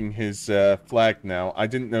making his flag now. I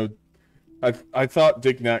didn't know... I thought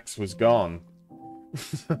Dignax was gone.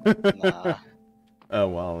 Nah. Oh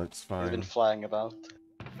well, it's fine. He's been flying about.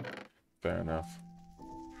 Fair enough.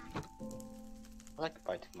 I like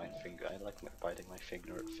biting my finger. I like biting my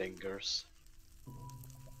fingers.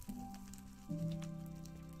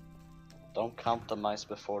 Don't count the mice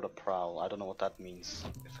before the prowl. I don't know what that means.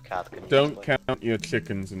 If a cat can Don't use, like... count your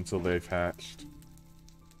chickens until they've hatched.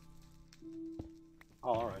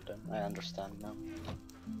 Oh, alright then. I understand now.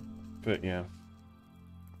 But yeah.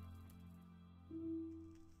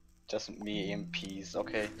 Just me MPs.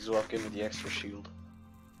 Okay, Zoak, give me the extra shield.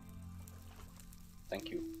 Thank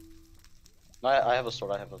you. No, I have a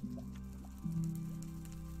sword, I have a...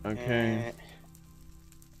 Okay.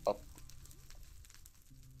 Up.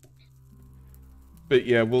 But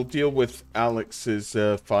yeah, we'll deal with Alex's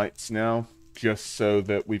fights now, just so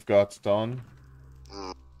that we've got it on.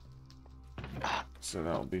 So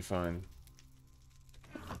that'll be fine.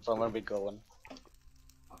 So I'm gonna be going.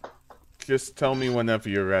 Just tell me whenever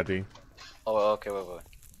you're ready. Oh, okay, wait.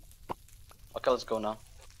 Okay, let's go now.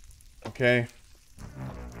 Okay.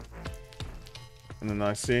 And then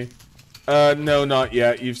I see. No, not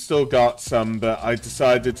yet. You've still got some, but I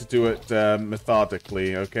decided to do it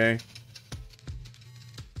methodically, okay?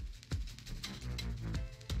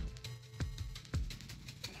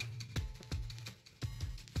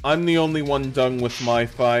 I'm the only one done with my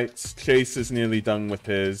fights. Chase is nearly done with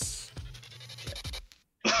his.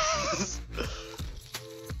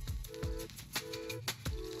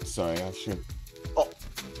 Sorry, I should... Oh,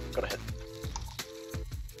 got a hit.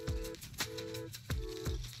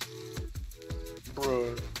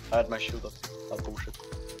 Bro, I had my shield up. Oh, bullshit.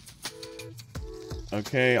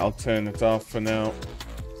 Okay, I'll turn it off for now.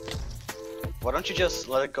 Why don't you just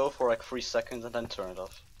let it go for like 3 seconds and then turn it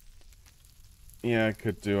off? Yeah, I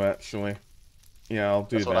could do, actually. Yeah, I'll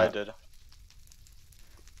do that. That's what I did.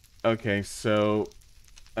 Okay, so...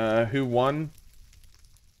 who won?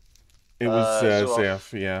 It was Zoaf.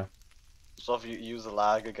 Zeph, yeah. So if you use the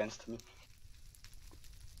lag against me.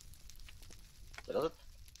 Does it?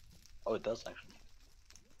 Oh, it does actually.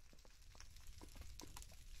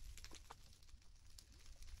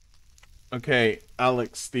 Okay,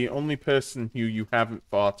 Alex, the only person who you haven't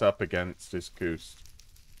fought up against is Koost.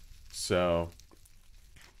 So...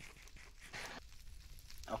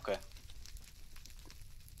 Okay.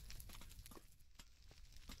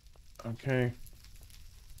 Okay.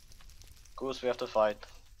 Goose, we have to fight.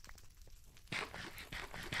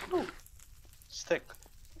 Ooh. Stick.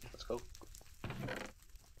 Let's go.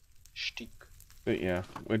 Stick. But yeah,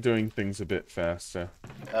 we're doing things a bit faster.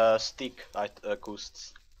 Stick.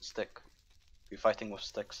 Goose. Stick. We're fighting with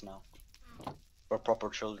sticks now. We're proper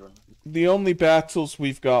children. The only battles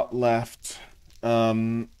we've got left,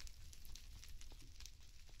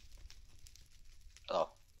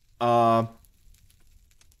 Oh.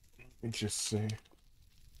 let me just see.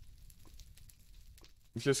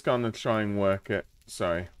 I'm just gonna try and work it.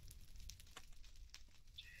 Sorry.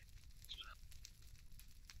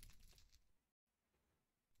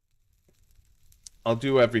 I'll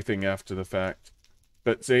do everything after the fact.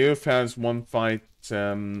 But Zeus has one fight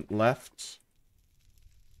left.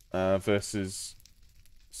 Versus...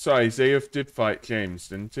 Sorry, Zeus did fight James,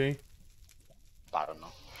 didn't he? I don't know.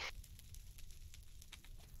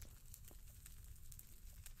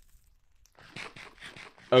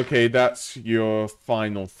 Okay, that's your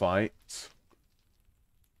final fight.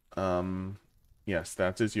 Yes,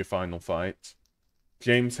 that is your final fight.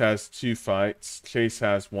 James has 2 fights. Chase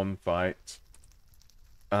has 1 fight.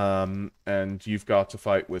 And you've got to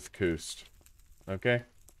fight with Koost. Okay?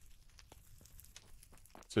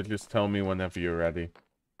 So just tell me whenever you're ready.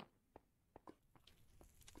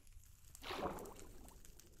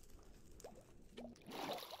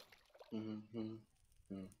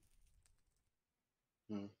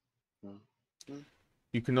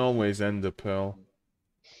 You can always end a pearl.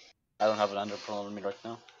 I don't have an ender pearl on me right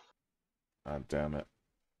now. Ah, damn it.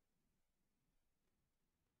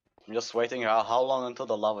 I'm just waiting how long until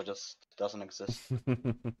the lava just doesn't exist.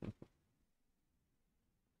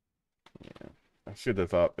 Yeah, I should have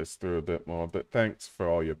thought this through a bit more, but thanks for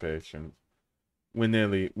all your patience. We're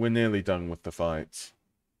nearly done with the fights.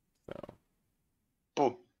 So.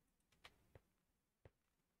 Boo.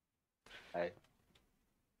 Hey.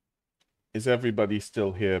 Is everybody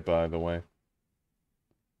still here, by the way?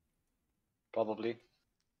 Probably.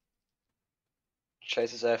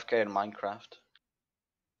 Chase is AFK in Minecraft.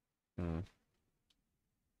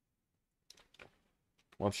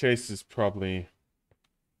 Well, Chase is probably...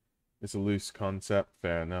 It's a loose concept,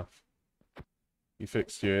 fair enough. You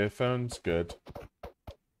fixed your earphones? Good.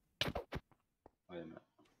 Wait a minute.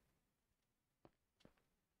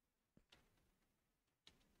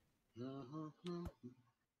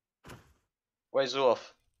 Wait, Zuof.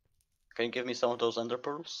 Can you give me some of those ender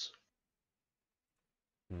pearls?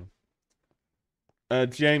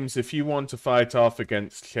 James, if you want to fight off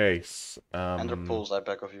against Chase, Ender pearls, I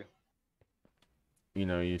beg of you. You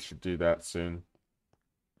know, you should do that soon.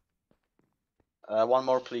 One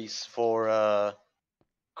more, please, for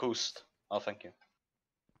Koost. Oh, thank you.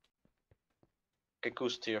 Okay,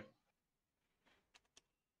 Koost here.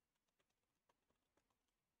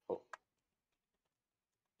 Oh.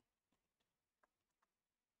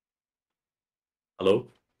 Hello?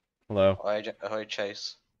 Hello. Hi,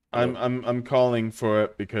 Chase. I'm calling for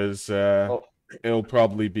it because it'll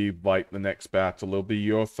probably be like the next battle. It'll be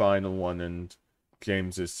your final one and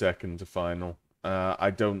James's second to final.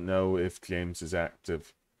 I don't know if James is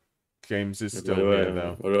active. James is still here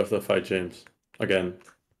though. Why do I have to fight James? Again.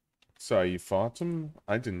 Sorry, you fought him?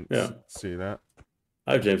 I didn't see that.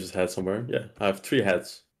 I have James's head somewhere. Yeah, I have 3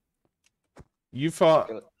 heads. You fought,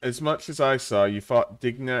 as much as I saw, you fought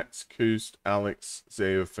Dignax, Koost, Alex,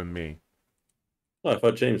 Zeuf, and me. Oh, I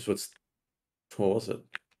fought James. What was it?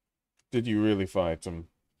 Did you really fight him?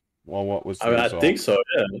 Well, what was the I result? think so,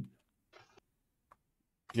 yeah.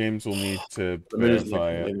 James will need to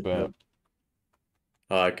verify it, but...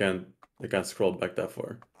 I can't scroll back that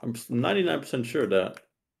far. I'm 99% sure that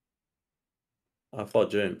I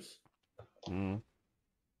fought James.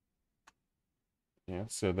 Yeah,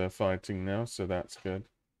 so they're fighting now, so that's good.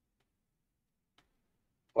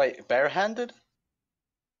 Wait, barehanded?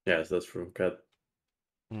 Yes, that's true. Cat.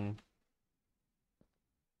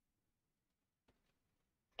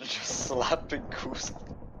 Just slapping Koost.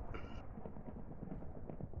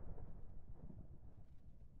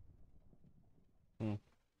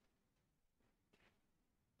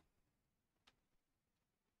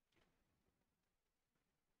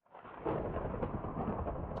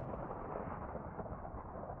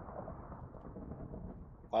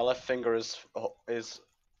 My left finger is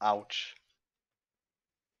ouch.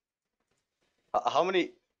 How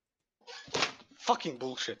many? Fucking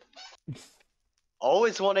bullshit.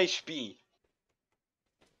 Always 1 HP.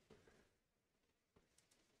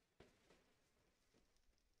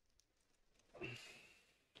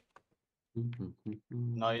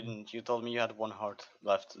 No, you didn't. You told me you had 1 heart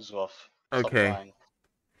left, Zuof. Stop Okay. lying.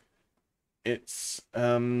 It's,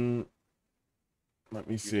 let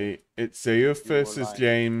me see. It's Zeuf versus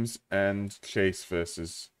James and Chase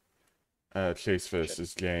versus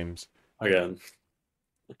James. Again.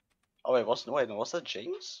 Oh wait, was that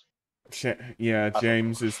James? Yeah,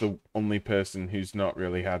 James is the only person who's not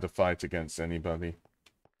really had a fight against anybody.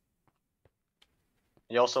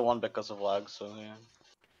 He also won because of lag, so yeah.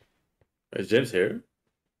 Is James here?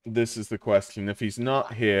 This is the question. If he's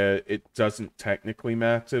not here, it doesn't technically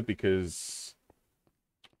matter because...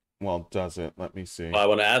 Well, does it? Let me see. Well, I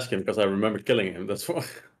want to ask him because I remember killing him, that's why.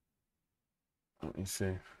 Let me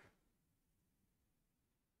see.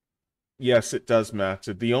 Yes, it does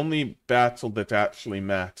matter. The only battle that actually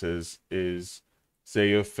matters is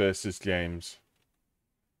Zeuf versus James.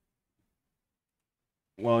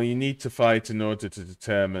 Well, you need to fight in order to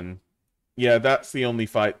determine. Yeah, that's the only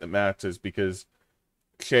fight that matters because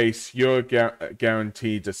Chase, you're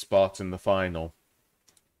guaranteed a spot in the final.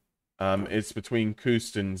 It's between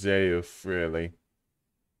Kust and Zeus, really.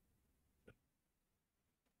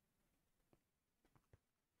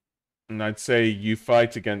 And I'd say you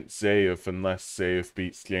fight against Zeus unless Zeus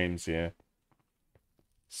beats James here.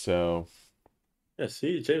 So. Yeah,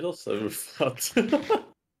 see, James also fought.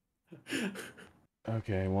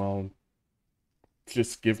 Okay, well,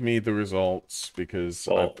 just give me the results because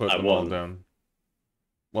I Well, put I them all won. down.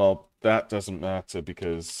 Well, that doesn't matter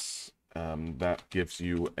because that gives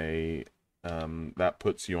you a that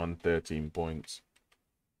puts you on 13 points.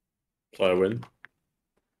 So I win.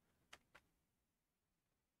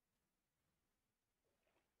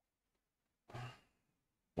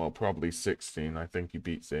 Well, probably 16. I think you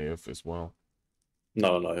beat Zeus as well.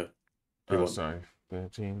 No. He won. Sorry,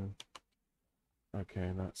 13.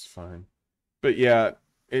 Okay, that's fine. But yeah,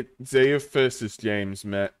 Zeus versus James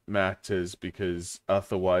matters because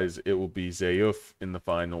otherwise it will be Zeus in the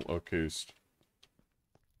final or Kust.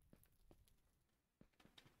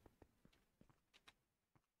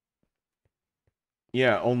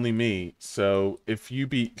 Yeah, only me. So if you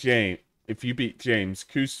beat James,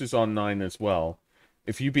 Kust is on 9 as well.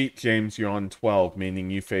 If you beat James, you're on 12, meaning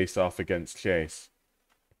you face off against Chase.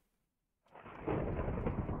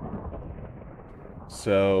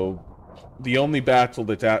 So the only battle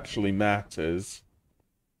that actually matters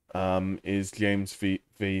is James v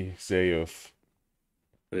Zeus.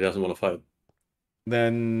 But he doesn't want to fight.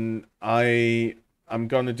 Then I'm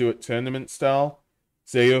gonna do it tournament style.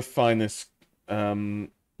 Zeus finest fine.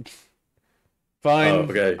 Oh,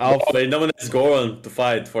 okay. Wait, no one has Goron to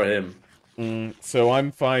fight for him. So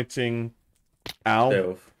I'm fighting Al.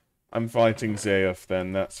 Zeus. I'm fighting Zeus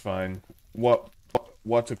then, that's fine. What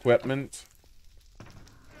equipment?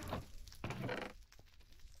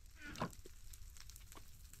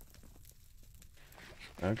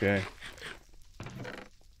 Okay.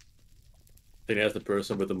 Then he has the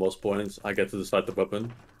person with the most points. I get to decide the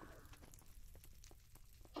weapon.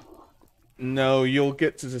 No, you'll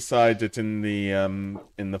get to decide it in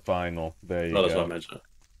the final. There you No, that's go. what I mentioned.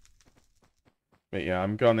 But yeah,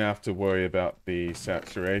 I'm gonna have to worry about the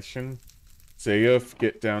saturation. Zeus,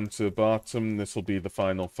 get down to the bottom. This will be the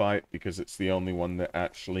final fight because it's the only one that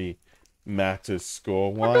actually matters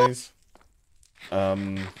score-wise.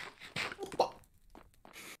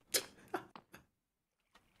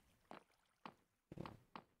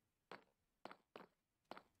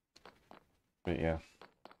 But yeah.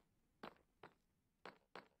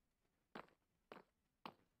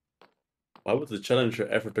 Why would the challenger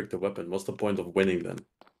ever pick the weapon? What's the point of winning then?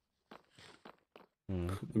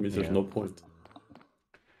 That means there's no point.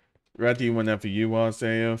 Ready whenever you are,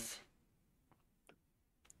 Zeus.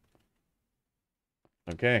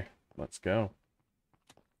 Okay, let's go.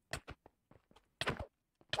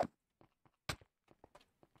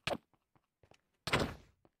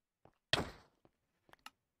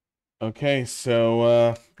 Okay,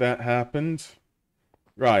 so that happened.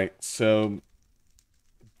 Right, so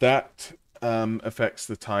that affects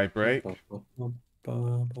the tie break.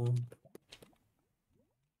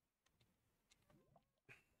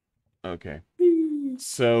 Okay.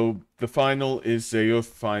 So the final is Zeus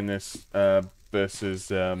Finest versus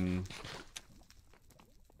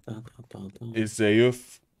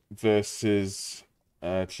Zeus versus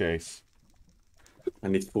Chase. I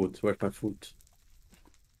need food. Where's my food?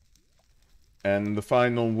 And the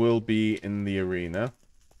final will be in the arena.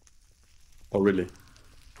 Oh, really?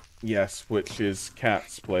 Yes, which is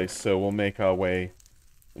Cat's place. So we'll make our way.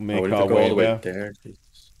 We need to go all the way there.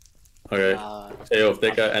 Jesus. Okay. Hey,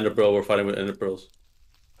 take a Ender Pearl. We're fighting with Ender Pearls.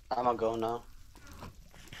 I'm gonna go now.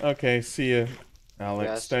 Okay, see you, Alex.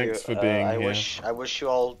 Yes, thanks for being here. I wish you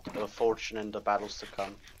all fortune in the battles to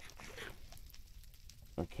come.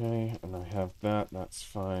 Okay, and I have that. That's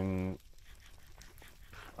fine.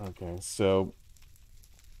 Okay, so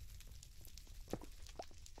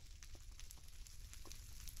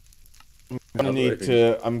I'm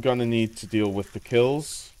gonna need to deal with the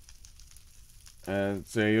kills.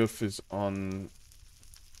 Zeus is on.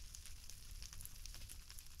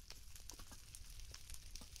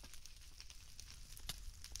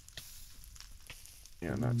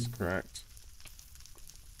 Yeah, that's correct.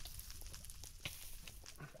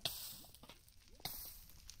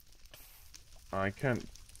 I can't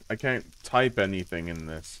type anything in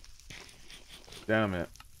this. Damn it.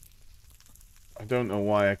 I don't know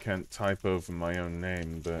why I can't type over my own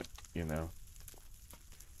name, but, you know.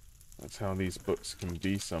 That's how these books can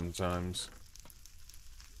be sometimes.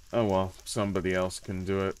 Oh well, somebody else can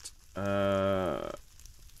do it.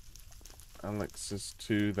 Alex is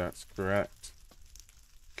 2, that's correct.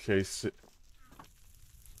 Chase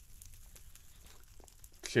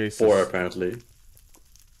 4 is... apparently.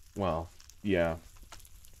 Well, yeah.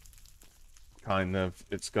 Kind of.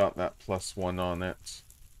 It's got that +1 on it.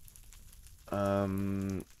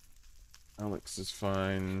 Alex is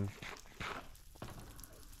fine.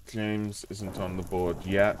 James isn't on the board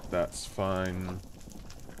yet, that's fine.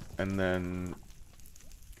 And then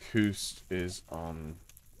Koost is on.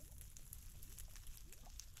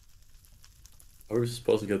 How are we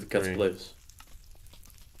supposed to get to Cat's 3. place?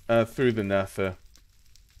 Through the nether.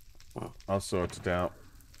 Wow. I'll sort it out.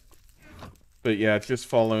 But yeah, just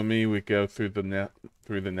follow me. We go through the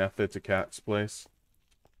nether to Cat's place.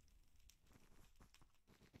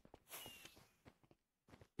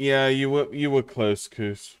 Yeah, you were close,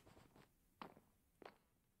 Koos.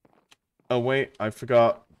 Oh wait, I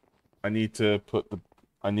forgot. I need to put the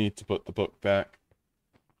book back.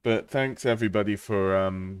 But thanks everybody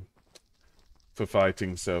for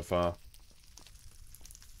fighting so far.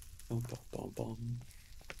 Bum, bum, bum.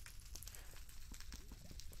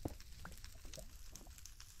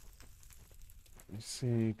 You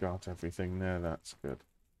see, got everything there, that's good.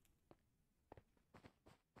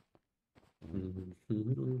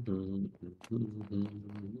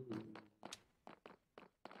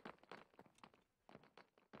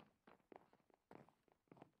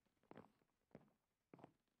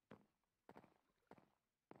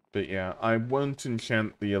 But yeah, I won't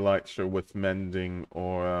enchant the elytra with mending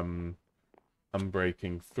or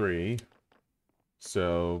unbreaking 3.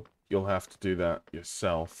 So you'll have to do that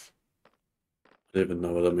yourself. I don't even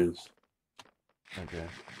know what that means. Okay.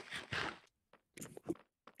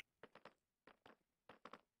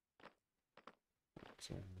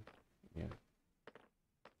 So, yeah.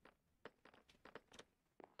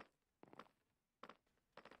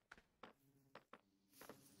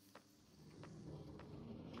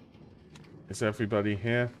 Is everybody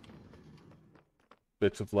here?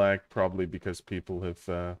 Bit of lag, probably because people have,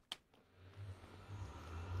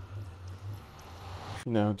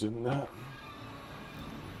 done that.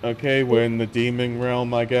 Okay, we're in the demon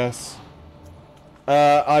realm, I guess.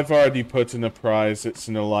 I've already put in a prize. It's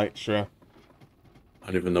an elytra. I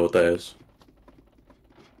don't even know what that is.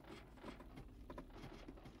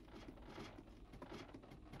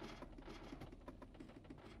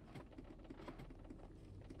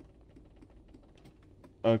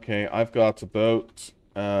 Okay, I've got a boat.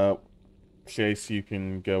 Chase, you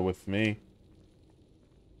can go with me.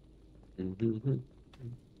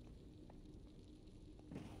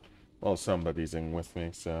 Well, somebody's in with me,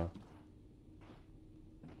 so...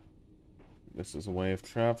 This is a way of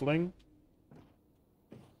traveling.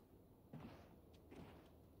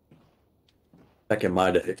 Back in my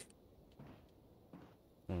day.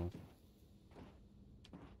 Hmm.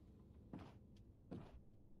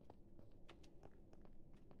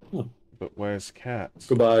 Hmm. But where's Cat?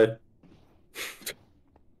 Goodbye.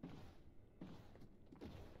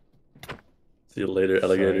 See you later,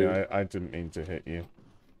 alligator. Sorry, I didn't mean to hit you.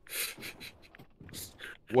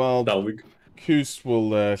 Well, Now we... Koos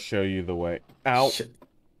will show you the way. Ow! Shit.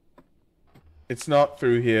 It's not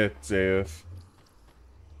through here, Zeus.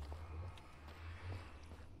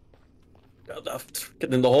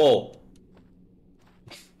 Get in the hole.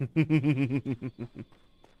 It's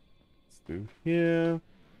through here.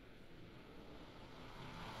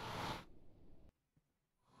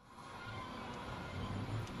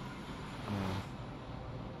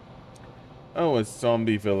 Oh, a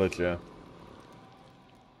zombie villager.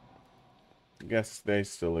 I guess they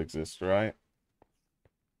still exist, right?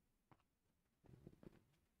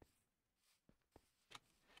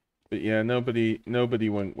 But yeah, nobody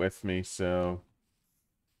went with me, so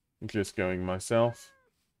I'm just going myself.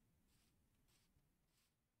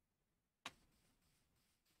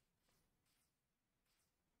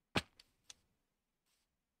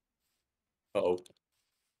 Uh-oh.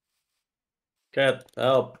 Cat,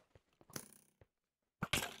 help.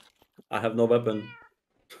 I have no weapon.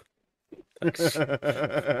 Thanks.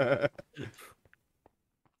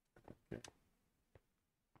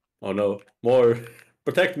 Oh no, more.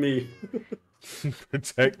 Protect me.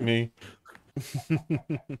 Protect me.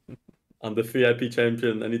 I'm the VIP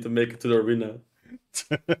champion. I need to make it to the arena.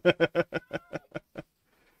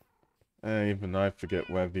 Even I forget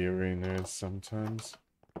where the arena is sometimes.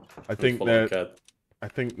 I Let's follow Cat.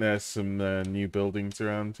 think there's some new buildings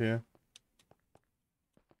around here.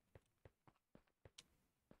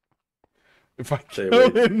 If I go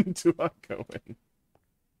in, do I go in?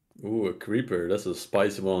 Ooh, a creeper. That's a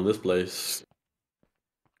spicy one in this place.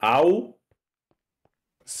 Ow!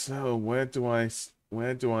 So where do I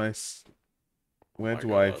Where my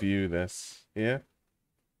do I God. view this? Here?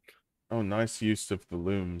 Oh, nice use of the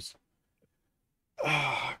looms.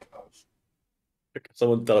 Ah, God. Can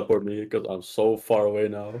someone teleport me? Because I'm so far away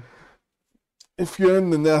now. If you're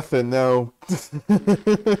in the nether, no.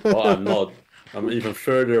 Oh, I'm not. I'm even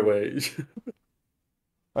further away.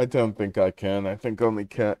 I don't think I can. I think only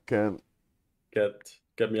Cat can.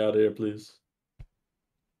 Get me out of here, please.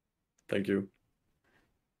 Thank you.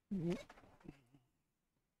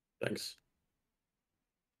 Thanks.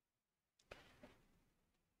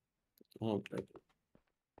 Oh,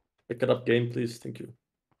 pick it up, game, please. Thank you.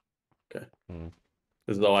 Okay.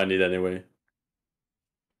 This is all I need anyway.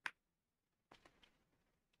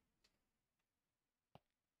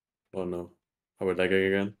 Oh no. Are we lagging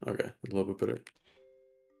again? Okay, a little bit better.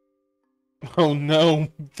 Oh no,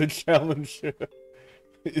 the challenger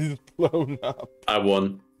is blown up. I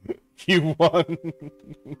won. You won.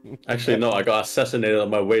 Actually, no, I got assassinated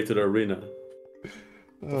on my way to the arena.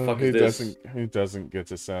 The Oh, fuck is this? Who doesn't get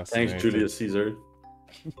Thanks, assassinated? Julius Caesar.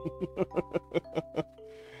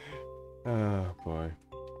 Oh boy.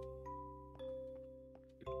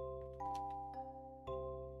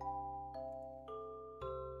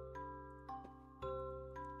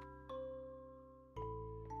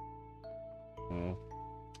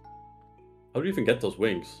 How do you even get those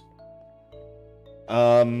wings?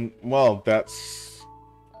 Well, that's...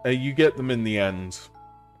 you get them in the end.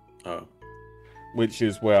 Oh. Which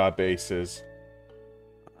is where our base is.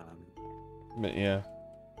 But yeah.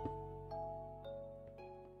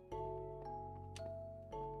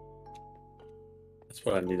 That's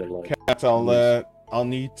what I need a lot. Cat, I'll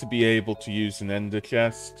need to be able to use an ender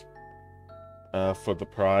chest. For the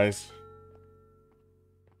prize.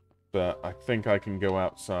 But I think I can go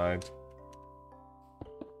outside.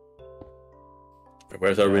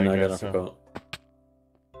 Where's our arena again? I so. forgot.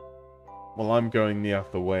 Well, I'm going the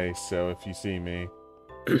other way, so if you see me...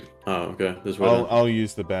 Oh, okay. This way. I'll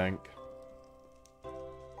use the bank.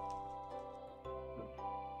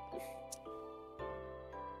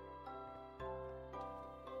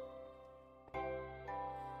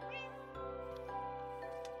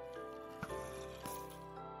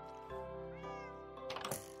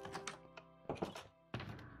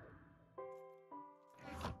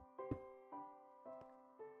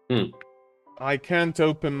 I can't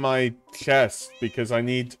open my chest because I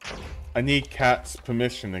need Cat's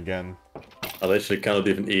permission again. I literally cannot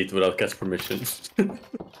even eat without Cat's permission.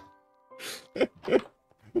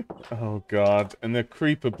 Oh god, and the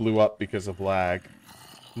creeper blew up because of lag.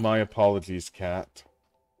 My apologies, Cat.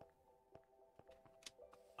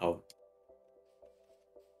 Oh.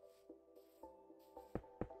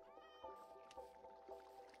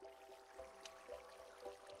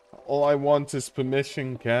 All I want is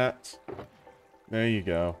permission, Cat. There you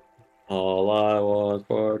go. All I want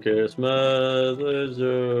for Christmas is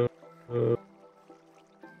you.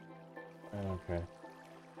 Okay.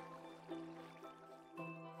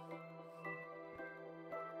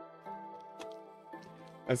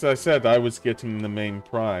 As I said, I was getting the main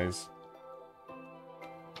prize.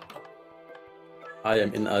 I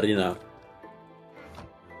am in arena.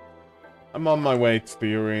 I'm on my way to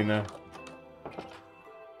the arena.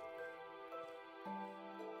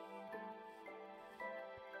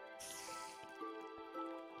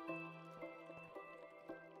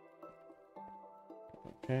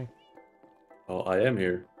 Okay. Oh, I am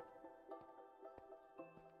here.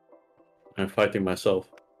 I'm fighting myself.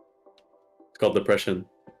 It's called depression.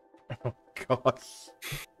 Oh gosh.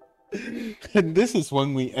 And this is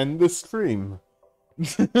when we end the stream.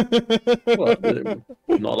 Well, I'm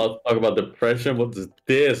not allowed to talk about depression. What is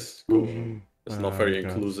this? It's not very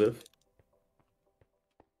inclusive.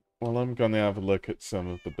 Well, I'm gonna have a look at some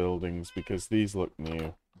of the buildings because these look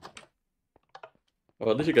new.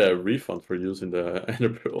 Well, at least you get a refund for using the ender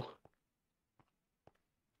pearl.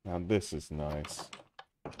 Now this is nice.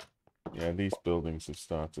 Yeah, these buildings have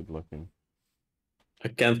started looking. I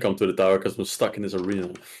can't come to the tower because I'm stuck in this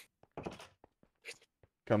arena.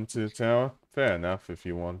 Come to the tower? Fair enough if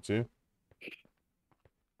you want to.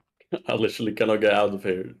 I literally cannot get out of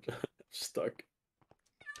here. I'm stuck.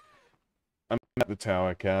 I'm at the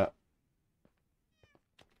tower, Cat.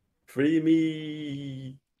 Free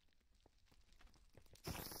me!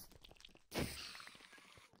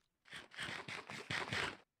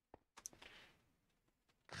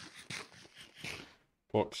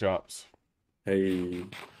 Pork chops. Hey.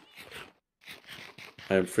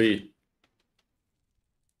 I am free.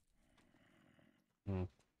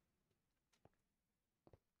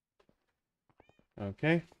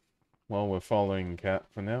 Okay. Well, we're following Cat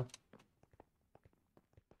for now.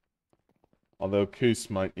 Although Koos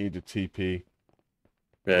might need a TP.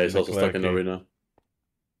 Yeah, he's also stuck in the arena.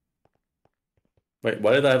 Wait,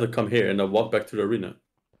 why did I have to come here and then walk back to the arena?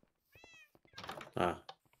 Ah.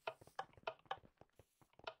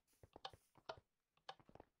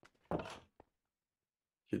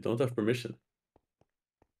 You don't have permission.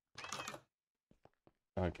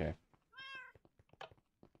 Okay.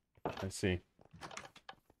 I see.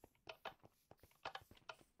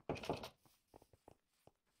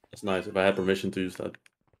 That's nice if I had permission to use that.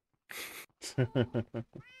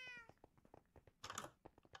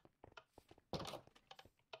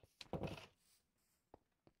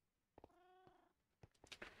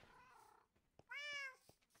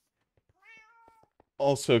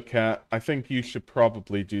 Also, Kat, I think you should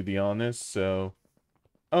probably do the honors, so...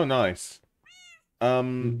 Oh, nice.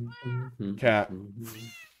 Kat,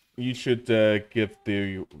 you should give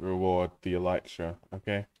the reward the elytra,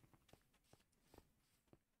 okay?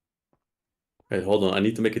 Wait, hold on. I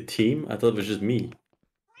need to make a team? I thought it was just me.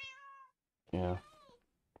 Yeah.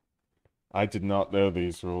 I did not know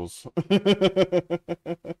these rules.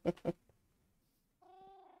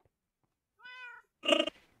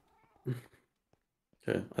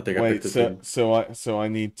 Okay, I think I Wait, picked the team. so I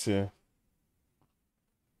need to...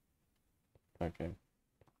 Okay.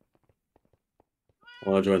 I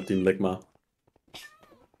want to join Team Ligma.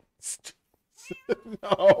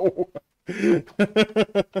 No.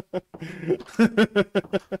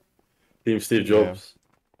 Team Steve Yeah. Jobs.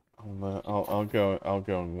 I'll go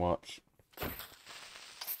and watch.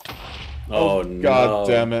 Oh, God no.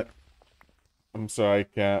 damn it. I'm sorry,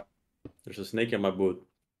 Cat. There's a snake in my boot.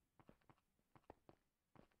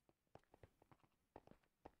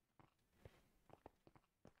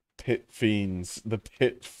 Pit fiends. The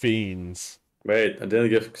pit fiends. Wait, I didn't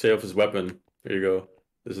give Xeof his weapon. Here you go.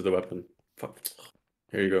 This is the weapon. Fuck.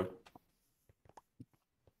 Here you go.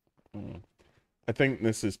 I think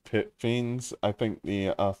this is pit fiends. I think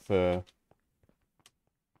the other...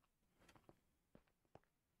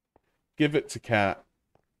 Give it to Cat.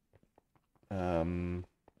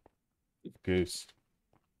 Goose.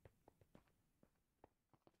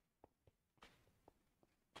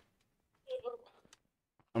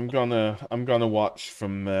 I'm gonna watch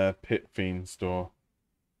from Pit Fiend's door.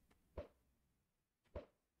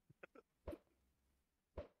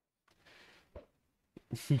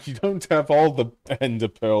 You don't have all the ender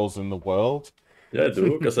pearls in the world. Yeah, I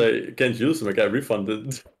do, because I can't use them. I get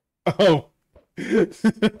refunded. Oh. I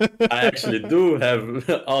actually do have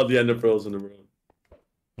all the ender pearls in the world.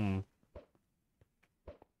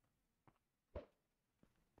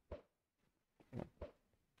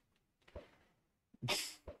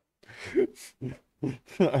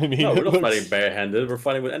 I mean, No, we're not looks... fighting barehanded. We're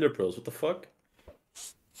fighting with ender pearls. What the fuck?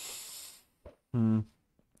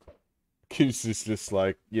 Goose is just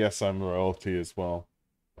like, yes, I'm royalty as well.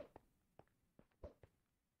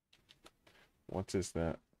 What is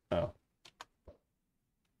that? Oh.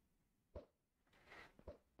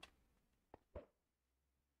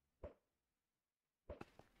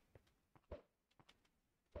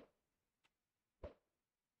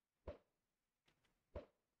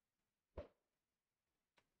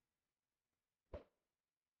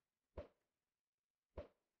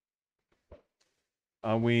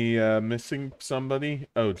 Are we missing somebody?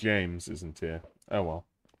 Oh, James isn't here. Oh well.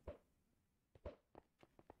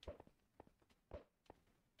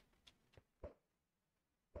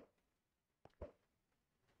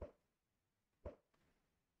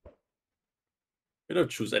 We don't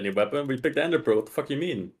choose any weapon. We pick the ender pearl. What the fuck you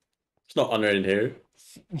mean? There's no honor in here.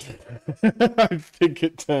 I think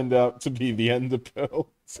it turned out to be the ender pearl.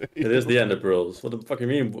 It is the ender pearls. What the fuck you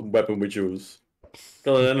mean weapon we choose?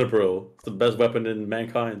 Call it ender pearl. It's the best weapon in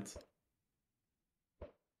mankind.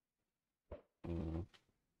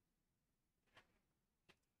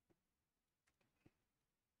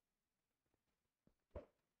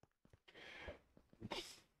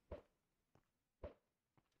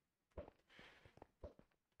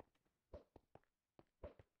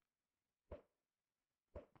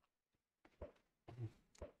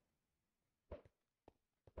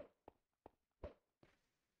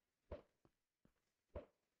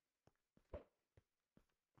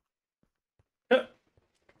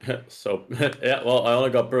 So, yeah, well, I only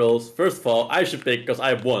got pearls. First of all, I should pick because I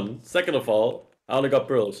have one. Second of all, I only got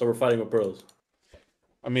pearls, so we're fighting with pearls.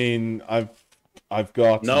 I mean, I've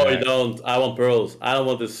got... No, you don't. I want pearls. I don't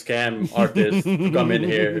want this scam artist to come in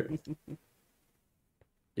here.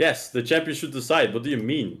 Yes, the champion should decide. What do you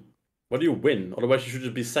mean? What do you win? Otherwise, you should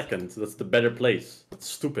just be second. That's the better place. That's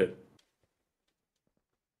stupid.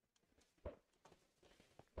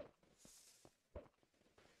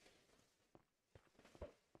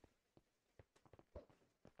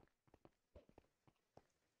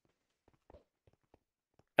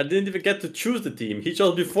 I didn't even get to choose the team. He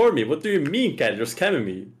chose before me. What do you mean, cat? You're scamming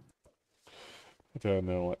me. I don't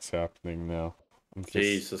know what's happening now. I'm just...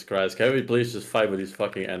 Jesus Christ. Can we please just fight with these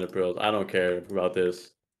fucking ender pearls? I don't care about this.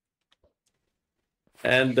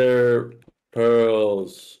 Ender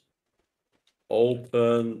pearls.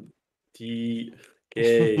 Open the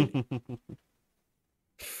gate.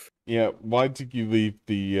 Yeah, why did you leave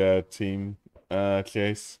the team,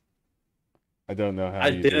 Chase? I don't know how I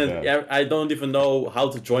you do didn't. that. I don't even know how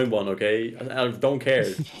to join one. Okay, I don't care.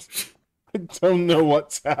 I don't know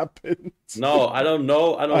what's happened. No, I don't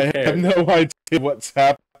know. I don't I care. have no idea what's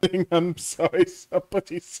happening. I'm sorry.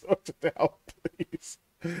 Somebody sort it out, please.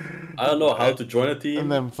 I don't know how to join a team. And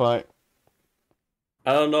then fight.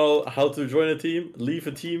 I don't know how to join a team. Leave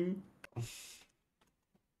a team.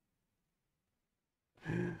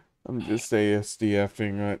 I'm just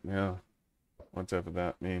ASDFing right now. Whatever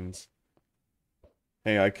that means.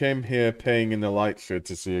 Hey, I came here paying an elytra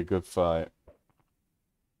to see a good fight.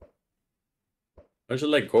 I should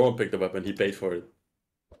let Goron pick the weapon. He paid for it.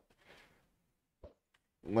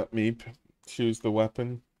 Let me choose the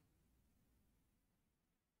weapon.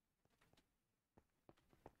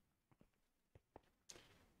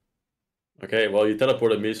 Okay, well, you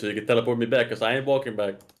teleported me, so you can teleport me back, because I ain't walking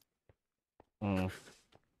back.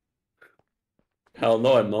 Hell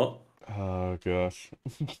no, I'm not. Oh, gosh.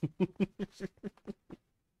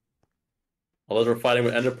 Unless we're fighting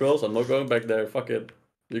with ender pearls, I'm not going back there. Fuck it.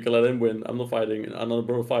 You can let him win. I'm not fighting. I'm not a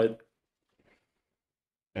bro fight.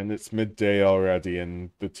 And it's midday already,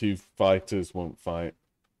 and the two fighters won't fight.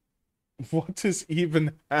 What is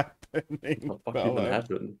even happening? What the fuck even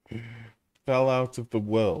happened? Fell out of the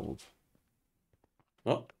world.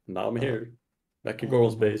 Oh, now I'm here. Back in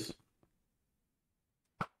Goron's base.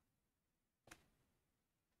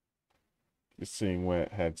 Just seeing where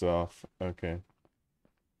it heads off. Okay.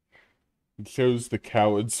 It shows the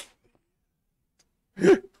cowards.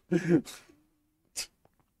 Okay,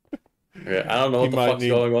 I don't know what the fuck's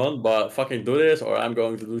going on, but fucking do this or I'm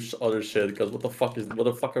going to do other shit, because what the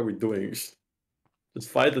fuck are we doing? Just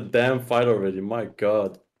fight the damn fight already, my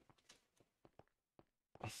god.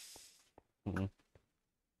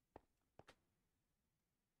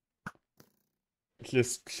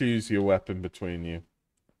 Just choose your weapon between you.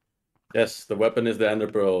 Yes, the weapon is the ender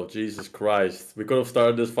pearl. Jesus Christ. We could have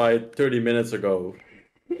started this fight 30 minutes ago.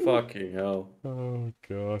 Fucking hell. Oh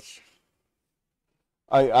gosh.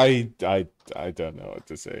 I don't know what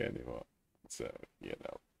to say anymore. So, you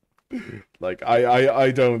know. Like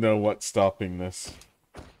I don't know what's stopping this.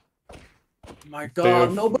 My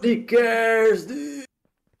god, nobody cares, dude.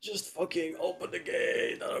 Just fucking open the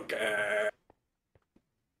gate. I don't care.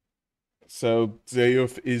 So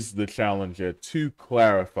Zayuf is the challenger. To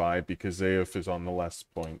clarify, because Zayuf is on the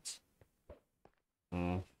last point.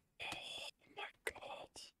 Oh my god.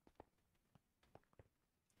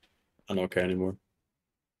 I don't care anymore.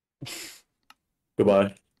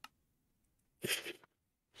 Goodbye.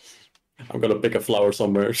 I'm gonna pick a flower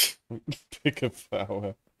somewhere. Pick a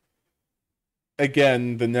flower.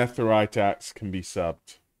 Again, the netherite axe can be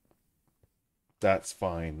subbed. That's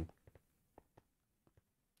fine.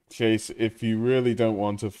 Chase, if you really don't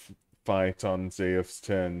want to fight on Zayuf's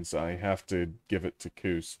turns, I have to give it to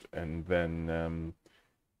Koost, and then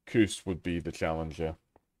Koost would be the challenger.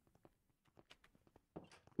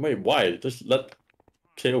 Wait, why? Just let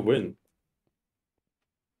KO win.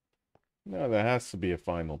 No, there has to be a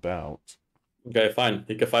final bout. Okay, fine.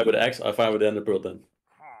 He can fight with X, I fight with the ender pearl then.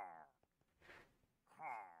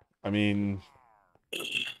 I mean,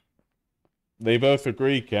 they both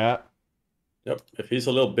agree, Cat. Yep, if he's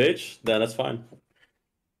a little bitch, then that's fine.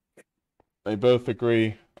 They both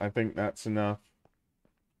agree. I think that's enough.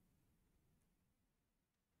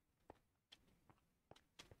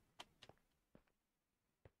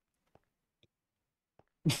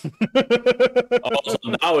 Oh, so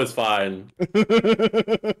now it's fine.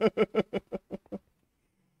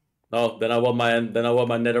 No, then I want my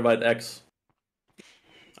netherite X.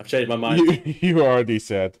 I've changed my mind. You already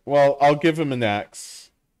said. Well, I'll give him an axe.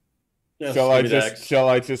 Yes, Shall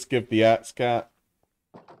I just give the axe, Cat?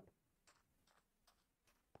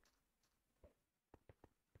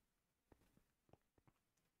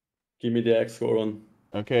 Give me the X, Goron.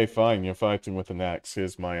 Okay, fine. You're fighting with an axe.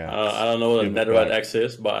 Here's my axe. I don't know what a netherite X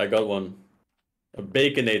is, but I got one. A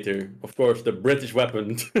Baconator, of course, the British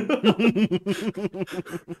weapon.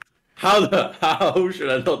 How should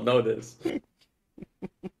I not know this?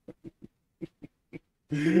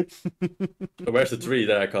 So where's the tree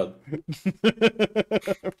that I cut?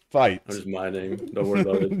 Fight. I'm just mining. Don't worry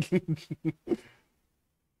about it.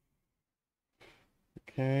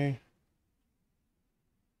 Okay.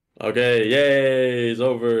 Okay, yay, it's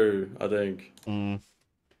over, I think.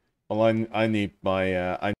 Well, I need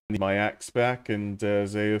my axe back, and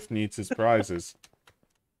Zeus needs his prizes.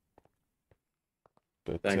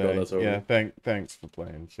 But Thank God that's yeah, over. thanks for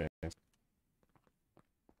playing, Chase.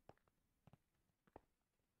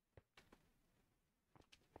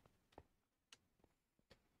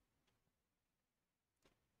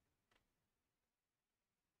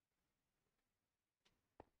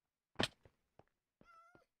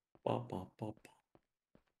 Ba, ba, ba, ba.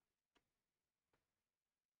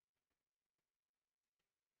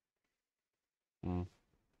 Mm.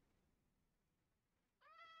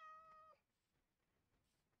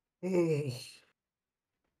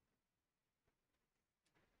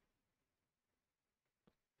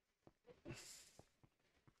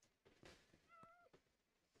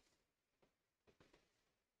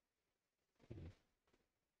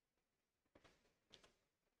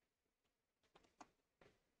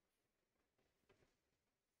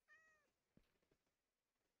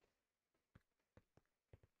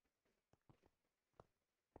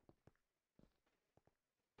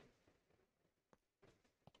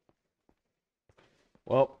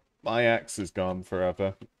 Well, my axe is gone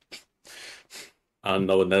forever. I don't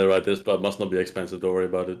know what netherite is, but it must not be expensive, don't worry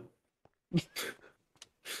about it.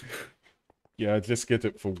 Yeah, just get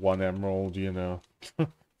it for 1 emerald, you know.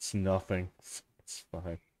 It's nothing. It's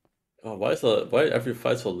fine. Oh, why every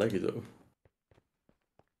fight so laggy though?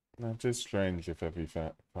 That is strange if every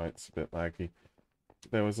fight's a bit laggy.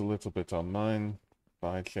 There was a little bit on mine.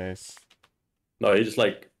 Bye, Chase. No, he just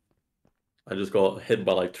like I just got hit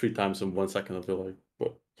by like 3 times in 1 second. I feel like,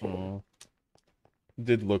 what? Oh,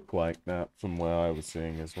 did look like that from where I was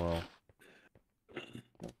seeing as well.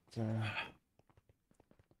 But,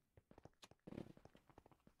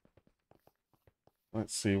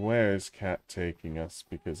 let's see, where is Cat taking us?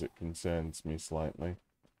 Because it concerns me slightly.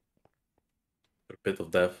 A bit of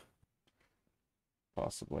death.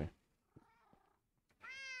 Possibly.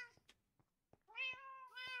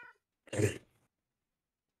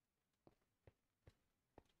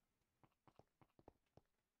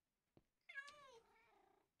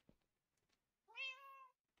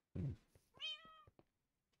 Hmm.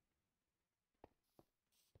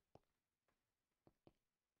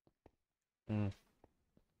 Hmm.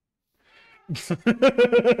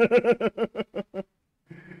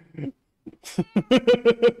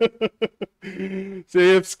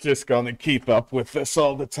 Zip's just gonna keep up with this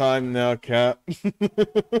all the time now, Cat.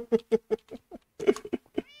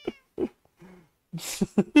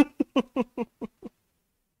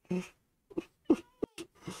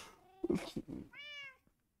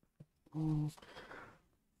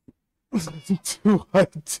 Do I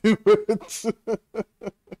do it?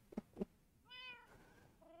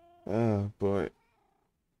 Oh boy.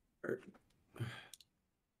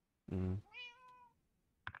 Mm.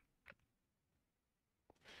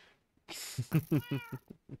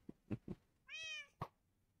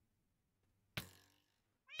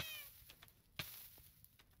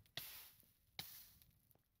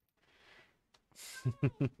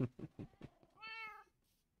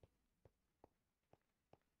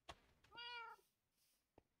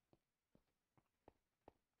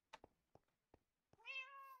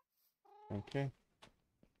 Okay.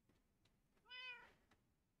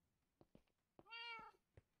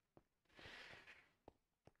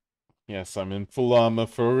 Yes, I'm in full armor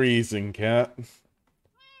for a reason, Cat.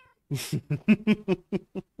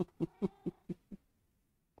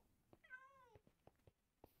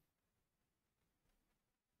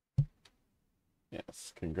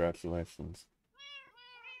 Yes, congratulations.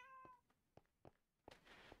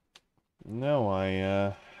 No,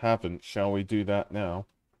 I haven't. Shall we do that now?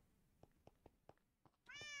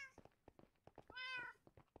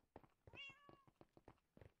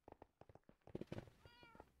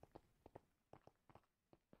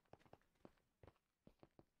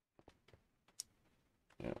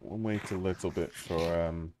 Yeah, we'll wait a little bit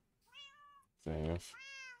for Zeus.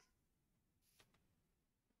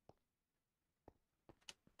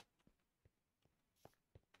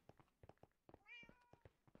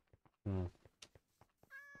 Hmm.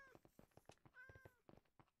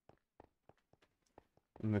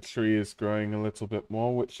 And the tree is growing a little bit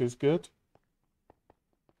more, which is good.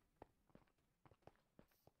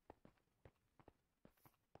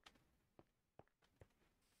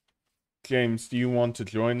 James, do you want to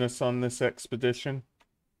join us on this expedition?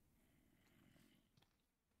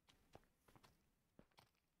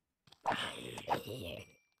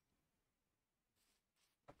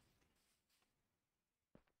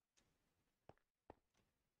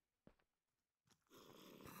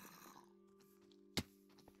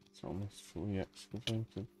 It's almost fully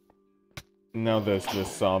excavated. Now there's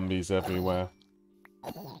just zombies everywhere.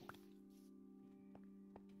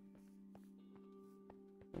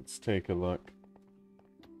 Let's take a look.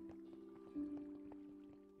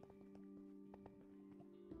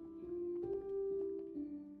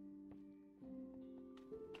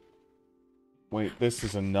 Wait, this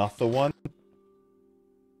is another one?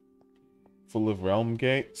 Full of realm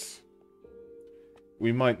gates?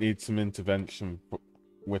 We might need some intervention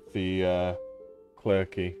with the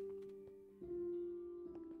clerky.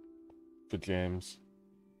 For James.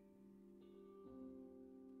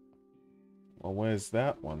 Well, where's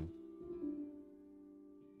that one?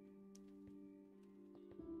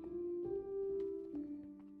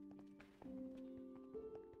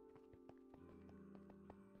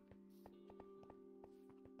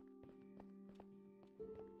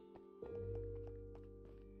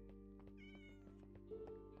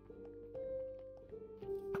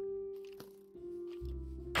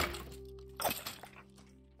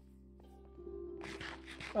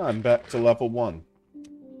 I'm back to level 1.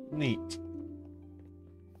 Neat.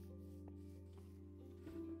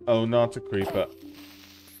 Oh, not a creeper.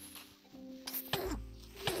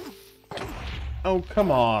 Oh,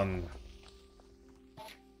 come on.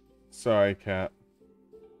 Sorry, cat.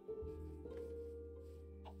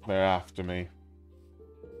 They're after me.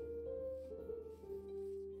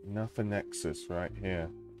 Another nexus right here.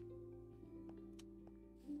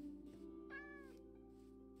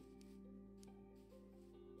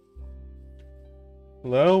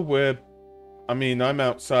 Hello, I'm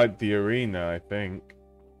outside the arena, I think.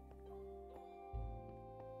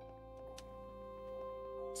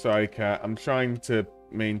 Sorry, cat. I'm trying to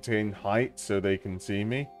maintain height so they can see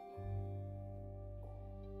me.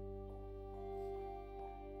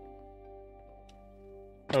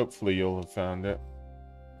 Hopefully you'll have found it.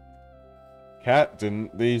 Cat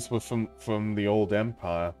didn't. These were from the old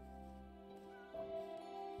empire.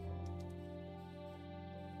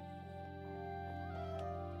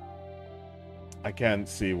 I can't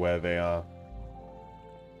see where they are.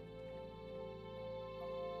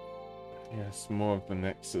 Yes, more of the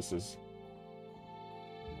nexuses.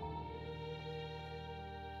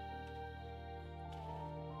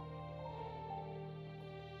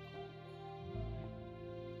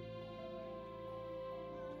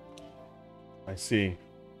 I see.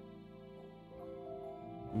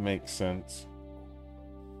 Makes sense.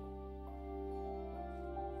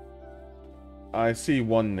 I see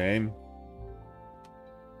one name.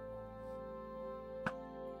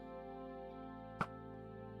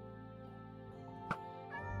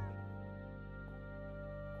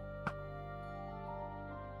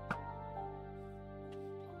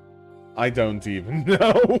 I don't even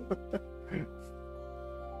know.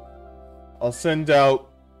 I'll send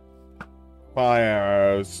out fire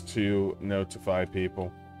arrows to notify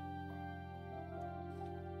people.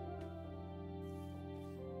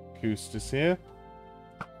 Koost is here.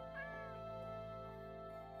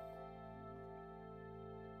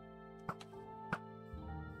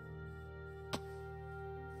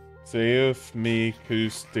 Zeus, me,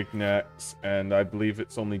 Koost, Dignax, and I believe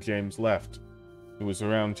it's only James left. He was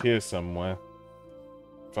around here somewhere,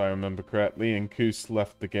 if I remember correctly, and Koost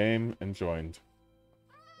left the game and joined.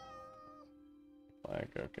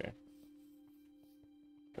 Like, okay.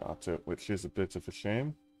 Got it, which is a bit of a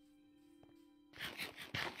shame.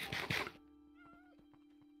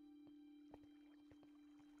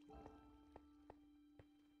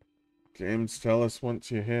 James, tell us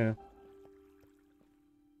once you're here.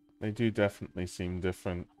 They do definitely seem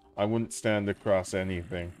different. I wouldn't stand across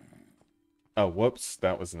anything. Oh, whoops,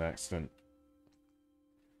 that was an accident.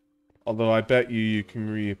 Although I bet you can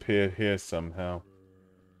reappear here somehow.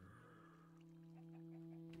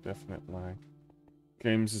 Definite lag.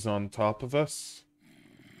 James is on top of us.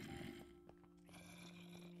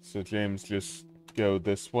 So James, just go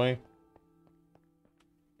this way.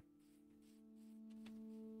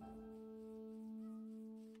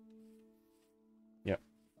 Yep.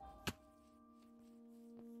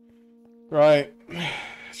 Right.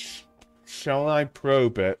 Shall I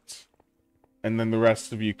probe it? And then the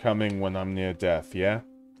rest of you coming when I'm near death, yeah?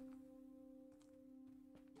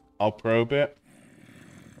 I'll probe it.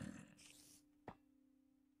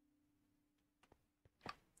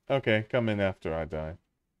 Okay, come in after I die.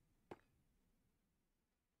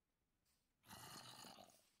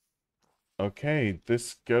 Okay,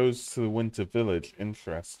 this goes to the Winter Village.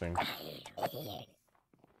 Interesting.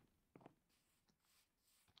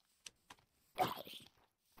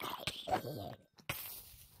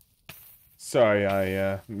 Sorry,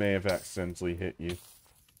 I may have accidentally hit you.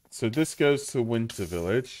 So this goes to Winter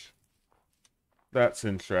Village. That's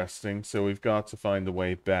interesting. So we've got to find a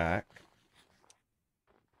way back.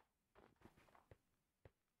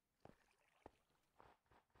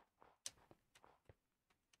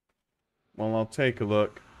 well, I'll take a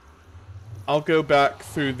look. I'll go back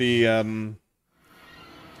through the,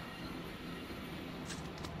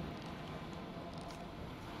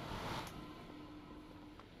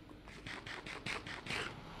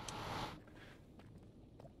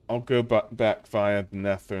 I'll go back via the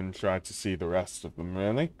Nether and try to see the rest of them,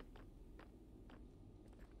 really.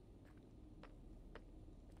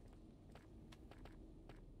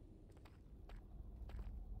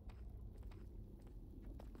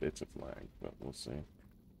 Bit of lag, but we'll see.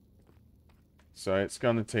 So it's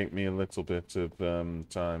gonna take me a little bit of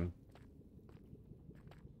time.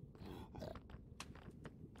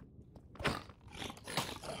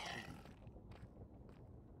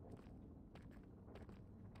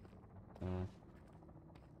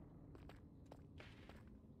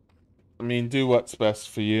 I mean, do what's best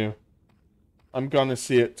for you. I'm gonna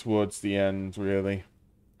see it towards the end, really.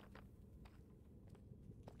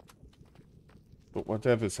 But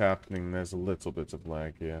whatever's happening, there's a little bit of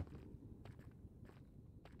lag here.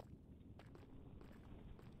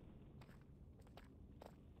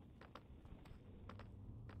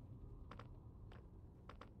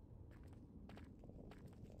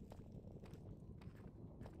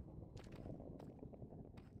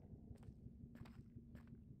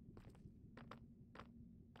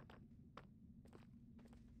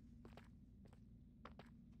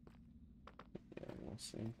 Yeah, we'll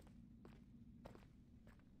see.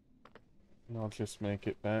 And I'll just make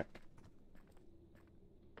it back.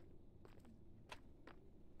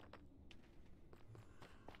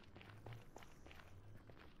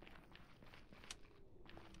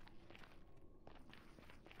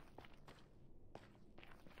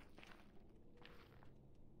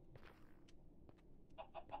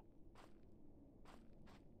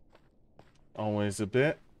 Always a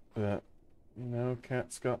bit, but, you know,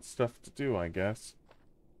 cat's got stuff to do, I guess.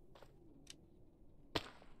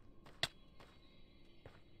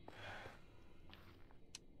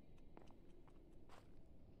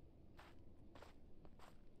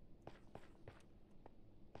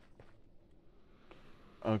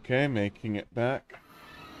 Okay, making it back.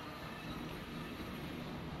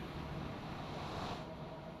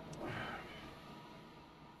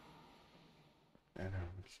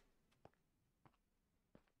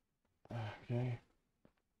 Okay.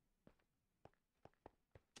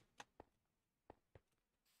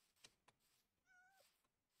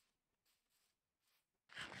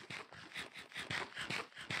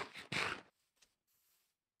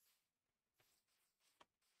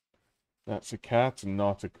 That's a cat and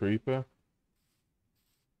not a creeper.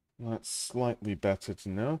 That's slightly better to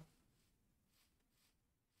know.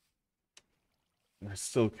 I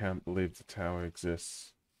still can't believe the tower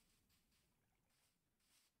exists.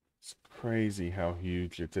 It's crazy how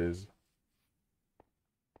huge it is.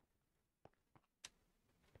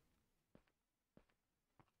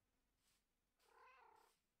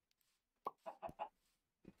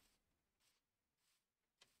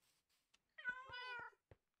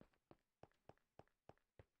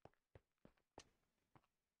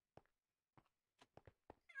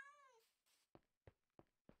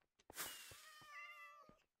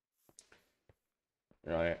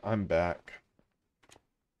 Right, I'm back.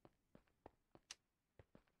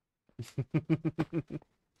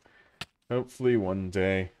 Hopefully one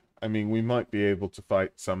day. I mean, we might be able to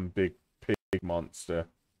fight some big pig monster.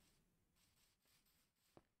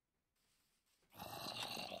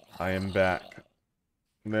 I am back.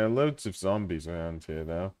 There are loads of zombies around here,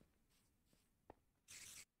 though.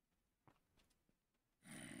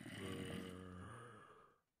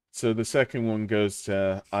 So the second one goes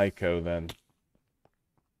to Ico, then.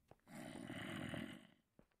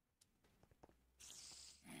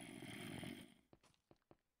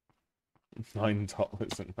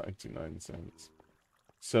 $9.99.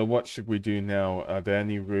 So what should we do now? Are there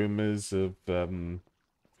any rumors of the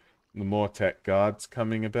Mortec guards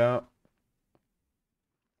coming about?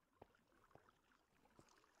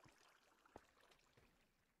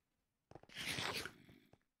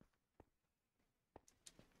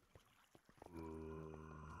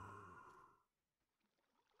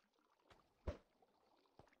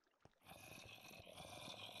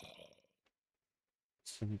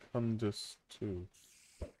 Secundus 2.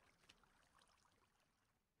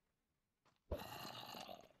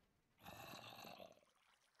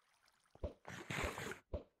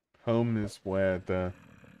 Home is where the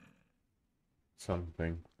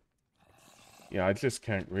something. Yeah, I just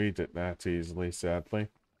can't read it that easily, sadly.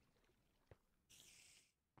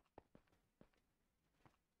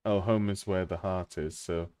 Oh, home is where the heart is,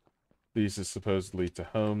 so these are supposedly to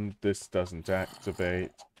home. This doesn't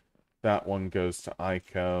activate. That one goes to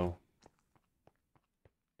Ico.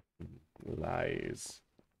 Lies.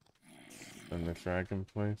 And the dragon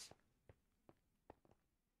place.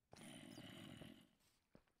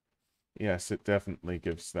 Yes, it definitely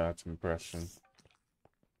gives that impression.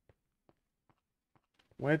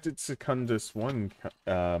 Where did Secundus 1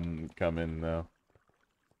 come in, though?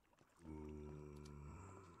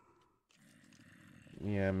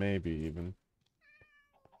 Yeah, maybe even.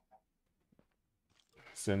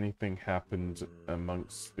 Has anything happened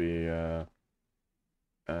amongst the,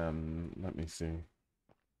 let me see.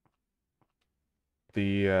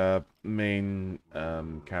 The, main,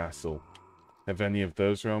 castle. Have any of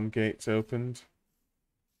those realm gates opened?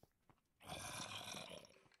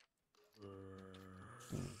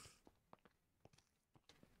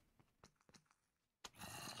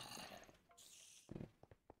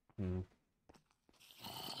 Hmm.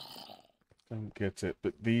 Don't get it,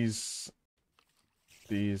 but these,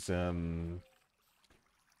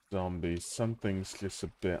 zombies, something's just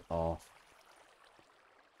a bit off.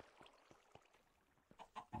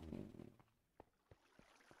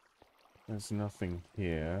 There's nothing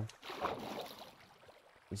here.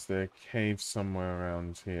 Is there a cave somewhere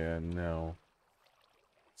around here? No.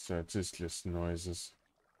 So it is just noises.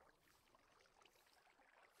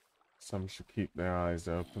 Some should keep their eyes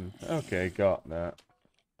open. Okay, got that.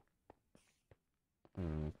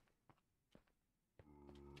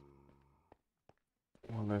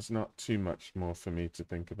 Well, there's not too much more for me to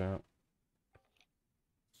think about.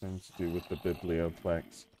 Something to do with the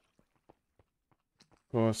biblioplex.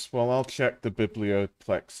 Of course, well, I'll check the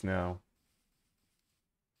biblioplex now.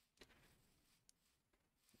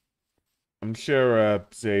 I'm sure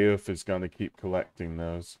Zayuf is going to keep collecting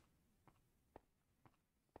those.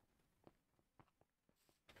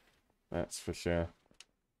 That's for sure.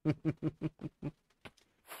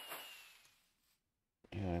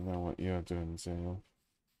 Yeah, I know what you're doing, Zayuf.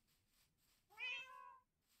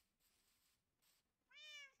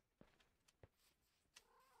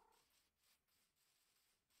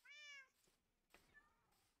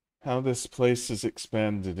 How this place has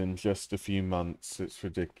expanded in just a few months, it's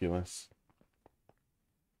ridiculous.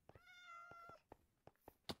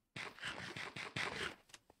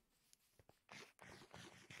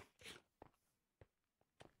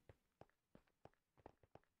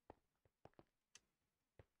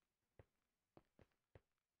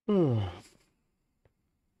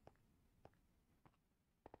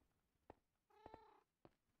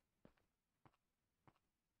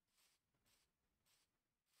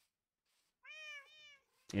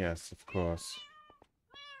 Yes, of course.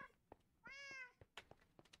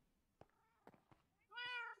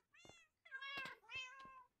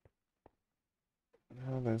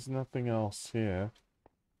 No, there's nothing else here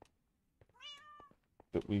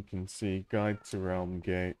that we can see. Guide to Realm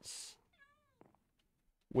Gates.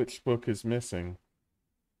 Which book is missing?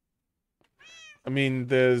 I mean,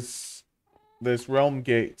 there's Realm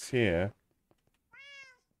Gates here.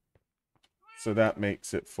 So that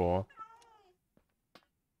makes it 4.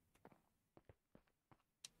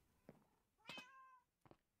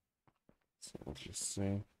 So we'll just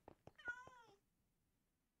see.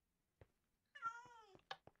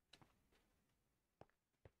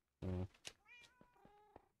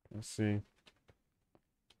 Let's see.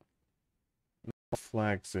 No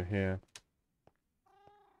flags are here.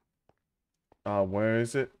 Where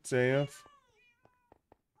is it, Zayuf?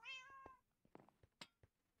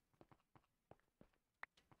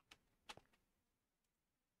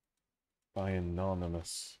 By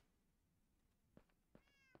Anonymous.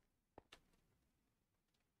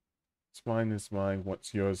 What's mine is mine,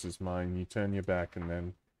 what's yours is mine. You turn your back and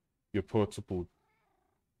then your portable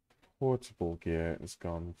gear is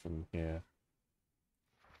gone from here.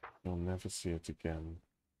 You'll never see it again.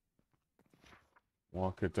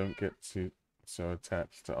 Walker, don't get so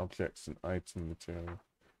attached to objects and item material.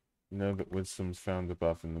 You know that wisdom's found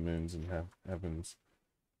above in the moons and heavens.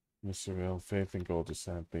 Mr. Real, faith in gold is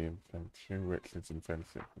sadly infant. True riches and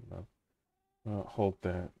friendship and love. Well, hold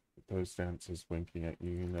that. Those dancers winking at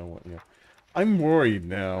you, you know what you're... I'm worried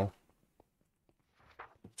now.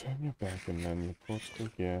 Turn your back and then your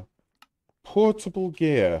portable gear. Portable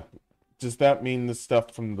gear. Does that mean the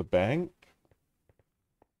stuff from the bank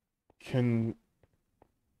can...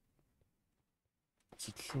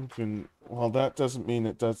 To children... Well, that doesn't mean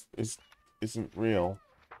it isn't real.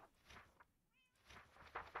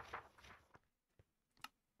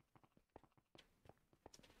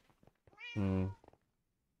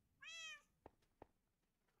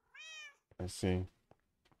 I see.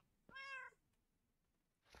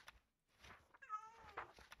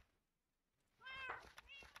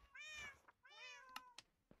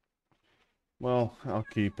 Well, I'll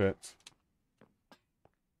keep it.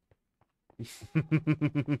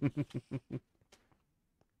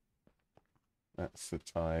 That's the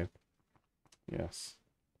tide. Yes.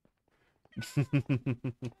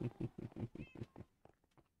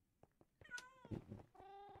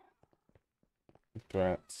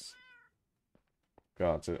 Threats.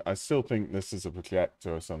 God, I still think this is a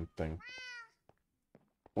projector or something.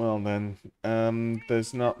 Well then,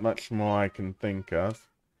 there's not much more I can think of.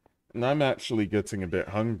 And I'm actually getting a bit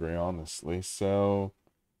hungry, honestly, so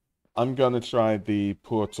I'm gonna try the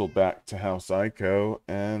portal back to House Ico,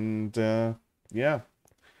 and yeah,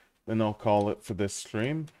 then I'll call it for this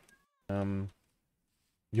stream.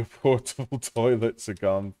 Your portable toilets are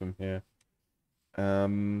gone from here.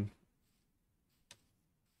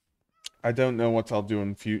 I don't know what I'll do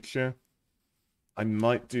in future. I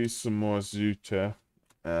might do some more Zuta,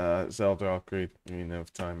 Zelda Ocarina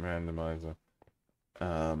of Time randomizer,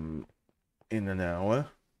 in an hour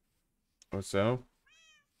or so.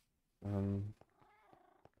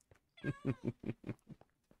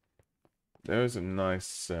 There's a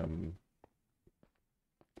nice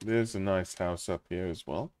house up here as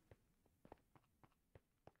well.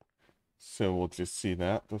 So we'll just see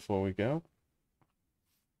that before we go.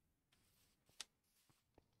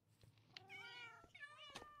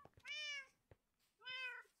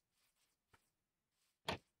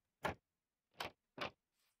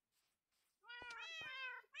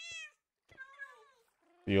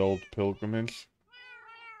 The old pilgrimage.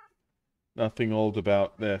 Nothing old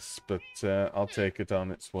about this, but I'll take it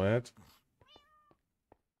on its word.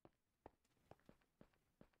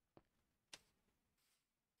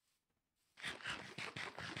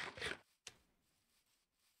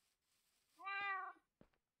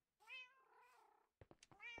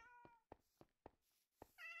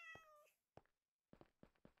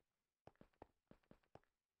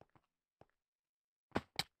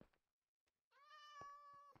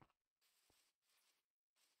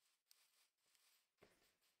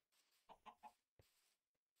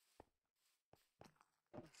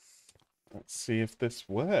 Let's see if this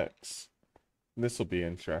works. This will be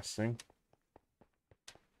interesting.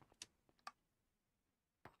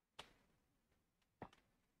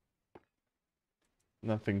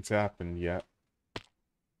 Nothing's happened yet.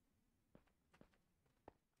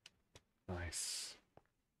 Nice.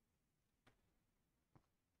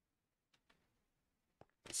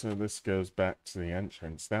 So this goes back to the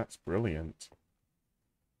entrance. That's brilliant.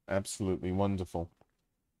 Absolutely wonderful.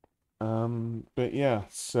 But yeah,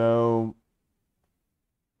 so...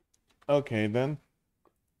 Okay, then.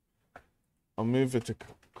 I'll move it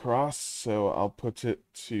across, so I'll put it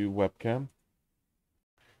to webcam.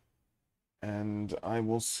 And I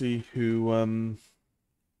will see who,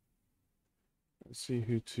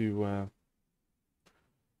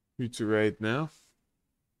 who to raid now.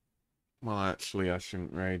 Well, actually, I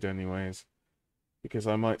shouldn't raid anyways, because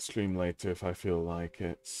I might stream later if I feel like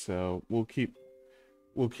it. So we'll keep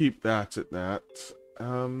that at that.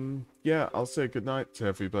 Yeah, I'll say goodnight to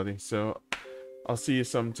everybody. So I'll see you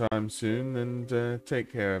sometime soon, and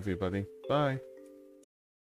take care, everybody. Bye.